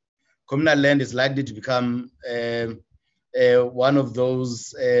form, communal land is likely to become one of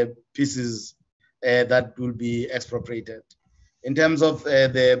those pieces that will be expropriated. In terms of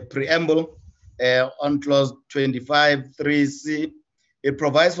the preamble on clause 25(3)(c), it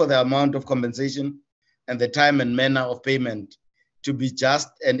provides for the amount of compensation and the time and manner of payment to be just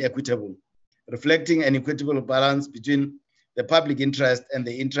and equitable, reflecting an equitable balance between the public interest and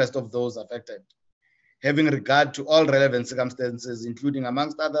the interest of those affected, having regard to all relevant circumstances, including,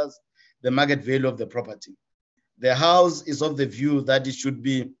 amongst others, the market value of the property. The House is of the view that it should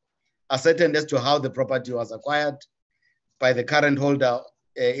be ascertained as to how the property was acquired by the current holder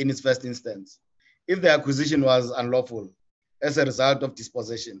in its first instance. If the acquisition was unlawful as a result of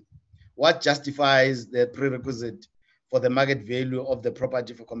dispossession, what justifies the prerequisite for the market value of the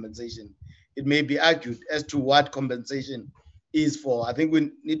property for compensation? It may be argued as to what compensation is for. I think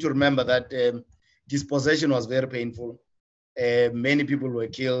we need to remember that dispossession was very painful. Many people were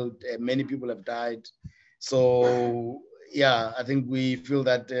killed, many people have died. So yeah, I think we feel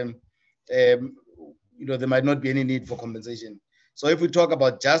that there might not be any need for compensation. So if we talk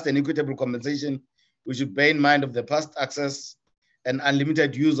about just and equitable compensation, we should bear in mind of the past access and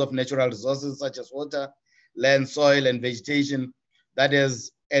unlimited use of natural resources such as water, land, soil, and vegetation that has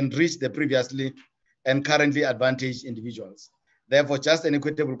enriched the previously and currently advantaged individuals. Therefore, just and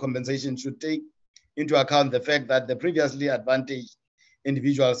equitable compensation should take into account the fact that the previously advantaged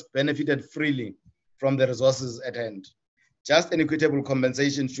individuals benefited freely from the resources at hand. Just and equitable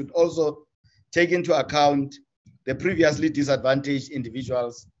compensation should also take into account the previously disadvantaged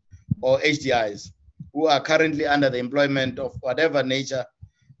individuals, or HDIs, who are currently under the employment of whatever nature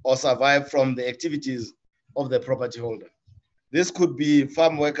or survive from the activities of the property holder. This could be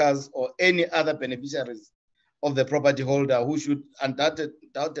farm workers or any other beneficiaries of the property holder who should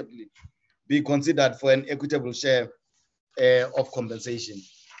undoubtedly be considered for an equitable share of compensation.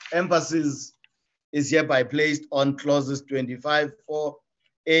 Emphasis is hereby placed on clauses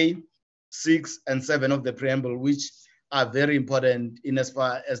 25(4)(a), 6, and 7 of the preamble, which are very important in as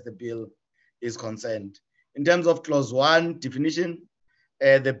far as the bill is concerned. In terms of clause 1 definition,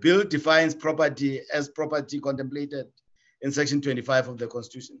 the bill defines property as property contemplated in section 25 of the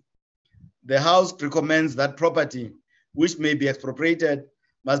Constitution. The House recommends that property which may be expropriated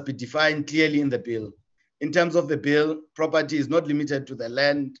must be defined clearly in the bill. In terms of the bill, property is not limited to the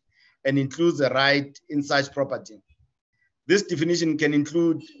land and includes a right in such property. This definition can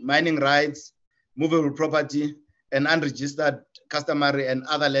include mining rights, movable property, and unregistered, customary, and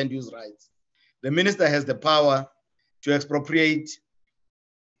other land use rights. The minister has the power to expropriate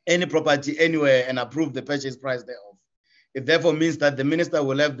any property anywhere and approve the purchase price thereof. It therefore means that the minister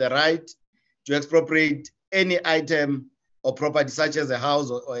will have the right to expropriate any item or property such as a house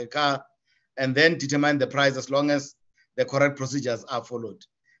or a car, and then determine the price as long as the correct procedures are followed.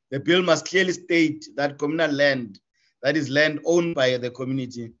 The bill must clearly state that communal land, that is land owned by the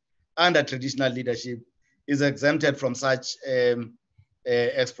community under traditional leadership, is exempted from such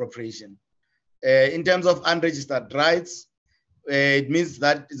expropriation. In terms of unregistered rights, it means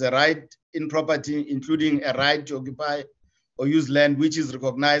that it's a right in property, including a right to occupy or use land which is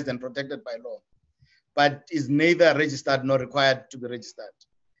recognized and protected by law, but is neither registered nor required to be registered.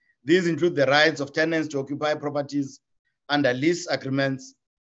 These include the rights of tenants to occupy properties under lease agreements,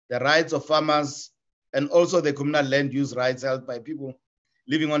 the rights of farmers, and also the communal land use rights held by people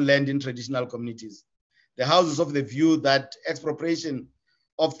living on land in traditional communities. The House is of the view that expropriation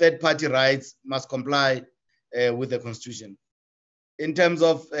of third-party rights must comply with the Constitution. In terms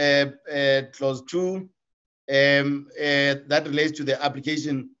of clause 2, that relates to the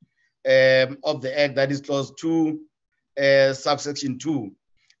application of the Act, that is clause 2, subsection 2.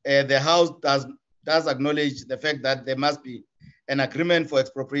 The House does acknowledge the fact that there must be an agreement for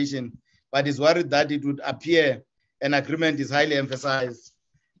expropriation, but is worried that it would appear an agreement is highly emphasized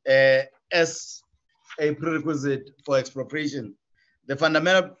as a prerequisite for expropriation.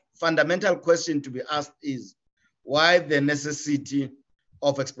 The fundamental question to be asked is, why the necessity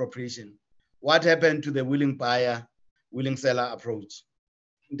of expropriation? what happened to the willing buyer, willing seller approach.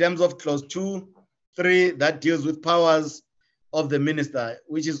 In terms of clause 2, 3, that deals with powers of the minister,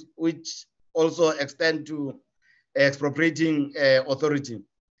 which also extend to expropriating authority.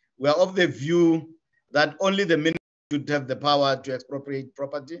 We are of the view that only the minister should have the power to expropriate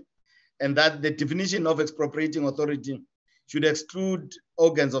property, and that the definition of expropriating authority should exclude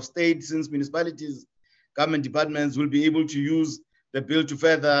organs of state, since municipalities, government departments will be able to use the bill to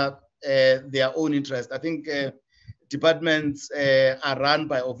further their own interest. I think departments are run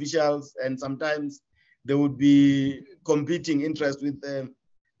by officials, and sometimes there would be competing interest with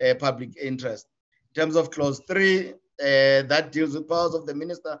public interest. In terms of clause 3, that deals with powers of the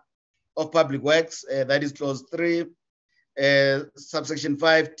Minister of Public Works, that is clause 3, subsection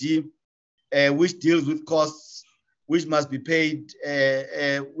 5D, which deals with costs which must be paid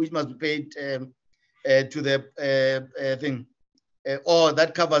to the thing, or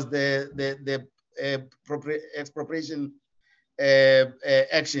that covers the expropriation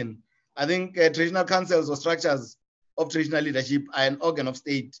action. I think traditional councils or structures of traditional leadership are an organ of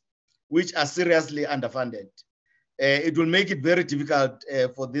state which are seriously underfunded. It will make it very difficult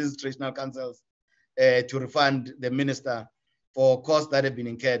for these traditional councils to refund the minister for costs that have been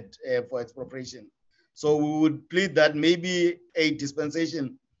incurred for expropriation. So we would plead that maybe a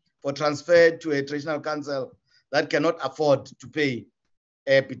dispensation for transfer to a traditional council that cannot afford to pay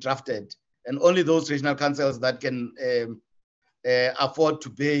be drafted, and only those traditional councils that can afford to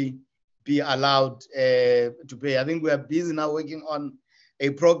pay be allowed to pay. I think we are busy now working on a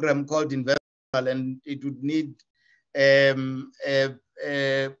program called Investment, and it would need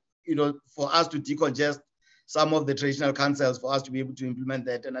for us to decongest some of the traditional councils for us to be able to implement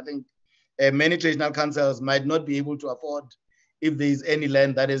that. And I think many traditional councils might not be able to afford, if there is any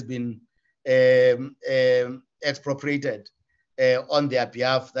land that has been expropriated on their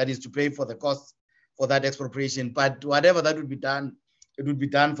behalf, that is to pay for the costs for that expropriation. But whatever that would be done, it would be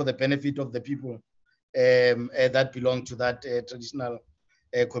done for the benefit of the people that belong to that traditional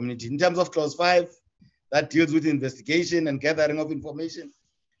community. In terms of clause 5, that deals with investigation and gathering of information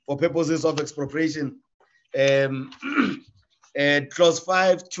for purposes of expropriation. Clause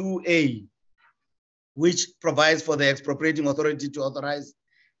 5, 2A, which provides for the expropriating authority to authorize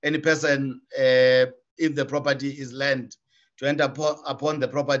any person, if the property is land, to enter upon the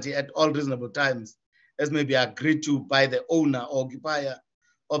property at all reasonable times, as may be agreed to by the owner or occupier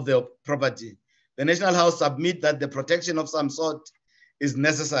of the property. The National House submit that the protection of some sort is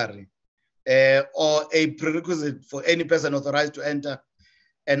necessary or a prerequisite for any person authorized to enter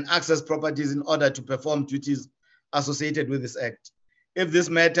and access properties in order to perform duties associated with this act. If this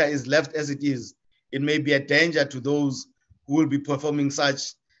matter is left as it is, it may be a danger to those who will be performing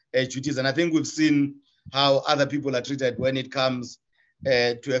such duties. And I think we've seen how other people are treated when it comes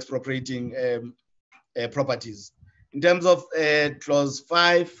to expropriating properties. In terms of clause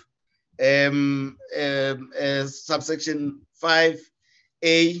 5, subsection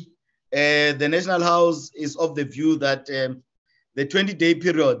 5A, the National House is of the view that the 20-day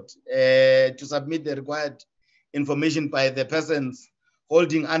period to submit the required information by the persons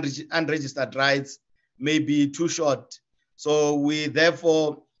holding unregistered rights may be too short. So we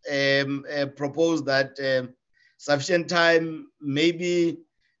therefore propose that sufficient time, maybe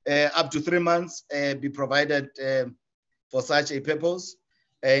up to 3 months, be provided for such a purpose.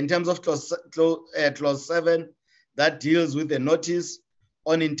 In terms of clause 7, that deals with the notice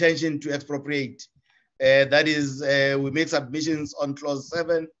on intention to expropriate. That is, we make submissions on clause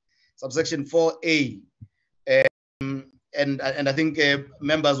 7, subsection 4A. And I think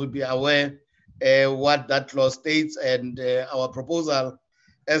members would be aware what that clause states, and our proposal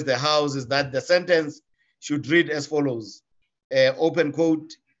as the House is that the sentence should read as follows, open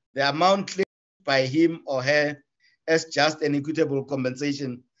quote, the amount claimed by him or her as just and equitable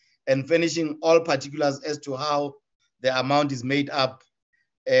compensation, and furnishing all particulars as to how the amount is made up,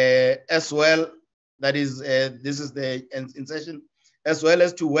 as well, that is, this is the insertion, as well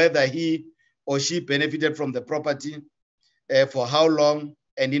as to whether he or she benefited from the property, for how long,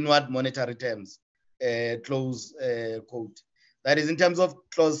 and in what monetary terms, close quote. That is in terms of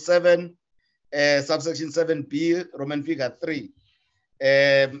clause 7, subsection 7B, Roman figure 3.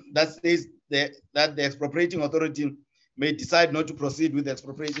 That says that the expropriating authority may decide not to proceed with the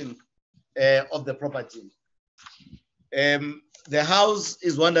expropriation of the property. The House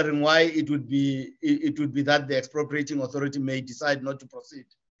is wondering why it would be that the expropriating authority may decide not to proceed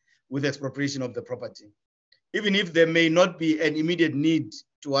with expropriation of the property. Even if there may not be an immediate need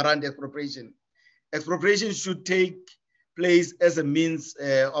to warrant expropriation, expropriation should take place as a means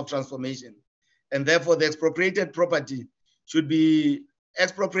of transformation. And therefore the expropriated property should be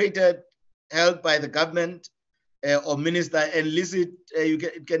expropriated held by the government or minister and lease it,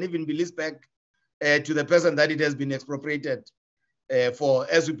 it can even be leased back to the person that it has been expropriated for,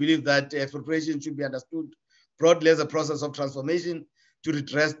 as we believe that expropriation should be understood broadly as a process of transformation to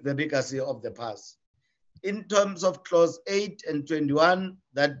redress the legacy of the past. In terms of clause 8 and 21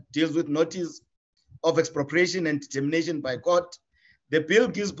 that deals with notice of expropriation and determination by court, the bill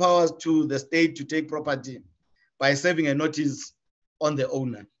gives powers to the state to take property by serving a notice on the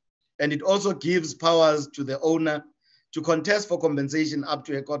owner. And it also gives powers to the owner to contest for compensation up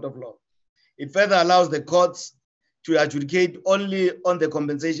to a court of law. It further allows the courts to adjudicate only on the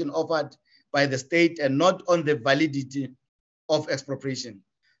compensation offered by the state and not on the validity of expropriation.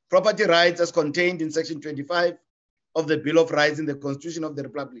 Property rights as contained in Section 25 of the Bill of Rights in the Constitution of the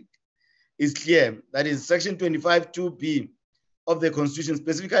Republic is clear. That is, Section 25(2)(b) of the Constitution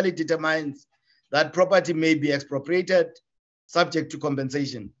specifically determines that property may be expropriated subject to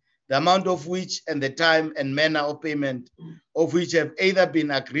compensation, the amount of which and the time and manner of payment of which have either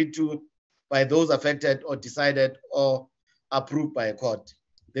been agreed to by those affected or decided or approved by a court.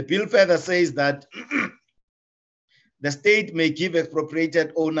 The bill further says that the state may give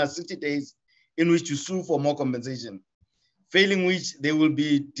expropriated owners 60 days in which to sue for more compensation, failing which they will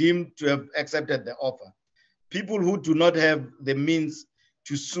be deemed to have accepted the offer. People who do not have the means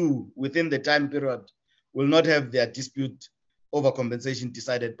to sue within the time period will not have their dispute over compensation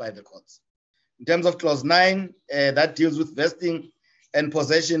decided by the courts. In terms of clause 9, that deals with vesting and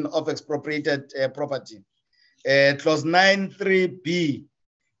possession of expropriated property. Clause 9(3)(b),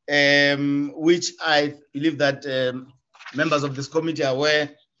 which I believe that members of this committee are aware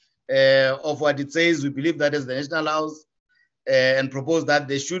of what it says. We believe that as the National House and propose that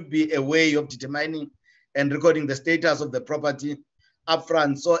there should be a way of determining and recording the status of the property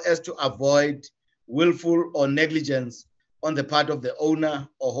upfront so as to avoid willful or negligence on the part of the owner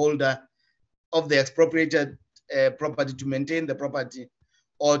or holder of the expropriated property to maintain the property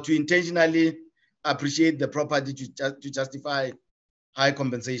or to intentionally appreciate the property to justify high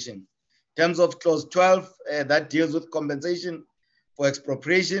compensation. In terms of clause 12, that deals with compensation for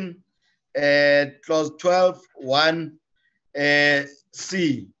expropriation. Clause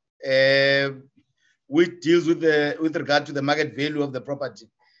 12(1)(c), which deals with regard to the market value of the property.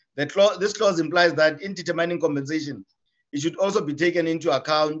 This clause implies that in determining compensation, it should also be taken into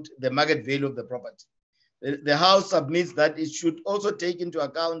account the market value of the property. The House submits that it should also take into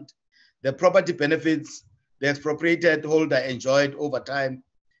account the property benefits the expropriated holder enjoyed over time,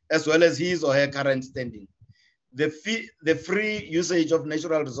 as well as his or her current standing. The free usage of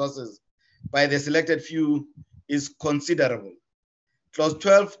natural resources by the selected few is considerable. Clause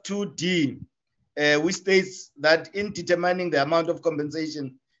 12(2)(d), which states that in determining the amount of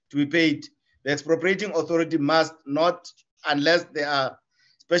compensation to be paid, the expropriating authority must not, unless there are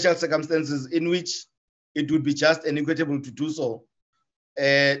special circumstances in which it would be just and equitable to do so,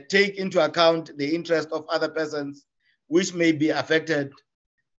 take into account the interest of other persons which may be affected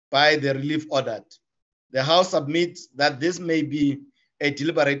by the relief ordered. The House submits that this may be a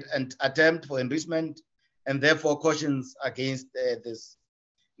deliberate attempt for enrichment and therefore cautions against this.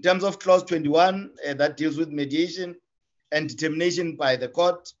 In terms of clause 21, that deals with mediation and determination by the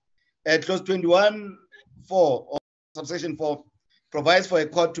court, clause 21(4) or subsection 4 provides for a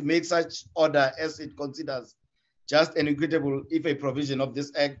court to make such order as it considers just and equitable if a provision of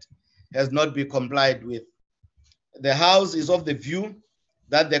this act has not been complied with. The House is of the view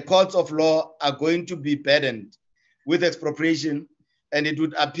that the courts of law are going to be burdened with expropriation, and it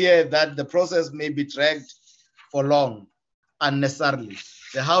would appear that the process may be dragged for long unnecessarily.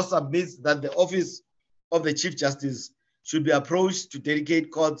 The House submits that the office of the Chief Justice should be approached to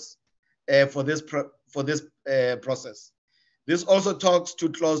dedicate courts for this process. This also talks to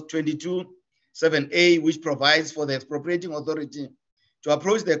clause 22(7)(a), which provides for the expropriating authority to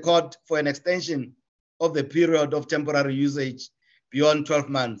approach the court for an extension of the period of temporary usage beyond 12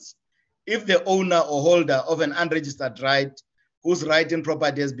 months. If the owner or holder of an unregistered right whose right in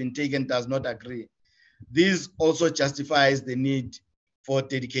property has been taken does not agree, this also justifies the need for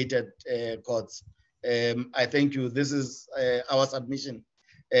dedicated courts. I thank you. This is our submission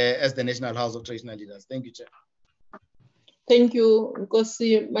as the National House of Traditional Leaders. Thank you, Chair. Thank you,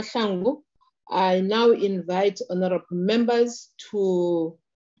 Nkosi Mahlangu. I now invite honorable members to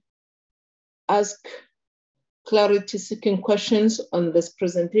ask clarity-seeking questions on this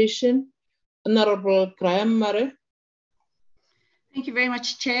presentation. Honorable Graham Murray. Thank you very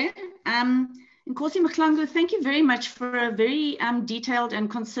much, Chair. Nkosi Mahlangu, thank you very much for a very detailed and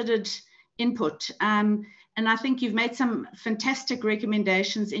considered input. And I think you've made some fantastic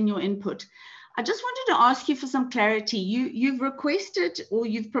recommendations in your input. I just wanted to ask you for some clarity. You've requested or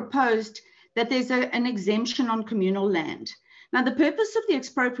you've proposed that there's an exemption on communal land. Now, the purpose of the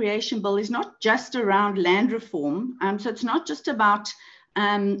expropriation bill is not just around land reform. So it's not just about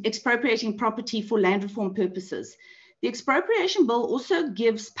expropriating property for land reform purposes. The expropriation bill also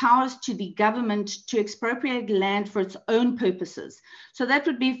gives powers to the government to expropriate land for its own purposes. So that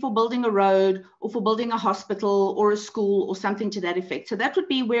would be for building a road or for building a hospital or a school or something to that effect. So that would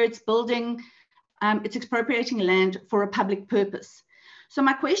be where it's building, it's expropriating land for a public purpose. So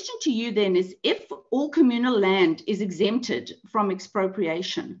my question to you then is, if all communal land is exempted from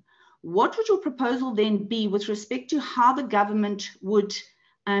expropriation, what would your proposal then be with respect to how the government would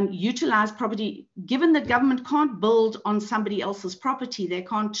utilize property, given that government can't build on somebody else's property, they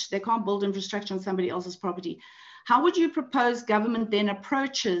can't build infrastructure on somebody else's property. How would you propose government then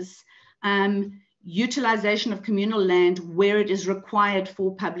approaches utilization of communal land where it is required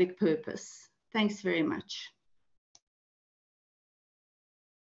for public purpose? Thanks very much.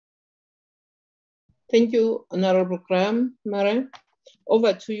 Thank you, Honorable Graham. Mara,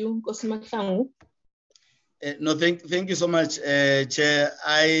 over to you, Nkosi Mahlangu. No, thank you so much, Chair.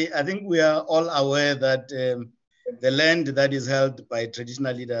 I think we are all aware that the land that is held by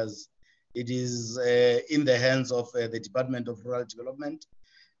traditional leaders, it is in the hands of the Department of Rural Development.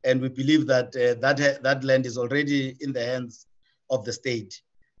 And we believe that that land is already in the hands of the state.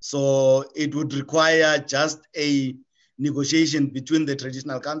 So it would require just a negotiation between the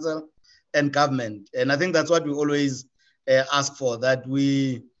traditional council and government. And I think that's what we always ask for, that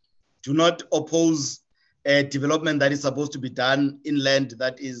we do not oppose development that is supposed to be done in land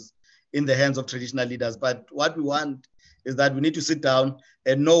that is in the hands of traditional leaders. But what we want is that we need to sit down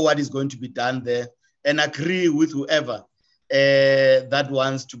and know what is going to be done there and agree with whoever that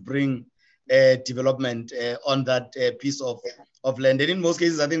wants to bring development on that piece of land. And in most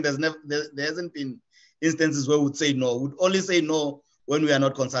cases, I think there hasn't been instances where we would say no. We would only say no when we are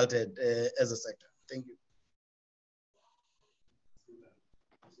not consulted as a sector. Thank you.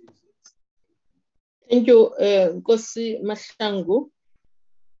 Thank you, Nkosi Mahlangu.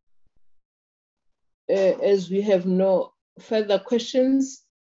 As we have no further questions,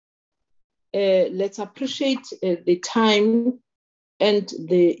 let's appreciate the time and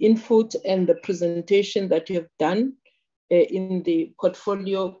the input and the presentation that you have done in the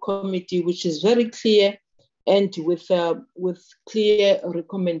portfolio committee, which is very clear and with clear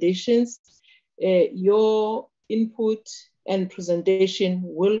recommendations. Your input and presentation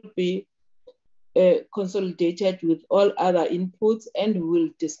will be consolidated with all other inputs, and we will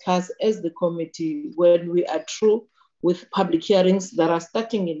discuss as the committee when we are through with public hearings that are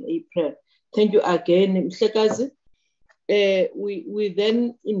starting in April. Thank you again, Mhlekazi. We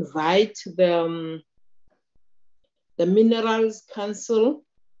then invite the Minerals Council,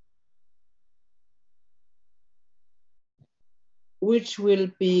 which will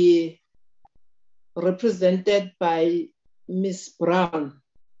be represented by Ms. Brown.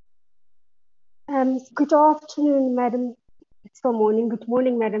 Good afternoon, Madam. It's still morning. Good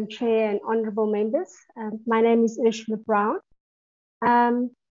morning, Madam Chair and honorable members. My name is Ursula Brown.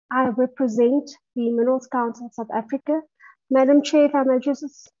 I represent the Minerals Council of South Africa. Madam Chair, if I may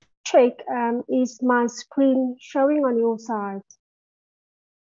just check, is my screen showing on your side?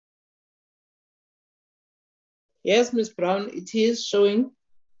 Yes, Ms. Brown, it is showing.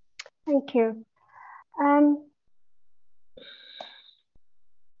 Thank you.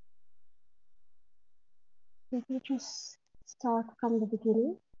 Let me just start from the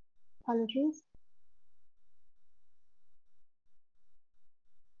beginning. Apologies.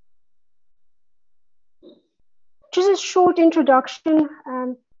 Just a short introduction,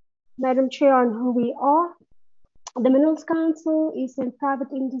 Madam Chair, on who we are. The Minerals Council is a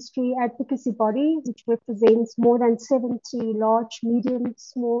private industry advocacy body which represents more than 70 large, medium,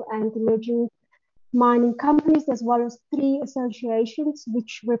 small, and emerging mining companies, as well as 3 associations,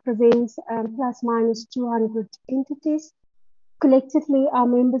 which represents plus minus 200 entities. Collectively, our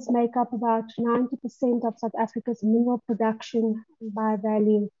members make up about 90% of South Africa's mineral production by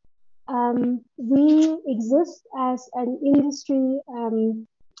value. We exist as an industry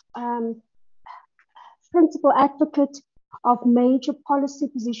principal advocate of major policy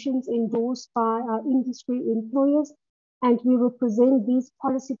positions endorsed by our industry employers, and we represent these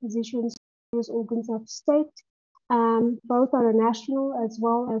policy positions as organs of state, both on a national as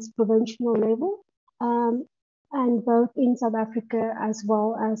well as provincial level, and both in South Africa as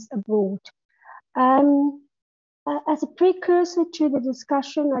well as abroad. As a precursor to the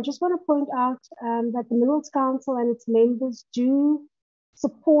discussion, I just want to point out that the Minerals Council and its members do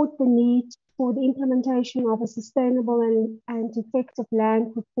support the need for the implementation of a sustainable and effective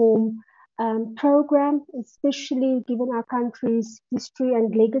land reform program, especially given our country's history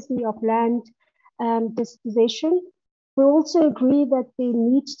and legacy of land dispossession. We also agree that there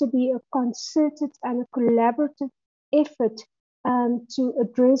needs to be a concerted and a collaborative effort to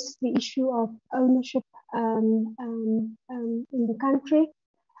address the issue of ownership in the country.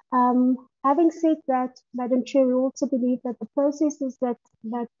 Having said that, Madam Chair, we also believe that the processes that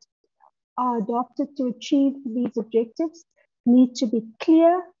are adopted to achieve these objectives need to be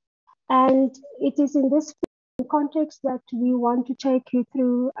clear, and it is in this context that we want to take you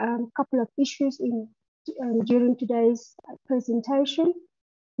through a couple of issues during today's presentation.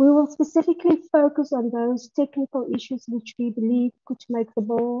 We will specifically focus on those technical issues which we believe could make the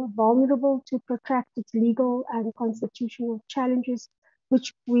bill vulnerable to protracted legal and constitutional challenges,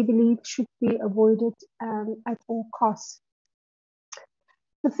 which we believe should be avoided at all costs.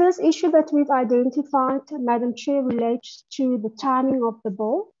 The first issue that we've identified, Madam Chair, relates to the timing of the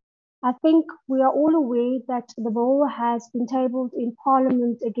bill. I think we are all aware that the bill has been tabled in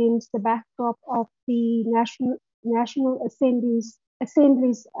Parliament against the backdrop of the National Assembly's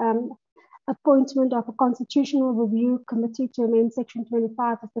appointment of a Constitutional Review Committee to amend Section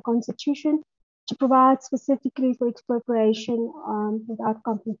 25 of the Constitution to provide specifically for expropriation without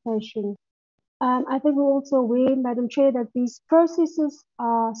compensation. I think we're also aware, Madam Chair, that these processes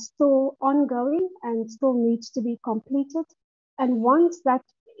are still ongoing and still needs to be completed. And once that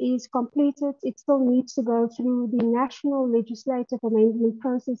is completed, it still needs to go through the national legislative amendment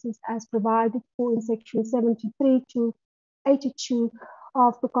processes as provided for in Section 73 to 82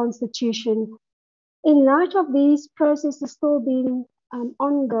 of the Constitution. In light of these processes still being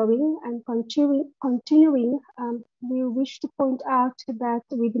ongoing and continuing, we wish to point out that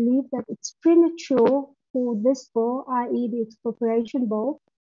we believe that it's premature for this bill, i.e. the Expropriation Bill,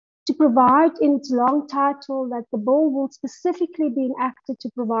 to provide in its long title that the bill will specifically be enacted to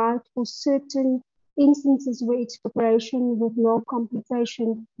provide for certain instances where expropriation with no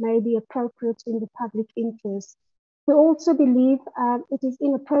compensation may be appropriate in the public interest. We also believe it is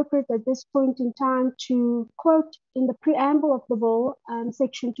inappropriate at this point in time to quote in the preamble of the bill,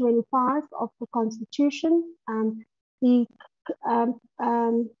 Section 25 of the Constitution. The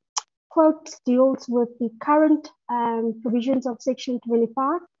quote deals with the current provisions of Section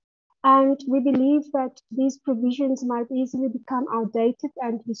 25. And we believe that these provisions might easily become outdated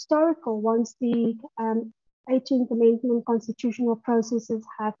and historical once the 18th Amendment constitutional processes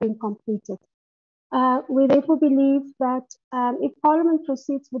have been completed. We therefore believe that if Parliament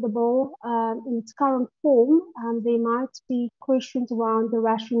proceeds with the bill in its current form, there might be questions around the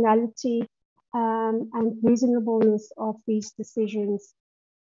rationality and reasonableness of these decisions.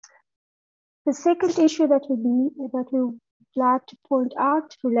 The second issue that we would like to point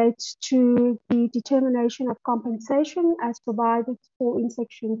out relates to the determination of compensation as provided for in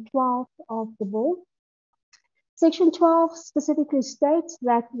Section 12 of the bill. Section 12 specifically states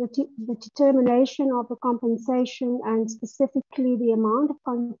that the determination of the compensation and specifically the amount of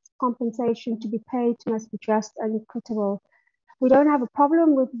compensation to be paid must be just and equitable. We don't have a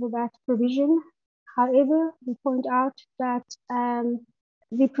problem with that provision. However, we point out that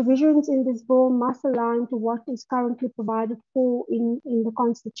the provisions in this bill must align to what is currently provided for in the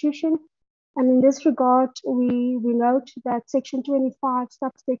Constitution. And in this regard, we note that Section 25,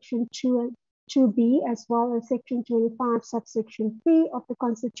 subsection 2B, as well as Section 25, subsection 3 of the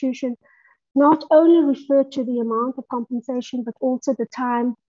Constitution, not only refer to the amount of compensation, but also the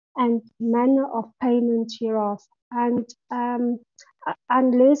time and manner of payment hereof. And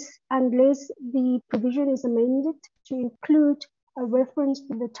unless the provision is amended to include a reference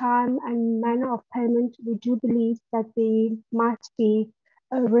to the time and manner of payment, we do believe that there might be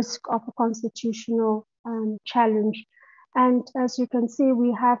a risk of a constitutional challenge. And as you can see,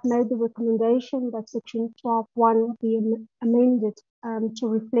 we have made the recommendation that Section 12.1 be amended to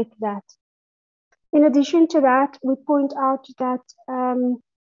reflect that. In addition to that, we point out that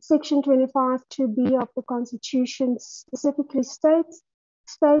Section 25.2b of the Constitution specifically state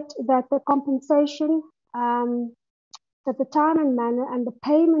that the compensation, that the time and manner and the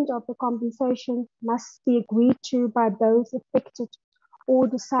payment of the compensation must be agreed to by those affected or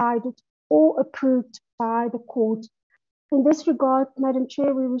decided or approved by the court. In this regard, Madam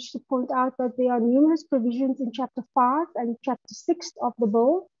Chair, we wish to point out that there are numerous provisions in Chapter 5 and Chapter 6 of the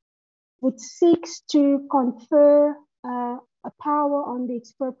bill, which seeks to confer a power on the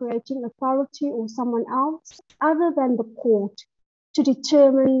expropriating authority or someone else other than the court to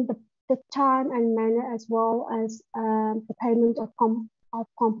determine the time and manner as well as the payment of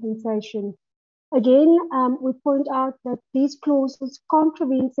compensation. Again, we point out that these clauses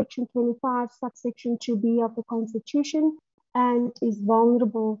contravene Section 25, subsection 2B of the Constitution, and is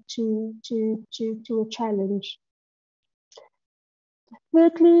vulnerable to a challenge.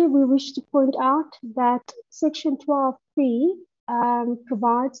 Thirdly, we wish to point out that Section 12(3)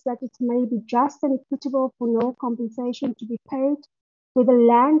 provides that it may be just and equitable for no compensation to be paid where the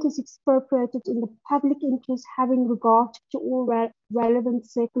land is expropriated in the public interest, having regard to all relevant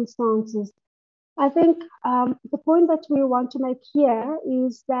circumstances. I think the point that we want to make here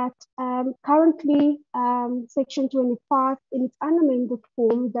is that currently Section 25 in its unamended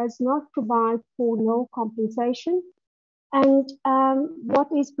form does not provide for no compensation. And what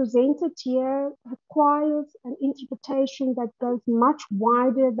is presented here requires an interpretation that goes much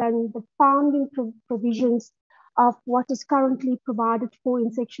wider than the founding provisions of what is currently provided for in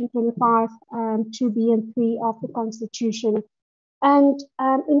Section 25, 2B and 3 of the Constitution. And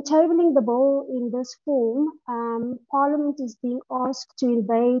in tabling the bill in this form, Parliament is being asked to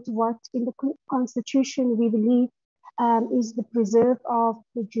invade what in the Constitution we believe is the preserve of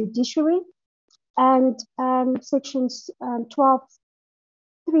the judiciary. And sections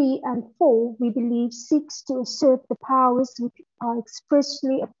 12(3) and 4, we believe, seeks to assert the powers which are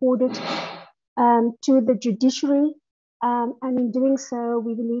expressly afforded to the judiciary. And in doing so,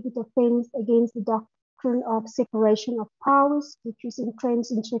 we believe it offends against the doctrine of separation of powers, which is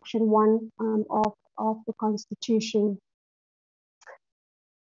entrenched in Section 1 of the Constitution.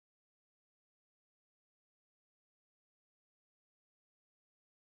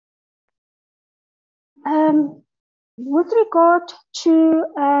 With regard to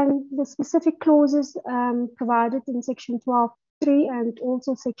the specific clauses provided in Section 12(3) and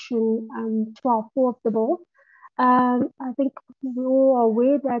also Section 12(4) of the bill, I think we all are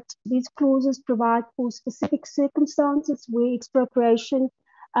aware that these clauses provide for specific circumstances where expropriation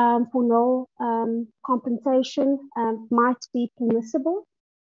for no compensation might be permissible.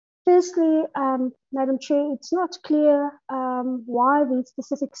 Firstly, Madam Chair, it's not clear why these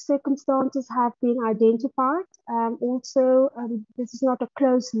specific circumstances have been identified. Also, this is not a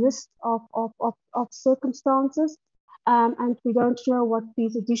closed list of circumstances, and we don't know what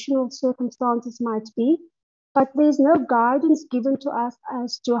these additional circumstances might be. But there's no guidance given to us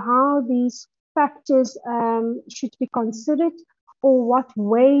as to how these factors should be considered or what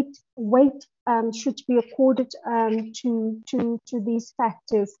weight should be accorded to these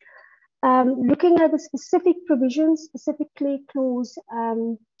factors. Looking at the specific provisions, specifically clause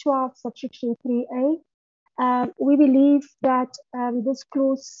 12, subsection 3A, we believe that this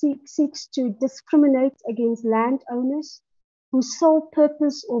clause seeks to discriminate against landowners whose sole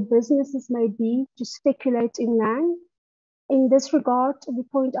purpose or businesses may be to speculate in land. In this regard, we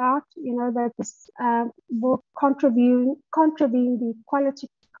point out, that this will contravene the equality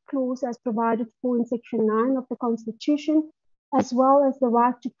clause as provided for in Section 9 of the Constitution, as well as the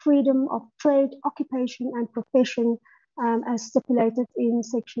right to freedom of trade, occupation, and profession, as stipulated in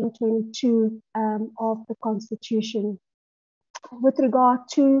Section 22 of the Constitution. With regard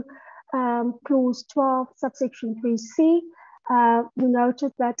to Clause 12, subsection 3C, we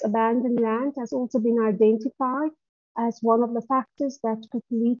noted that abandoned land has also been identified as one of the factors that could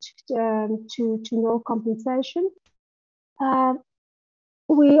lead to no compensation.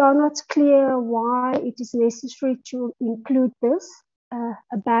 We are not clear why it is necessary to include this.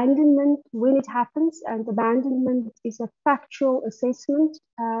 Abandonment, when it happens, and abandonment is a factual assessment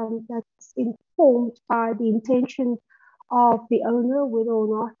that's informed by the intention of the owner, whether or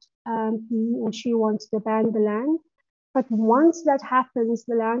not he or she wants to abandon the land. But once that happens,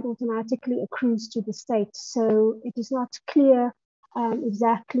 the land automatically accrues to the state. So it is not clear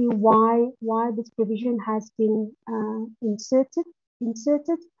exactly why this provision has been inserted.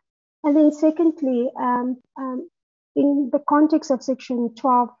 And then secondly, in the context of Section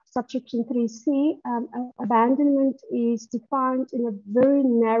 12, subsection 3C, abandonment is defined in a very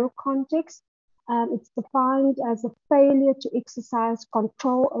narrow context. It's defined as a failure to exercise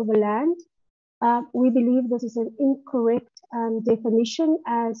control over land. We believe this is an incorrect definition,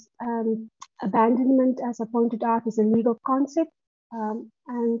 as abandonment, as I pointed out, is a legal concept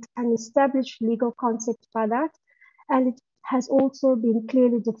and an established legal concept by that. And it has also been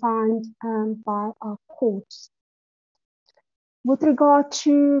clearly defined by our courts. With regard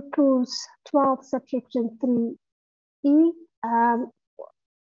to Clause 12, subsection 3E,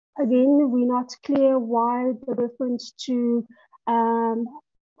 again, we're not clear why the reference to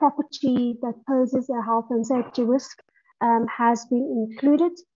property that poses a health and safety risk has been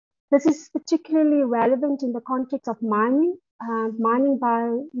included. This is particularly relevant in the context of mining. Mining by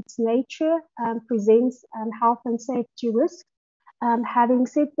its nature presents health and safety risk. Having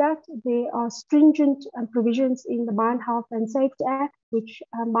said that, there are stringent provisions in the Mine Health and Safety Act, which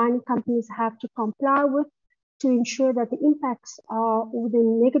mining companies have to comply with to ensure that the impacts are, or the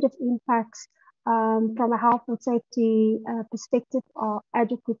negative impacts from a health and safety perspective are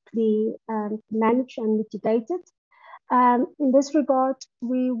adequately managed and mitigated. In this regard,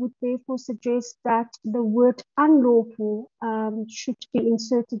 we would therefore suggest that the word unlawful should be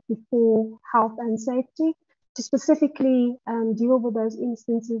inserted before health and safety to specifically deal with those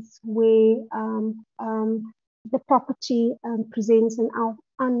instances where the property presents an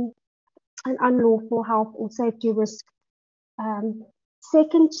unlawful health or safety risk.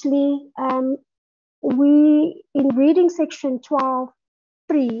 Secondly, in reading section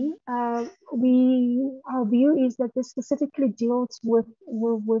 12(3), our view is that this specifically deals with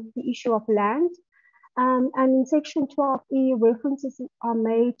the issue of land. And in section 12(e), references are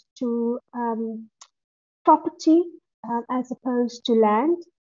made to property as opposed to land.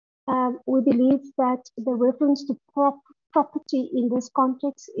 We believe that the reference to property in this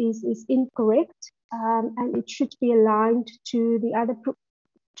context is incorrect, and it should be aligned to the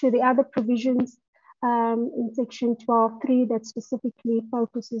other provisions in section 12(3) that specifically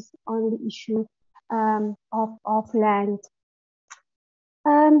focuses on the issue of land.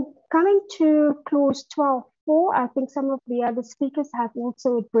 Coming to clause 12(4), I think some of the other speakers have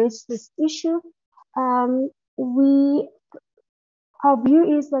also addressed this issue. Our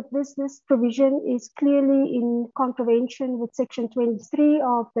view is that this provision is clearly in contravention with section 23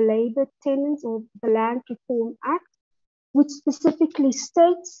 of the Labour Tenants or the Land Reform Act, which specifically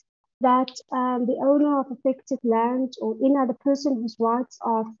states that the owner of affected land or any other person whose rights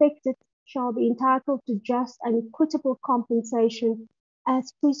are affected shall be entitled to just and equitable compensation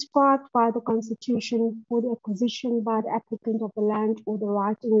as prescribed by the Constitution for the acquisition by the applicant of the land or the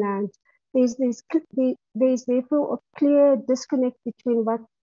right in land. There's therefore a clear disconnect between what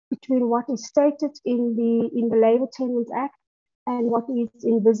is stated in the Labour Tenants Act and what is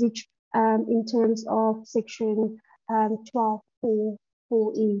envisaged in terms of section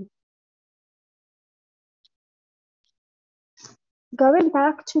 12(4)(e). Going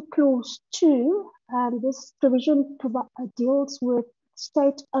back to clause 2, this provision deals with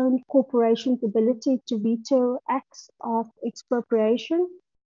state-owned corporations' ability to veto acts of expropriation.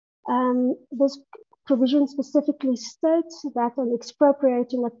 This provision specifically states that an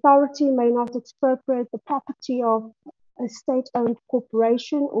expropriating authority may not expropriate the property of a state-owned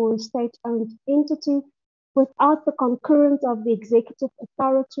corporation or a state-owned entity without the concurrence of the executive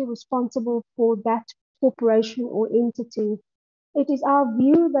authority responsible for that corporation or entity. It is our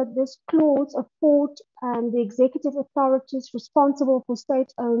view that this clause affords the executive authorities responsible for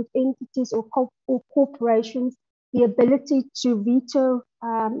state-owned entities or corporations the ability to veto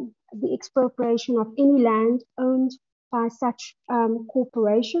the expropriation of any land owned by such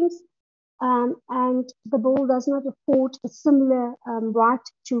corporations. And the bill does not afford a similar right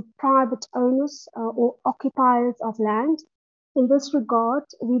to private owners or occupiers of land. In this regard,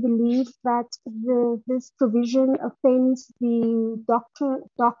 we believe that this provision offends the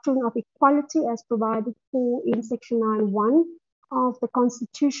doctrine of equality as provided for in section 9(1) of the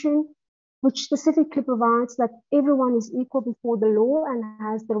Constitution, which specifically provides that everyone is equal before the law and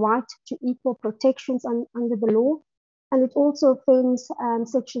has the right to equal protections under the law. And it also offends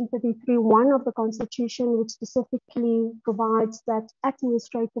section 33(1) of the Constitution, which specifically provides that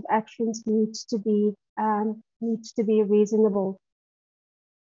administrative actions needs to be reasonable.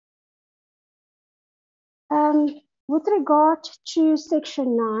 With regard to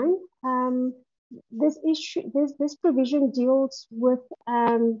section 9, this provision deals with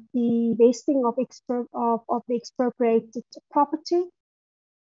the vesting of the expropriated property.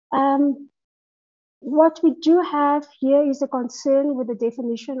 What we do have here is a concern with the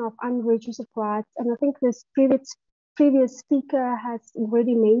definition of unregistered rights, and I think this previous speaker has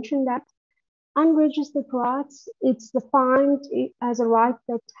already mentioned that. Unregistered rights, it's defined as a right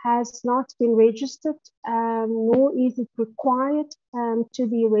that has not been registered, nor is it required to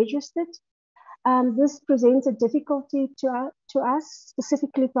be registered. This presents a difficulty to us,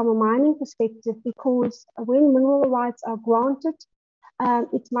 specifically from a mining perspective, because when mineral rights are granted,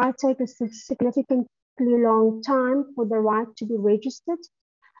 it might take a significantly long time for the right to be registered.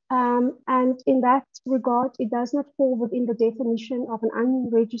 And in that regard, it does not fall within the definition of an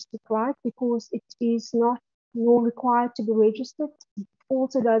unregistered right because it is not nor required to be registered. It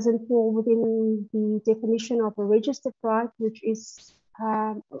also doesn't fall within the definition of a registered right, which is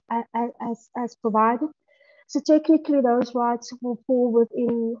as provided. So technically, those rights will fall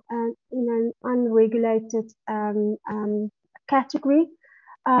within in an unregulated category.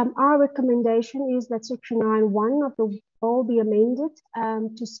 Our recommendation is that section 9(1) of the bill be amended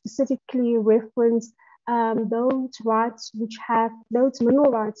to specifically reference those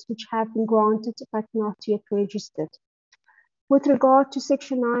mineral rights which have been granted but not yet registered. With regard to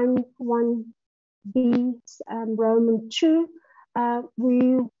Section 9(1)(b) Roman 2,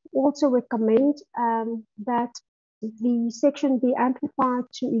 we also recommend that the section be amplified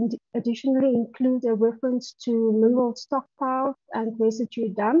to additionally include a reference to mineral stockpiles and residue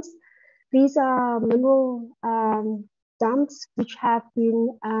dumps. These are mineral dumps which have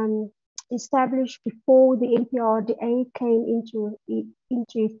been established before the MPRDA came into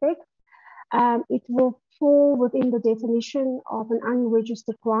effect. It will fall within the definition of an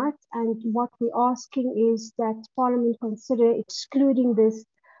unregistered right, and what we're asking is that Parliament consider excluding this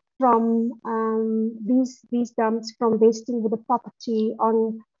from these dumps from vesting with the property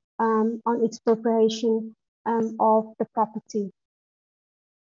on expropriation of the property.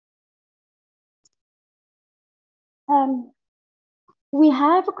 We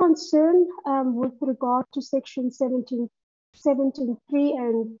have a concern with regard to Section 17.3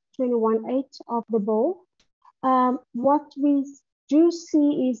 and 21.8 of the bill. What we do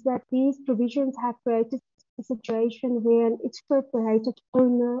see is that these provisions have created a situation where an expropriated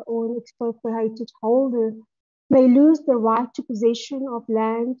owner or an expropriated holder may lose the right to possession of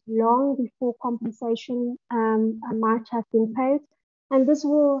land long before compensation might have been paid. And this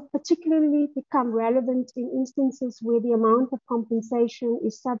will particularly become relevant in instances where the amount of compensation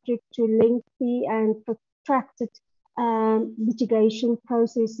is subject to lengthy and protracted litigation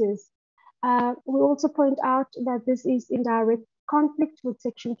processes. We also point out that this is in direct conflict with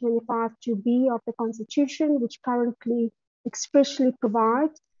Section 25(2)(b) of the Constitution, which currently expressly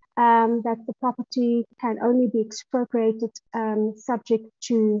provides that the property can only be expropriated subject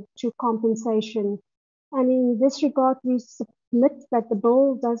to compensation. And in this regard, we submit that the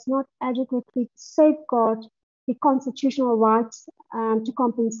bill does not adequately safeguard the constitutional rights to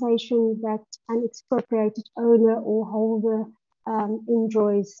compensation that an expropriated owner or holder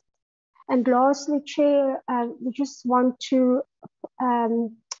enjoys. And lastly, Chair, we just want to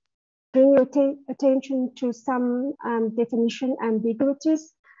bring your attention to some definition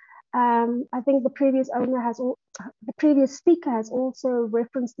ambiguities. I think the previous speaker has also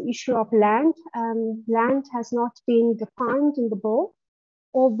referenced the issue of land. Land has not been defined in the bill,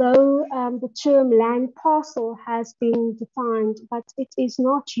 although the term land parcel has been defined, but it is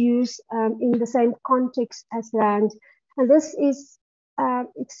not used in the same context as land. And this is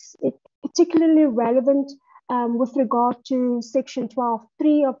it's particularly relevant with regard to Section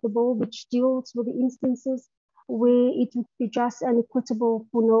 12.3 of the bill, which deals with the instances where it would be just and equitable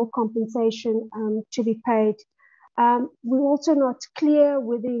for no compensation to be paid. We're also not clear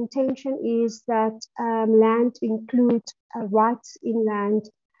whether the intention is that land includes rights in land,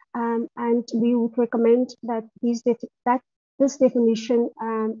 and we would recommend that this definition,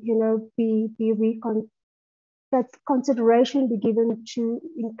 that consideration be given to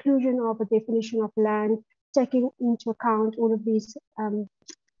inclusion of a definition of land, taking into account all of these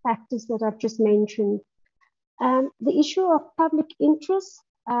factors that I've just mentioned. The issue of public interest,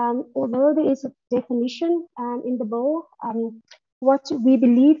 although there is a definition in the bill, what we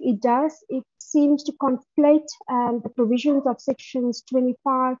believe it does, it seems to conflate the provisions of Sections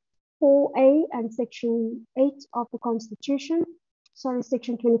 25(4)(a) and Section 8 of the Constitution. Sorry,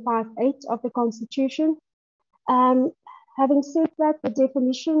 Section 25(8) of the Constitution. Having said that, the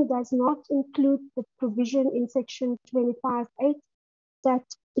definition does not include the provision in Section 25(8) that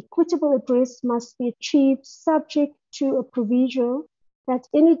equitable redress must be achieved subject to a provision that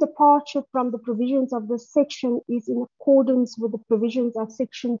any departure from the provisions of this section is in accordance with the provisions of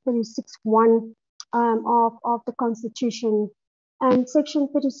Section 36(1) of the Constitution. And Section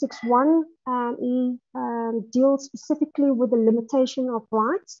 36(1) deals specifically with the limitation of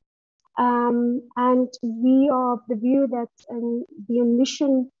rights. And we are of the view that the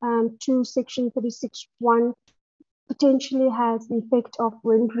omission to Section 36(1) potentially has the effect of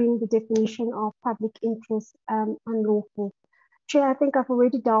rendering the definition of public interest unlawful. Chair, I think I've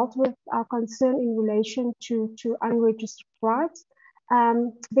already dealt with our concern in relation to unregistered rights.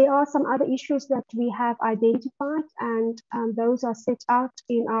 There are some other issues that we have identified, and those are set out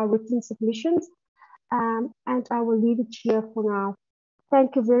in our written submissions, and I will leave it here for now.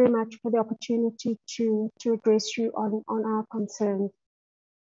 Thank you very much for the opportunity to address you on our concerns.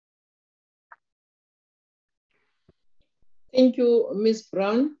 Thank you, Ms.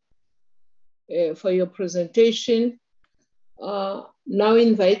 Brown, for your presentation. Now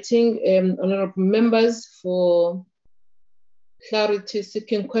inviting honorable members for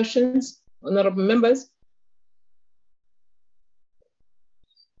clarity-seeking questions. Honorable members.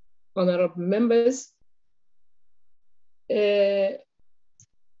 Honorable members.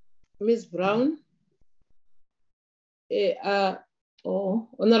 Ms. Brown.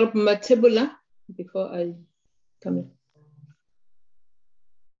 Honorable Matebula, before I come in.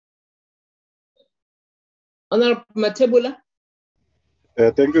 Honorable Matebula.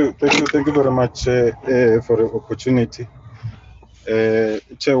 Thank you very much for the opportunity.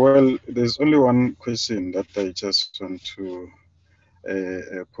 Chair, well, there's only one question that I just want to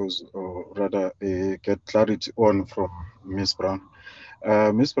pose, or rather get clarity on from Ms. Brown.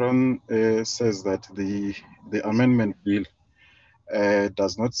 Ms. Brown says that the amendment bill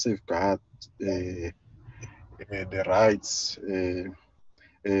does not safeguard the rights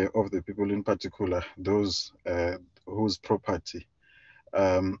of the people, in particular those whose property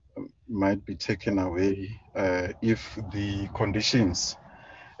might be taken away if the conditions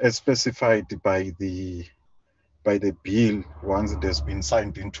as specified by the bill, once it has been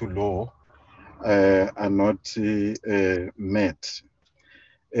signed into law, are not met.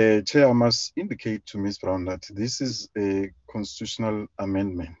 Chair, I must indicate to Ms. Brown that this is a constitutional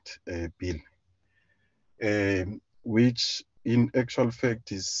amendment bill, which in actual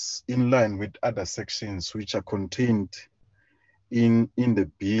fact is in line with other sections which are contained in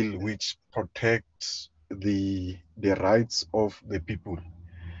the bill, which protects the rights of the people.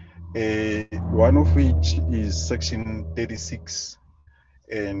 One of which is section 36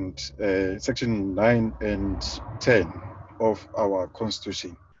 and section 9 and 10 of our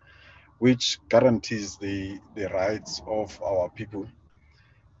constitution, which guarantees the rights of our people.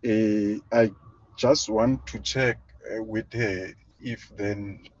 I just want to check with her if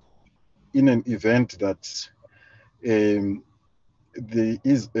then, in an event that there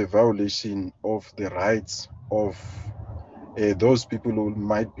is a violation of the rights of those people who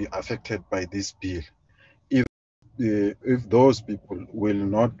might be affected by this bill, if those people will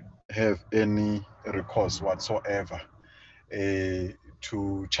not have any recourse whatsoever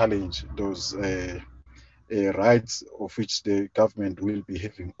to challenge those rights of which the government will be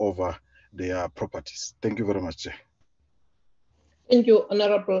having over their properties. Thank you very much, Chair. Thank you,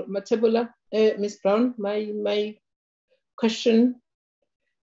 Honorable Matebula. Ms. Brown, my question,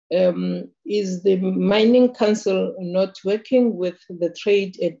 is the Mining Council not working with the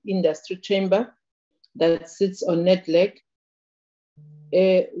Trade and Industry Chamber that sits on NetLeg,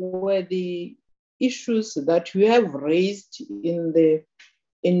 where the issues that you have raised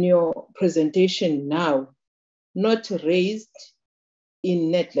in your presentation now not raised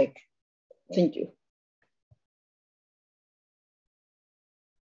in NetLeg? Thank you.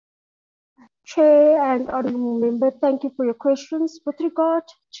 Chair and honourable member, thank you for your questions. With regard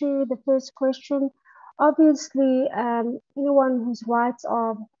to the first question, obviously anyone whose rights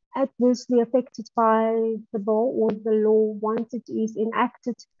are adversely affected by the bill or the law once it is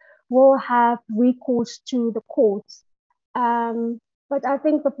enacted will have recourse to the courts. But I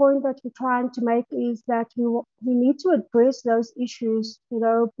think the point that we're trying to make is that we need to address those issues,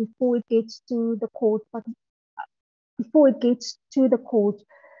 before it gets to the court. But before it gets to the court,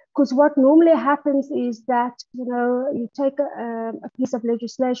 because what normally happens is that you take a piece of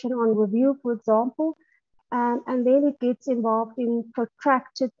legislation on review, for example, and then it gets involved in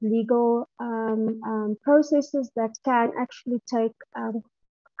protracted legal processes that can actually take a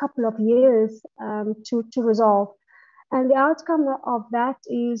couple of years to resolve. And the outcome of that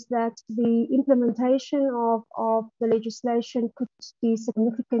is that the implementation of the legislation could be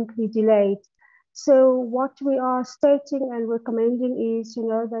significantly delayed. So what we are stating and recommending is,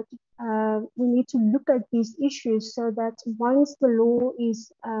 that we need to look at these issues so that once the law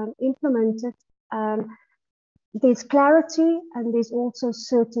is implemented, there's clarity and there's also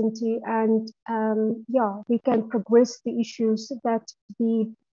certainty, and we can progress the issues that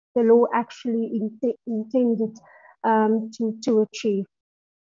the law actually intended to achieve.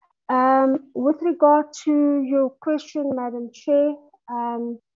 With regard to your question, Madam Chair,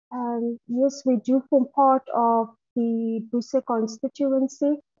 yes, we do form part of the Buse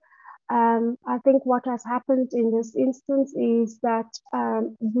constituency. I think what has happened in this instance is that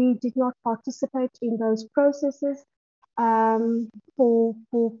we did not participate in those processes for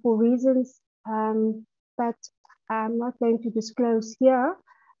reasons that I'm not going to disclose here.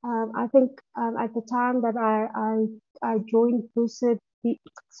 I think at the time that I joined Buse,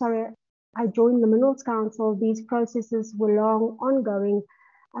 I joined the Minerals Council, these processes were long ongoing.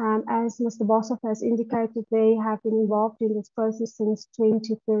 As Mr. Boshoff has indicated, they have been involved in this process since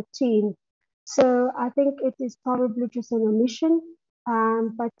 2013. So I think it is probably just an omission,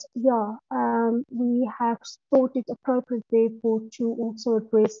 but we have thought it appropriate, therefore, to also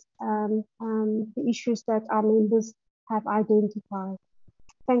address the issues that our members have identified.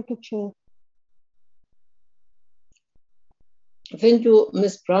 Thank you, Chair. Thank you,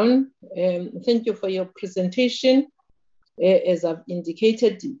 Ms. Brown. Thank you for your presentation. As I've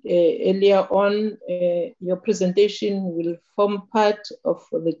indicated earlier on, your presentation will form part of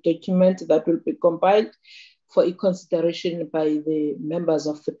the document that will be compiled for a consideration by the members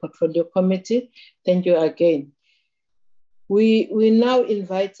of the Portfolio Committee. Thank you again. We now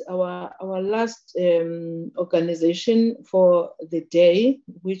invite our last organization for the day,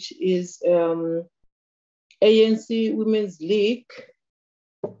 which is ANC Women's League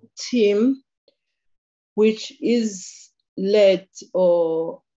team, which is led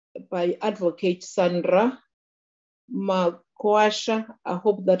by Advocate Sandra Makwasha. I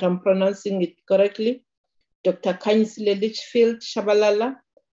hope that I'm pronouncing it correctly. Dr. Kanyisile Litchfield Shabalala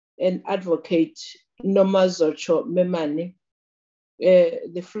and Advocate Nomazocho Memani.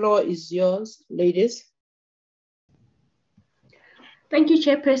 The floor is yours, ladies. Thank you,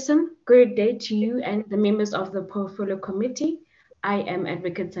 Chairperson. Good day to you and the members of the Portfolio Committee. I am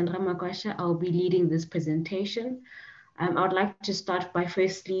Advocate Sandra Makwasha. I'll be leading this presentation. I would like to start by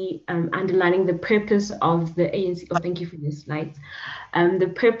firstly underlining the purpose of the ANC. Oh, thank you for the slides.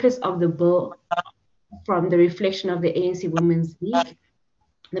 The purpose of the bill from the reflection of the ANC Women's League.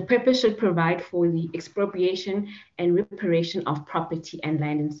 The purpose should provide for the expropriation and reparation of property and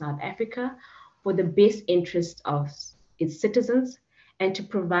land in South Africa for the best interest of its citizens, and to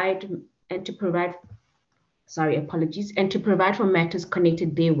provide for matters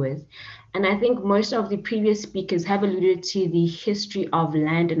connected therewith. And I think most of the previous speakers have alluded to the history of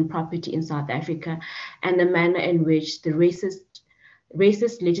land and property in South Africa and the manner in which the racist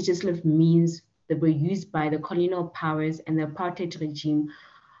legislative means that were used by the colonial powers and the apartheid regime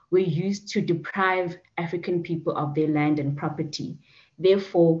were used to deprive African people of their land and property,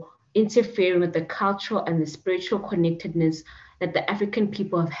 therefore interfering with the cultural and the spiritual connectedness that the African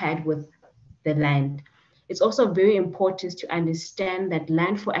people have had with the land. It's also very important to understand that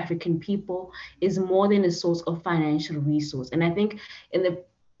land for African people is more than a source of financial resource. And I think in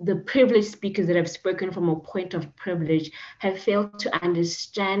the privileged speakers that have spoken from a point of privilege have failed to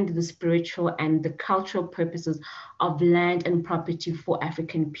understand the spiritual and the cultural purposes of land and property for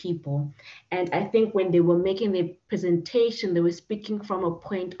African people. And I think when they were making their presentation, they were speaking from a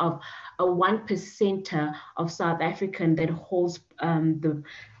point of a 1% of South African that holds the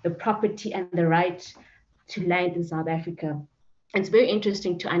property and the right to land in South Africa. It's very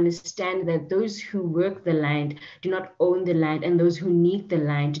interesting to understand that those who work the land do not own the land, and those who need the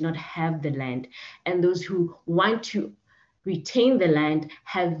land do not have the land. And those who want to retain the land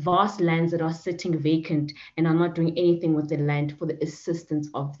have vast lands that are sitting vacant and are not doing anything with the land for the assistance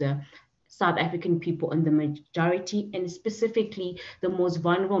of the South African people and the majority, and specifically the most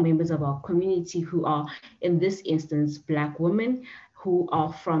vulnerable members of our community, who are in this instance Black women, who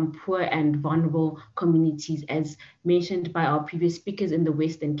are from poor and vulnerable communities, as mentioned by our previous speakers in the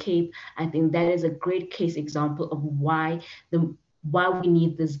Western Cape. I think that is a great case example of why we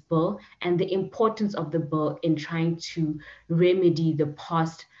need this bill and the importance of the bill in trying to remedy the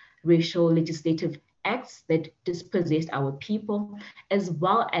past racial legislative acts that dispossessed our people, as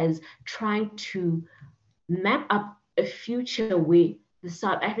well as trying to map up a future where the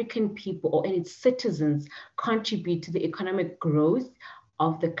South African people or its citizens contribute to the economic growth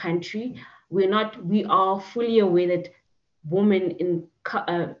of the country. We are fully aware that women in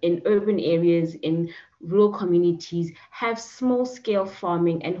urban areas, in rural communities, have small-scale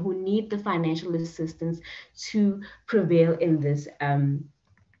farming and who need the financial assistance to prevail in this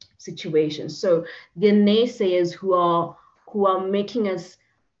situation. So the naysayers who are making us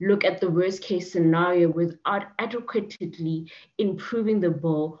look at the worst case scenario without adequately improving the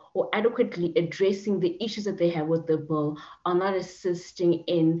bill or adequately addressing the issues that they have with the bill are not assisting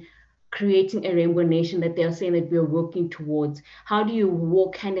in creating a rainbow nation that they are saying that we are working towards. How do you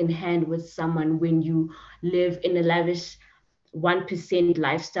walk hand in hand with someone when you live in a lavish 1%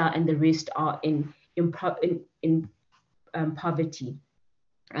 lifestyle and the rest are in poverty?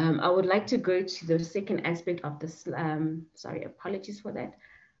 I would like to go to the second aspect of this. Sorry, apologies for that.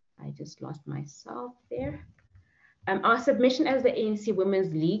 I just lost myself there. Our submission as the ANC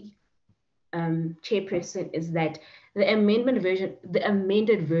Women's League chairperson is that the amended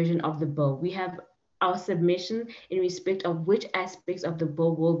version of the bill, we have our submission in respect of which aspects of the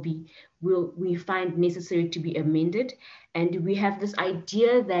bill we find necessary to be amended. And we have this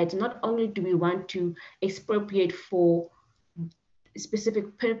idea that not only do we want to expropriate for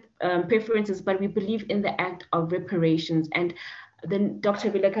specific preferences, but we believe in the act of reparations. And then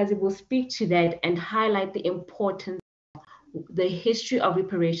Dr. Vilakazi will speak to that and highlight the importance of the history of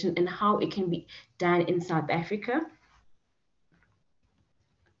reparation and how it can be done in South Africa.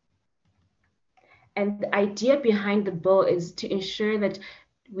 And the idea behind the bill is to ensure that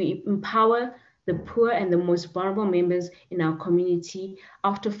we empower the poor and the most vulnerable members in our community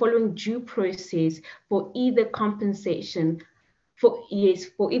after following due process for either compensation, for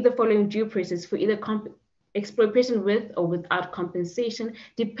either following due process for either expropriation with or without compensation,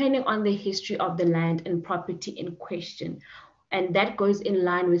 depending on the history of the land and property in question. And that goes in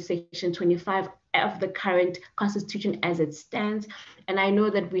line with Section 25 of the current Constitution as it stands. And I know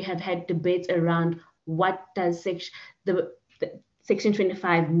that we have had debates around what does Section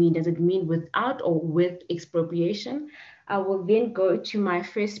 25 mean? Does it mean without or with expropriation? I will then go to my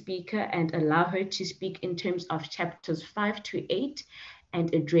first speaker and allow her to speak in terms of chapters 5 to 8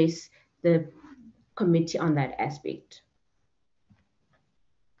 and address the committee on that aspect.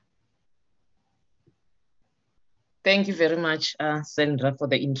 Thank you very much, Sandra, for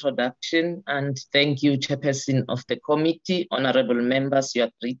the introduction, and thank you, Chairperson of the committee, honorable members, you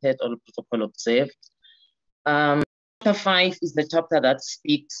are greeted, all protocol observed. Chapter 5 is the chapter that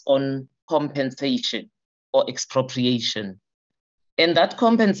speaks on compensation or expropriation. And that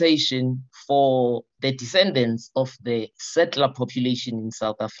compensation for the descendants of the settler population in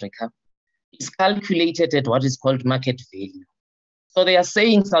South Africa is calculated at what is called market value. So they are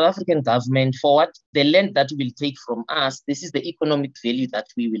saying, South African government, for what the land that will take from us, this is the economic value that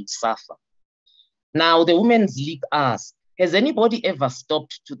we will suffer. Now, the Women's League asks, has anybody ever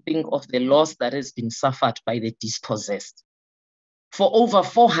stopped to think of the loss that has been suffered by the dispossessed? For over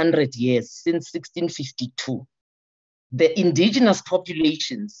 400 years, since 1652, the indigenous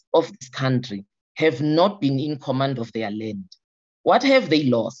populations of this country have not been in command of their land. What have they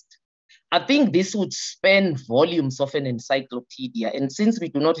lost? I think this would span volumes of an encyclopedia. And since we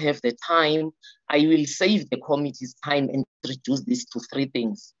do not have the time, I will save the committee's time and reduce this to 3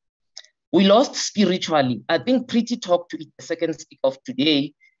 things. We lost spiritually. I think Pretty talked to it, the second speaker of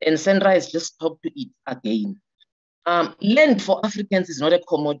today, and Sandra has just talked to it again. Land for Africans is not a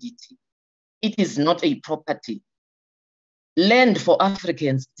commodity. It is not a property. Land for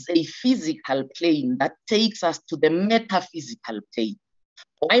Africans is a physical plane that takes us to the metaphysical plane.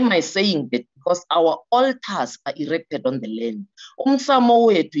 Why am I saying that? Because our altars are erected on the land. Umsamo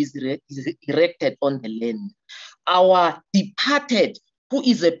wethu is erected on the land. Our departed, who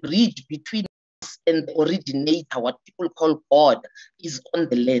is a bridge between us and the originator, what people call God, is on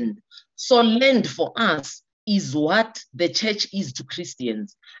the land. So land for us is what the church is to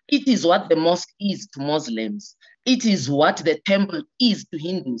Christians. It is what the mosque is to Muslims. It is what the temple is to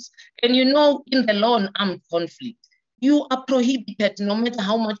Hindus. And you know, in the law on armed conflict, you are prohibited, no matter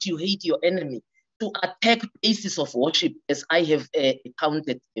how much you hate your enemy, to attack places of worship, as I have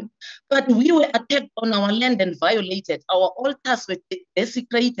counted them. But we were attacked on our land and violated. Our altars were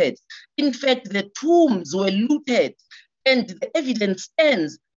desecrated. In fact, the tombs were looted. And the evidence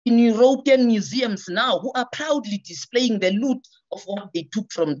stands in European museums now, who are proudly displaying the loot of what they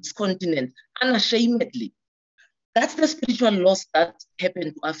took from this continent unashamedly. That's the spiritual loss that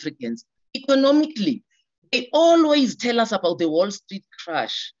happened to Africans. Economically, they always tell us about the Wall Street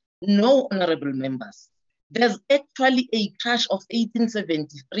crash. No, honorable members. There's actually a crash of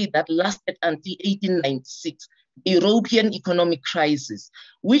 1873 that lasted until 1896, the European economic crisis,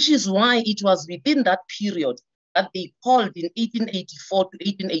 which is why it was within that period that they called in 1884 to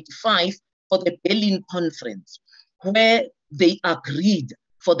 1885 for the Berlin Conference, where they agreed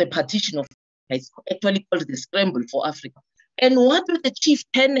for the partition of Africa. It's actually called the Scramble for Africa. And what were the chief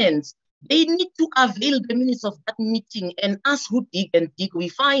tenants? They need to avail the minutes of that meeting, and us who dig and dig, we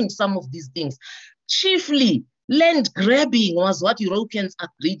find some of these things. Chiefly, land grabbing was what Europeans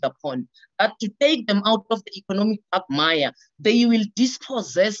agreed upon, that to take them out of the economic quagmire, they will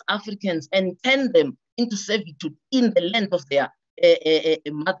dispossess Africans and turn them into servitude in the land of their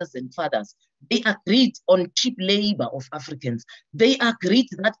mothers and fathers. They agreed on cheap labor of Africans. They agreed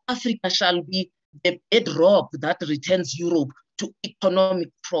that Africa shall be the bedrock that returns Europe to economic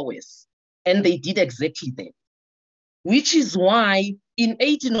prowess. And they did exactly that. Which is why in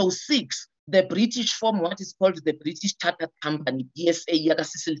 1806, the British formed what is called the British Chartered Company, BSA, Yaga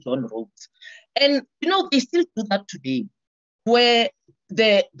Cecil John Rhodes. And you know, they still do that today, where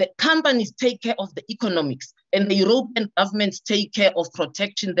the companies take care of the economics and the European governments take care of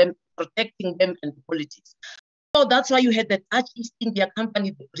protecting them and politics. So that's why you had the Dutch East India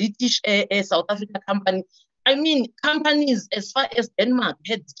Company, the British South Africa Company. I mean, companies as far as Denmark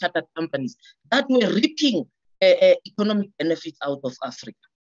had chartered companies that were reaping economic benefits out of Africa.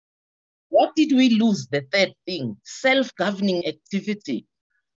 What did we lose? The third thing, self-governing activity.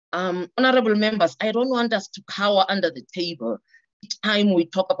 Honorable members, I don't want us to cower under the table each time we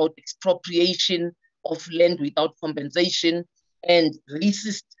talk about expropriation of land without compensation and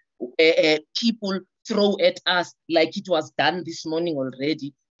racist people throw at us like it was done this morning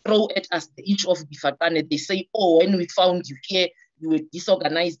already. throw at us the issue of Bifakane. They say, oh, when we found you here, you were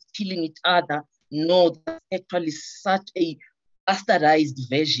disorganized, killing each other. No, that's actually such a bastardized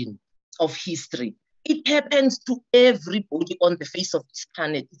version of history. It happens to everybody on the face of this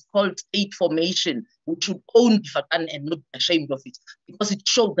planet. It's called state formation. We should own Bifakane and not be ashamed of it, because it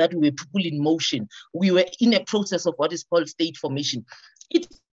showed that we were people in motion. We were in a process of what is called state formation. It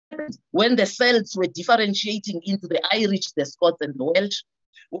happened when the Celts were differentiating into the Irish, the Scots, and the Welsh,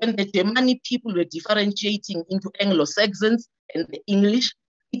 when the Germanic people were differentiating into Anglo-Saxons and the English.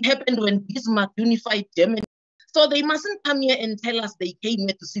 It happened when Bismarck unified Germany. So they mustn't come here and tell us they came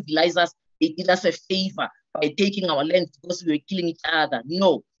here to civilize us. They did us a favor by taking our land because we were killing each other.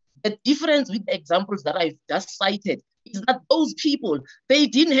 No. The difference with the examples that I've just cited is that those people, they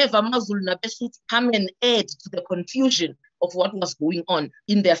didn't have a Mazul Nabesu to come and add to the confusion of what was going on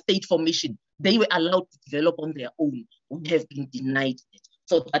in their state formation. They were allowed to develop on their own. We have been denied it.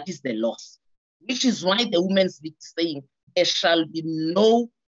 So that is the loss, which is why the Women's League is saying there shall be no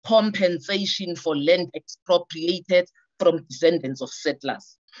compensation for land expropriated from descendants of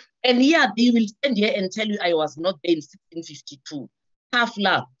settlers. And yeah, they will stand here and tell you I was not there in 1652. Tough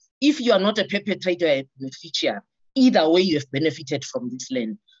luck. If you are not a perpetrator or a beneficiary, either way you have benefited from this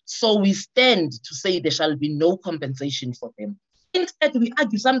land. So we stand to say there shall be no compensation for them. Instead, we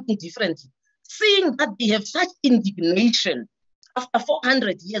argue something different. Seeing that they have such indignation after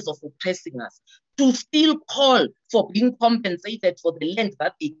 400 years of oppressing us, to still call for being compensated for the land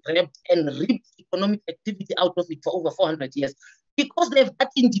that they grabbed and ripped economic activity out of it for over 400 years. Because they have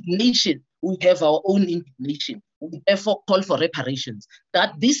that indignation, we have our own indignation. We therefore call for reparations,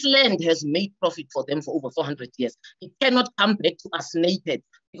 that this land has made profit for them for over 400 years. It cannot come back to us naked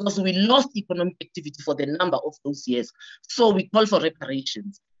because we lost economic activity for the number of those years. So we call for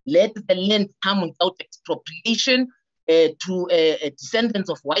reparations. Let the land come without expropriation to descendants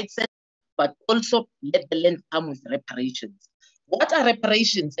of white settlers, but also let the land come with reparations. What are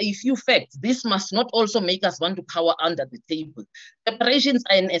reparations? A few facts. This must not also make us want to cower under the table. Reparations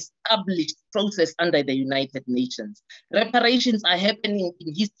are an established process under the United Nations. Reparations are happening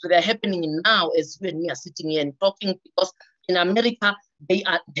in history. They're happening now as you and me are sitting here and talking, because in America, they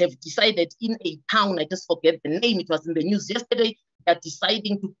have decided in a town, I just forget the name, it was in the news yesterday, they're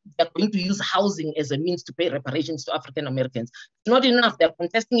going to use housing as a means to pay reparations to African Americans. It's not enough, they're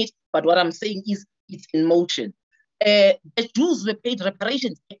contesting it, but what I'm saying is it's in motion. The Jews were paid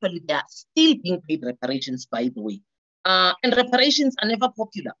reparations. Actually, they are still being paid reparations, by the way. And reparations are never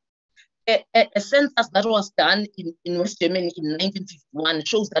popular. A census that was done in West Germany in 1951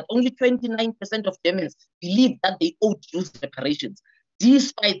 shows that only 29% of Germans believe that they owed Jews reparations.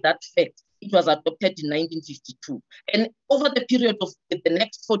 Despite that fact, it was adopted in 1952. And over the period of the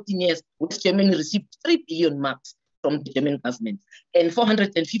next 14 years, West Germany received 3 billion marks from the German government, and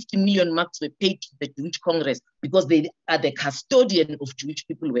 450 million marks were paid to the Jewish Congress because they are the custodian of Jewish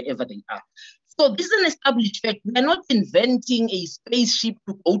people wherever they are. So this is an established fact. We are not inventing a spaceship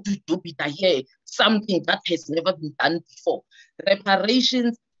to go to Jupiter here, something that has never been done before.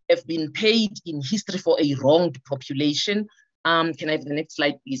 Reparations have been paid in history for a wronged population. Can I have the next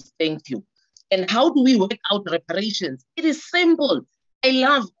slide, please? Thank you. And how do we work out reparations? It is simple. I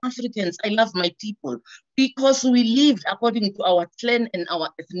love Africans, I love my people, because we lived according to our clan and our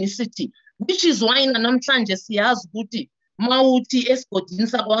ethnicity, which is why namhlanje siyazi ukuthi mawuthi esigodini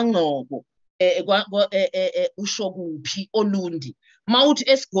sakwaNgcobo usho kuphi Olundi, mawuthi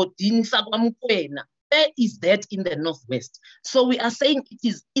esigodini sakwaMkwena, where is that in the Northwest? So we are saying it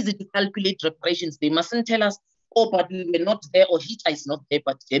is easy to calculate reparations. They mustn't tell us, oh, but we were not there, or Hitler is not there,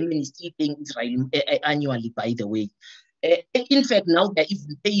 but Germany is still paying Israel annually, by the way. In fact, now they're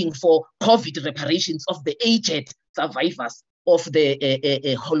even paying for COVID reparations of the aged survivors of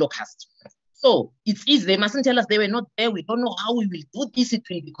the Holocaust. So it's easy. They mustn't tell us they were not there. We don't know how we will do this. It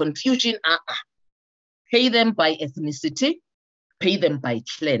will be confusion. Pay them by ethnicity, pay them by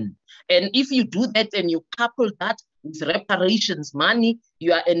clan. And if you do that and you couple that with reparations money,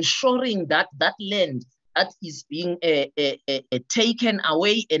 you are ensuring that that land that is being taken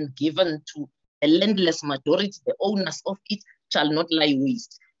away and given to a landless majority, the owners of it, shall not lie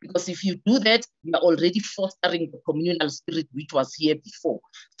waste. Because if you do that, you are already fostering the communal spirit which was here before.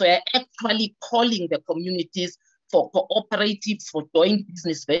 So you're actually calling the communities for cooperatives, for joint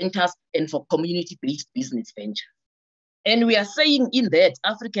business ventures, and for community-based business ventures. And we are saying in that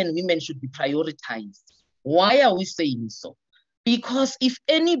African women should be prioritized. Why are we saying so? Because if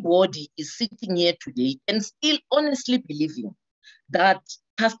anybody is sitting here today and still honestly believing that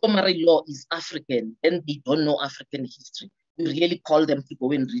customary law is African, then they don't know African history. we really call them to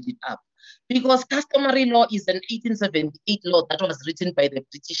go and read it up. Because customary law is an 1878 law that was written by the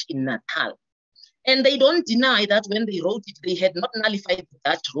British in Natal. And they don't deny that when they wrote it, they had not nullified the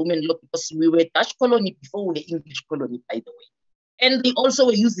Dutch Roman law, because we were Dutch colony before we were English colony, by the way. And they also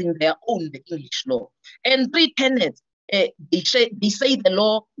were using their own, the English law. And Three Tenets, they say the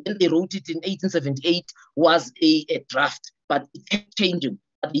law, when they wrote it in 1878, was a draft, but it kept changing.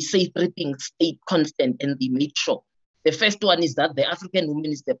 But they say three things stayed constant, and they made sure. The first one is that the African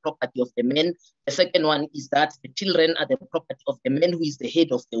woman is the property of the man. The second one is that the children are the property of the man, who is the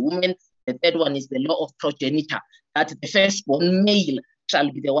head of the woman. The third one is the law of progenitor, that the firstborn male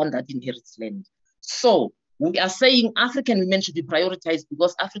shall be the one that inherits land. So we are saying African women should be prioritized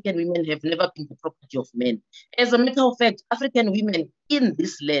because African women have never been the property of men. As a matter of fact, African women in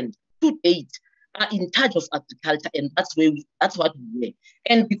this land to date are in charge of agriculture, and that's what we were.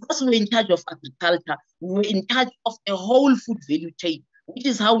 And because we were in charge of agriculture, we were in charge of the whole food value chain, which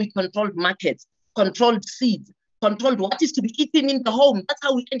is how we controlled markets, controlled seeds, controlled what is to be eaten in the home. That's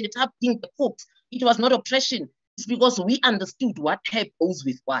how we ended up being the cooks. It was not oppression. It's because we understood what herb goes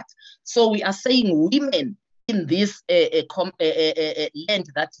with what. So we are saying women in this land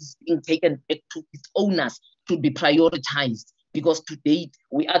that is being taken back to its owners should be prioritized, because today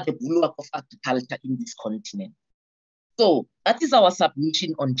we are the bulwark of agriculture in this continent. So that is our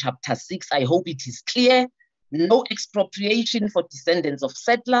submission on chapter 6. I hope it is clear. No expropriation for descendants of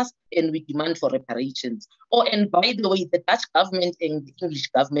settlers, and we demand for reparations. Oh, and by the way, the Dutch government and the English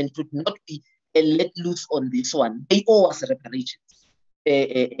government should not be let loose on this one. They owe us reparations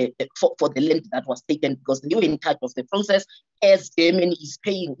for the land that was taken, because they were in charge of the process, as Germany is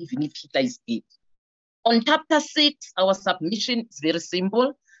paying, even if Hitler is dead. On chapter 6, our submission is very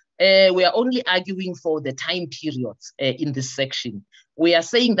simple. We are only arguing for the time periods in this section. We are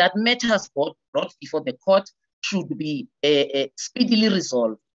saying that matters brought before the court should be speedily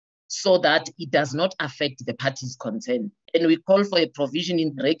resolved so that it does not affect the parties concerned. And we call for a provision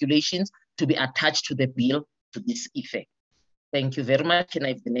in the regulations to be attached to the bill to this effect. Thank you very much. Can I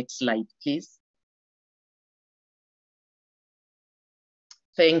have the next slide, please?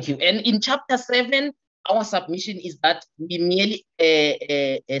 Thank you. And in chapter 7, our submission is that we merely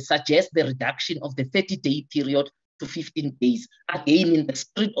suggest the reduction of the 30-day period to 15 days, again in the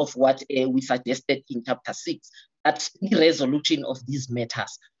spirit of what we suggested in chapter 6, that the resolution of these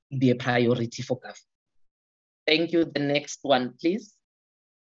matters will be a priority for government. Thank you. The next one, please.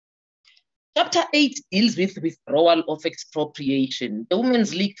 Chapter 8 deals with withdrawal of expropriation. The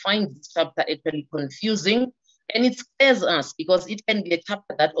Women's League finds this chapter actually confusing, and it scares us because it can be a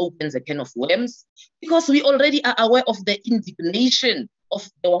chapter that opens a can of worms, because we already are aware of the indignation of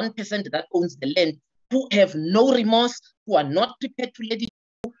the 1% that owns the land, who have no remorse, who are not prepared to let it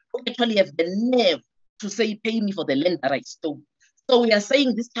go, who actually have the nerve to say, pay me for the land that I stole. So we are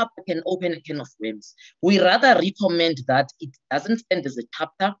saying this chapter can open a can of worms. We rather recommend that it doesn't stand as a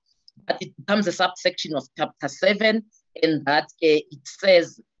chapter, but it becomes a subsection of chapter 7, and that it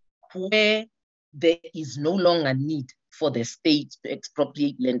says where there is no longer need for the state to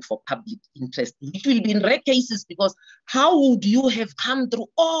expropriate land for public interest, which will be in rare cases, because how would you have come through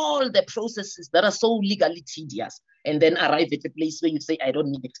all the processes that are so legally tedious and then arrive at a place where you say, I don't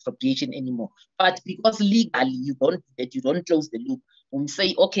need expropriation anymore? But because legally you don't close the loop, we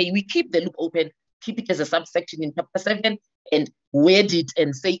say, okay, we keep the loop open, keep it as a subsection in chapter 7, and word it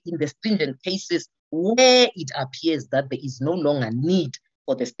and say in the stringent cases where it appears that there is no longer need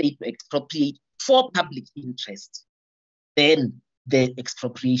for the state to expropriate for public interest, then the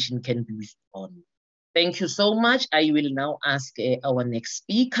expropriation can be withdrawn. Thank you so much. I will now ask our next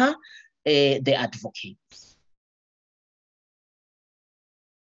speaker, the advocate.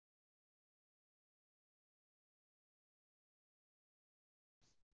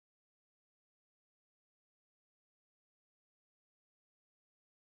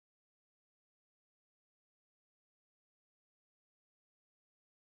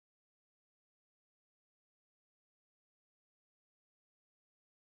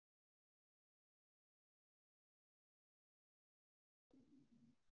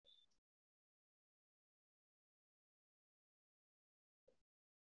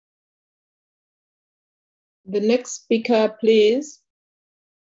 The next speaker, please.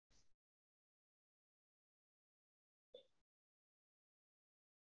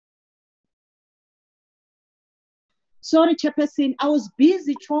 Sorry, Chairperson, I was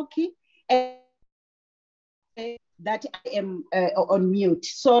busy talking and that I am on mute.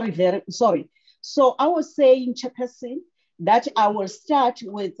 Sorry, very sorry. So I was saying, Chairperson, that I will start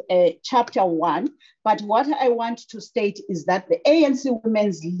with chapter 1, but what I want to state is that the ANC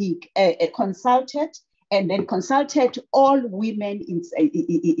Women's League consulted and then consulted all women in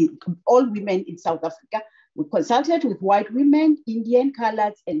South Africa. We consulted with white women, Indian,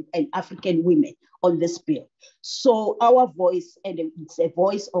 coloreds, and African women on this bill. So our voice, and it's a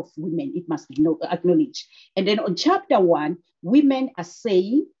voice of women, it must be acknowledged. And then on chapter 1, women are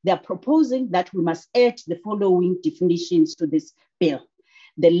saying, they're proposing that we must add the following definitions to this bill.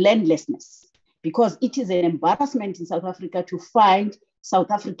 The landlessness, because it is an embarrassment in South Africa to find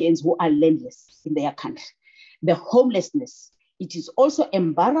South Africans who are landless in their country. The homelessness, it is also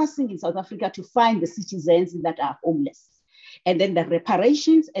embarrassing in South Africa to find the citizens that are homeless. And then the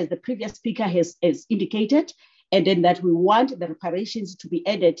reparations, as the previous speaker has indicated, and then that we want the reparations to be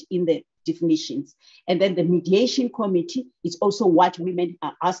added in the definitions. And then the mediation committee is also what women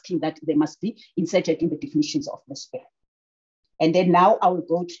are asking that they must be inserted in the definitions of the bill. And then now I will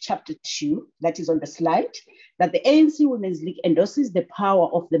go to chapter 2, that is on the slide, that the ANC Women's League endorses the power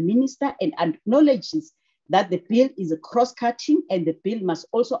of the minister and acknowledges that the bill is a cross-cutting, and the bill must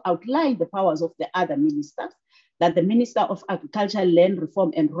also outline the powers of the other ministers, that the Minister of Agriculture, Land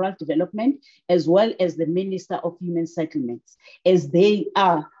Reform and Rural Development, as well as the Minister of Human Settlements, as they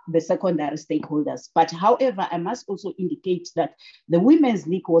are the secondary stakeholders. But however, I must also indicate that the Women's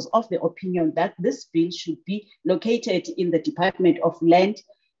League was of the opinion that this bill should be located in the Department of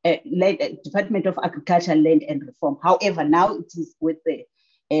Department of Agriculture, Land and Reform. However, now it is with the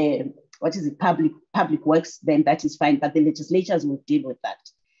public works, then that is fine, but the legislatures will deal with that.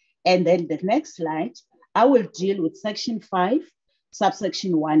 And then the next slide, I will deal with section 5,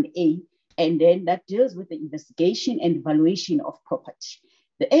 subsection 1A, and then that deals with the investigation and evaluation of property.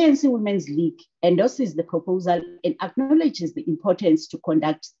 The ANC Women's League endorses the proposal and acknowledges the importance to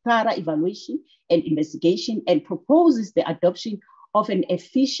conduct thorough evaluation and investigation, and proposes the adoption of an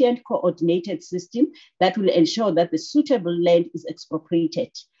efficient, coordinated system that will ensure that the suitable land is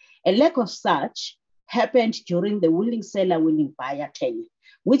expropriated. A lack of such happened during the willing seller, willing buyer tenure,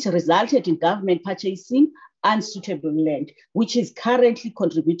 which resulted in government purchasing unsuitable land, which is currently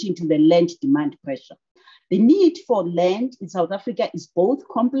contributing to the land demand pressure. The need for land in South Africa is both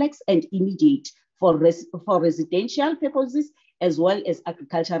complex and immediate for residential purposes, as well as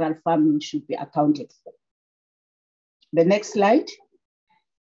agricultural farming should be accounted for. The next slide.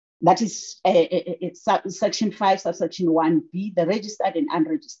 That is section 5, subsection 1B, the registered and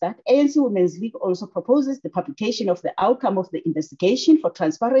unregistered. ANC Women's League also proposes the publication of the outcome of the investigation for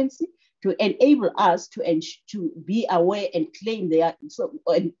transparency to enable us to be aware and claim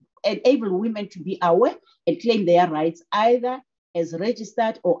enable women to be aware and claim their rights either as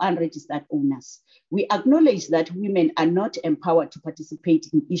registered or unregistered owners. We acknowledge that women are not empowered to participate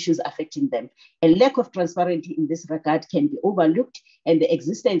in issues affecting them. A lack of transparency in this regard can be overlooked, and the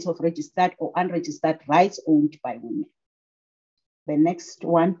existence of registered or unregistered rights owned by women. The next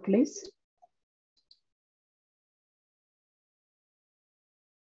one, please.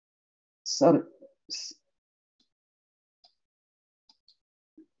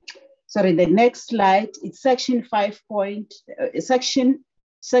 Sorry, the next slide, it's section 5,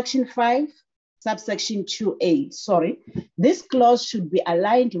 section 5, subsection 2A, sorry. This clause should be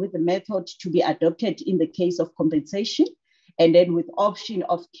aligned with the method to be adopted in the case of compensation, and then with option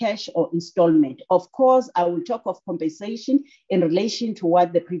of cash or installment. Of course, I will talk of compensation in relation to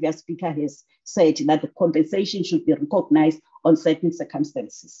what the previous speaker has said, that the compensation should be recognized on certain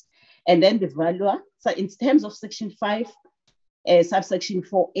circumstances. And then the valuer, so in terms of section 5, subsection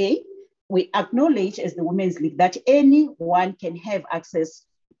 4A, we acknowledge as the Women's League that anyone can have access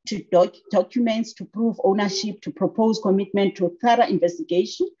to documents to prove ownership, to propose commitment to a thorough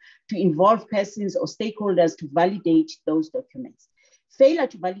investigation, to involve persons or stakeholders to validate those documents. Failure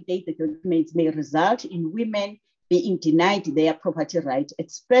to validate the documents may result in women being denied their property rights,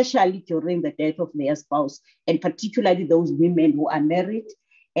 especially during the death of their spouse, and particularly those women who are married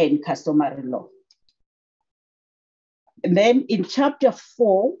and customary law. And then in chapter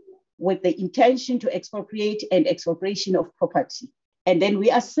 4, with the intention to expropriate and expropriation of property. And then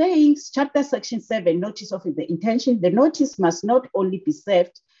we are saying section 7, notice of the intention, the notice must not only be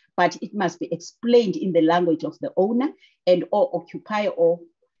served, but it must be explained in the language of the owner and or occupier or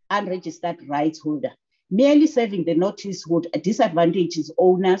unregistered rights holder. Merely serving the notice would disadvantage its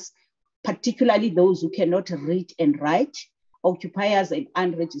owners, particularly those who cannot read and write, occupiers and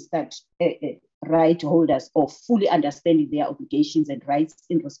unregistered right holders, or fully understanding their obligations and rights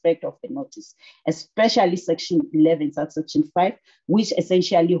in respect of the notice, especially section 11, subsection 5, which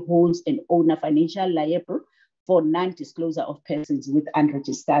essentially holds an owner financial liable for non-disclosure of persons with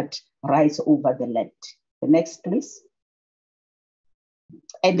unregistered rights over the land. The next, please.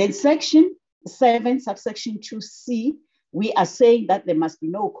 And then section 7, subsection 2C, we are saying that there must be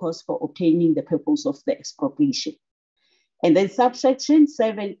no cost for obtaining the purpose of the expropriation. And then subsection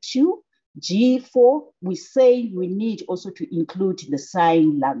 7.2 G4, we say we need also to include the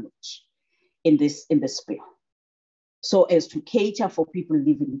sign language in this bill, so as to cater for people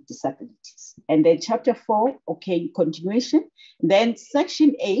living with disabilities. And then chapter 4, okay, continuation. Then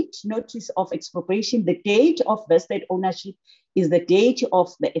section 8, notice of expropriation, the date of vested ownership is the date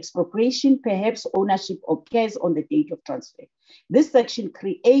of the expropriation, perhaps ownership occurs on the date of transfer. This section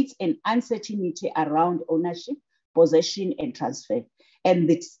creates an uncertainty around ownership, possession, and transfer. And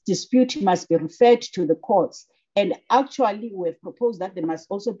the dispute must be referred to the courts. And actually, we have proposed that there must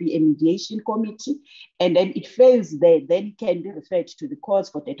also be a mediation committee, and then it fails there, then it can be referred to the courts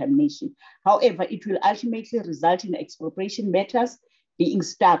for determination. However, it will ultimately result in expropriation matters being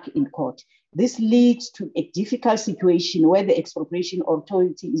stuck in court. This leads to a difficult situation where the expropriation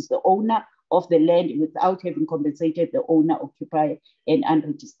authority is the owner of the land without having compensated the owner, occupier, and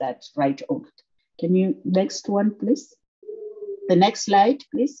unregistered right owner. Can you, next one, please? The next slide,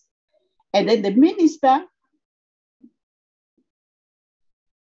 please. And then the minister,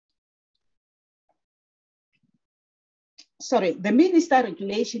 the minister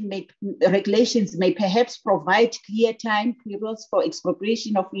regulations may perhaps provide clear time periods for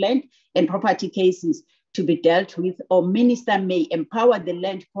expropriation of land and property cases to be dealt with, or minister may empower the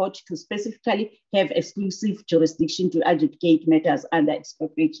land court to specifically have exclusive jurisdiction to adjudicate matters under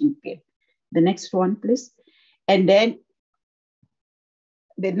expropriation bill. The next one, please. And then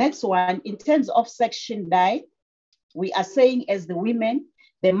the next one, in terms of section 9, we are saying as the women,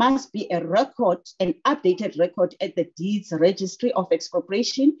 there must be a record, an updated record at the deeds registry of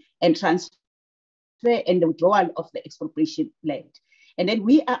expropriation and transfer and the withdrawal of the expropriation land. And then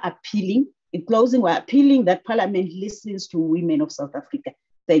we are appealing, in closing, we're appealing that Parliament listens to women of South Africa.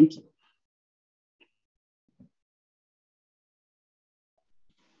 Thank you.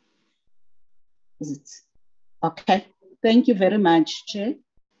 Is it? Okay, thank you very much, Chair.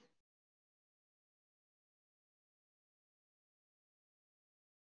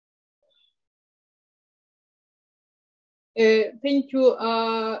 Thank you.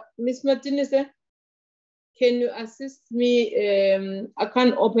 Ms. Martinez, can you assist me? I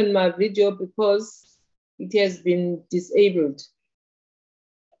can't open my video because it has been disabled.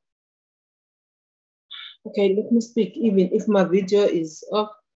 Okay, let me speak even if my video is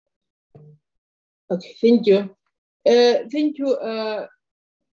off. Okay, thank you. Thank you,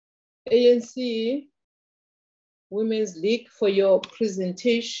 ANC Women's League, for your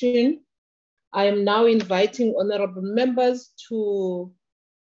presentation. I am now inviting honorable members to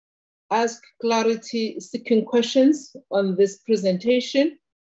ask clarity-seeking questions on this presentation.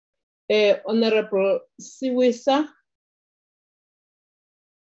 Honorable Siwisa.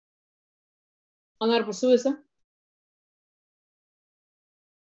 Honorable Siwisa.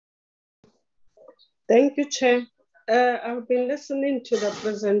 Thank you, Chair. I've been listening to the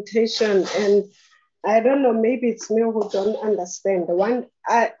presentation, and I don't know, maybe it's me who don't understand. The one,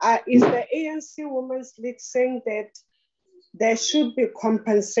 is the ANC Women's League saying that there should be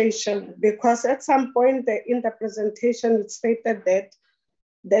compensation? Because at some point in the presentation, it stated that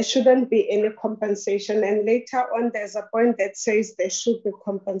there shouldn't be any compensation. And later on, there's a point that says there should be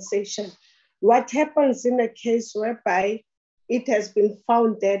compensation. What happens in a case whereby it has been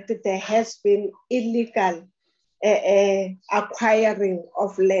found that there has been illegal acquiring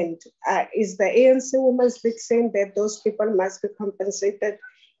of land? Is the ANC Women's League saying that those people must be compensated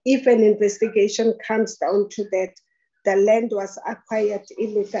if an investigation comes down to that the land was acquired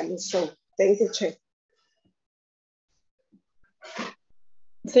illegally? So thank you, Chair.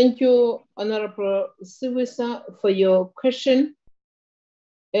 Thank you, Honorable Siwisa, for your question.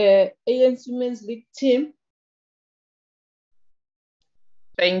 ANC Women's League team.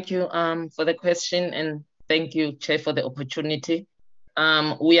 Thank you for the question, and thank you, Chair, for the opportunity.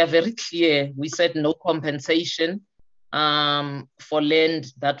 We are very clear. We said no compensation for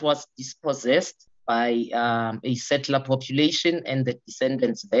land that was dispossessed by a settler population and the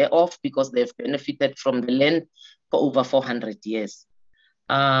descendants thereof, because they've benefited from the land for over 400 years.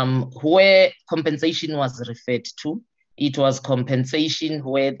 Where compensation was referred to, it was compensation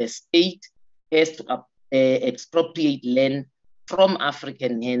where the state has to expropriate land from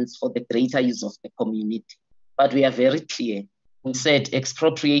African hands for the greater use of the community. But we are very clear. We said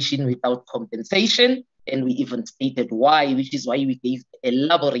expropriation without compensation, and we even stated why, which is why we gave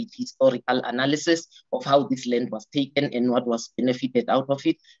elaborate historical analysis of how this land was taken and what was benefited out of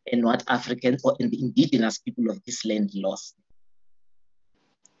it, and what Africans or the indigenous people of this land lost.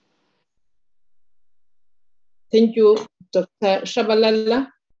 Thank you, Dr. Shabalala.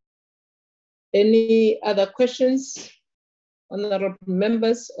 Any other questions? honorable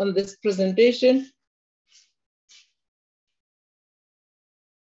members on this presentation?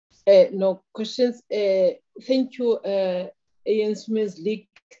 No questions. Thank you, ANC Women's League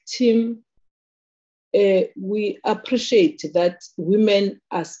team. We appreciate that women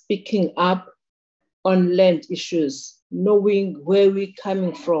are speaking up on land issues, knowing where we're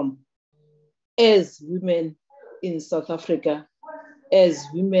coming from as women in South Africa, as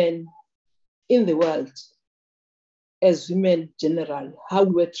women in the world, as women general, how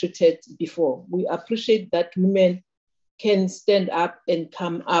we were treated before. We appreciate that women can stand up and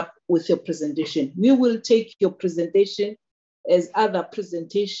come up with your presentation. We will take your presentation as other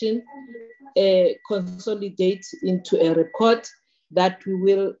presentation, consolidate into a report that we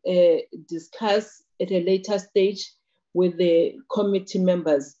will discuss at a later stage with the committee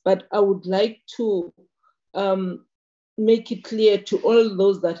members. But I would like to make it clear to all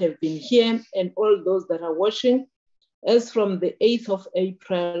those that have been here and all those that are watching, as from the 8th of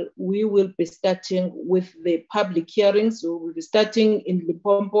April, we will be starting with the public hearings. We will be starting in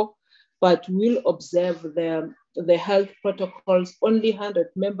Limpopo, but we'll observe the health protocols. Only 100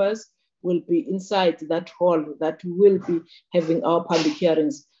 members will be inside that hall that will be having our public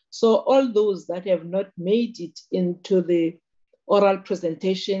hearings. So all those that have not made it into the oral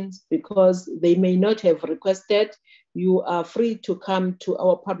presentations because they may not have requested, you are free to come to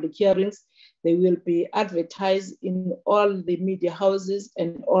our public hearings. They will be advertised in all the media houses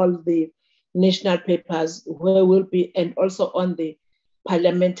and all the national papers where we'll be, and also on the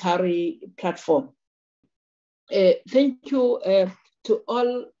parliamentary platform. Thank you to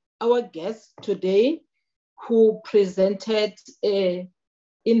all our guests today who presented.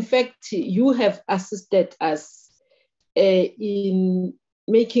 In fact, you have assisted us in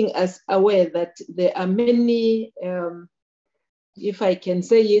making us aware that there are many, if I can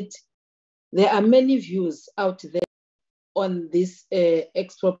say it, there are many views out there on this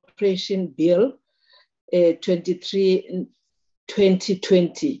expropriation bill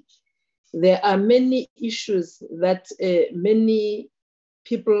 23/2020. There are many issues that many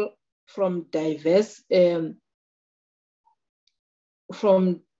people from diverse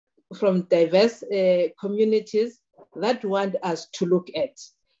communities that want us to look at.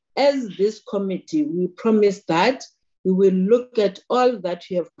 As this committee, we promise that we will look at all that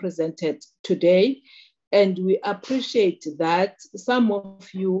you have presented today, and we appreciate that some of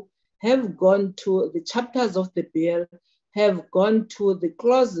you have gone to the chapters of the bill, have gone to the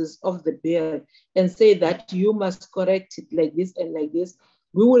clauses of the bill and say that you must correct it like this and like this.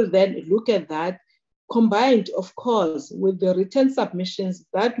 We will then look at that, combined, of course, with the written submissions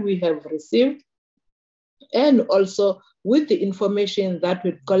that we have received, and also with the information that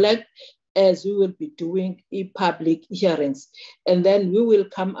we collect as we will be doing public hearings. And then we will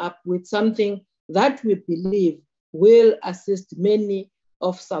come up with something that we believe will assist many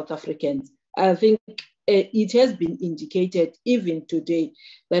of South Africans. I think it has been indicated even today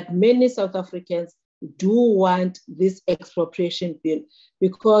that many South Africans do want this expropriation bill,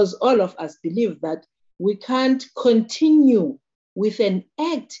 because all of us believe that we can't continue with an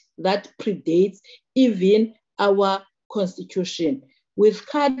act that predates even our constitution. We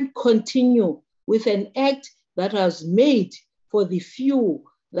can't continue with an act that was made for the few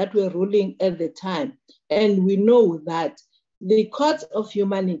that were ruling at the time. And we know that the courts of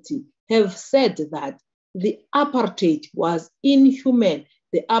humanity have said that the apartheid was inhuman,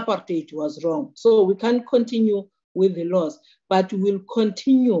 the apartheid was wrong. So we can't continue with the laws, but we'll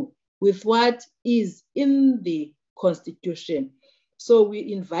continue with what is in the Constitution. So we're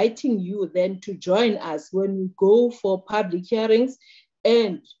inviting you then to join us when we go for public hearings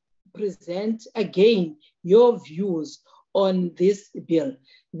and present again your views on this bill.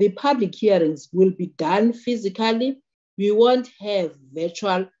 The public hearings will be done physically. We won't have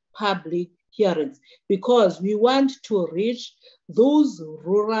virtual public hearings because we want to reach those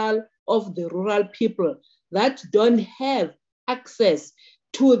rural people that don't have access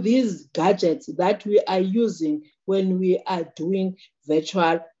to these gadgets that we are using when we are doing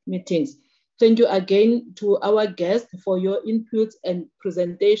virtual meetings. Thank you again to our guests for your input and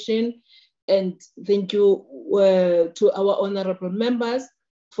presentation. And thank you to our honorable members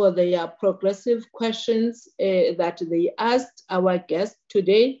for their progressive questions that they asked our guests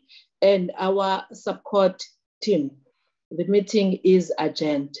today and our support team. The meeting is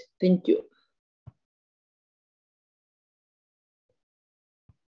adjourned. Thank you.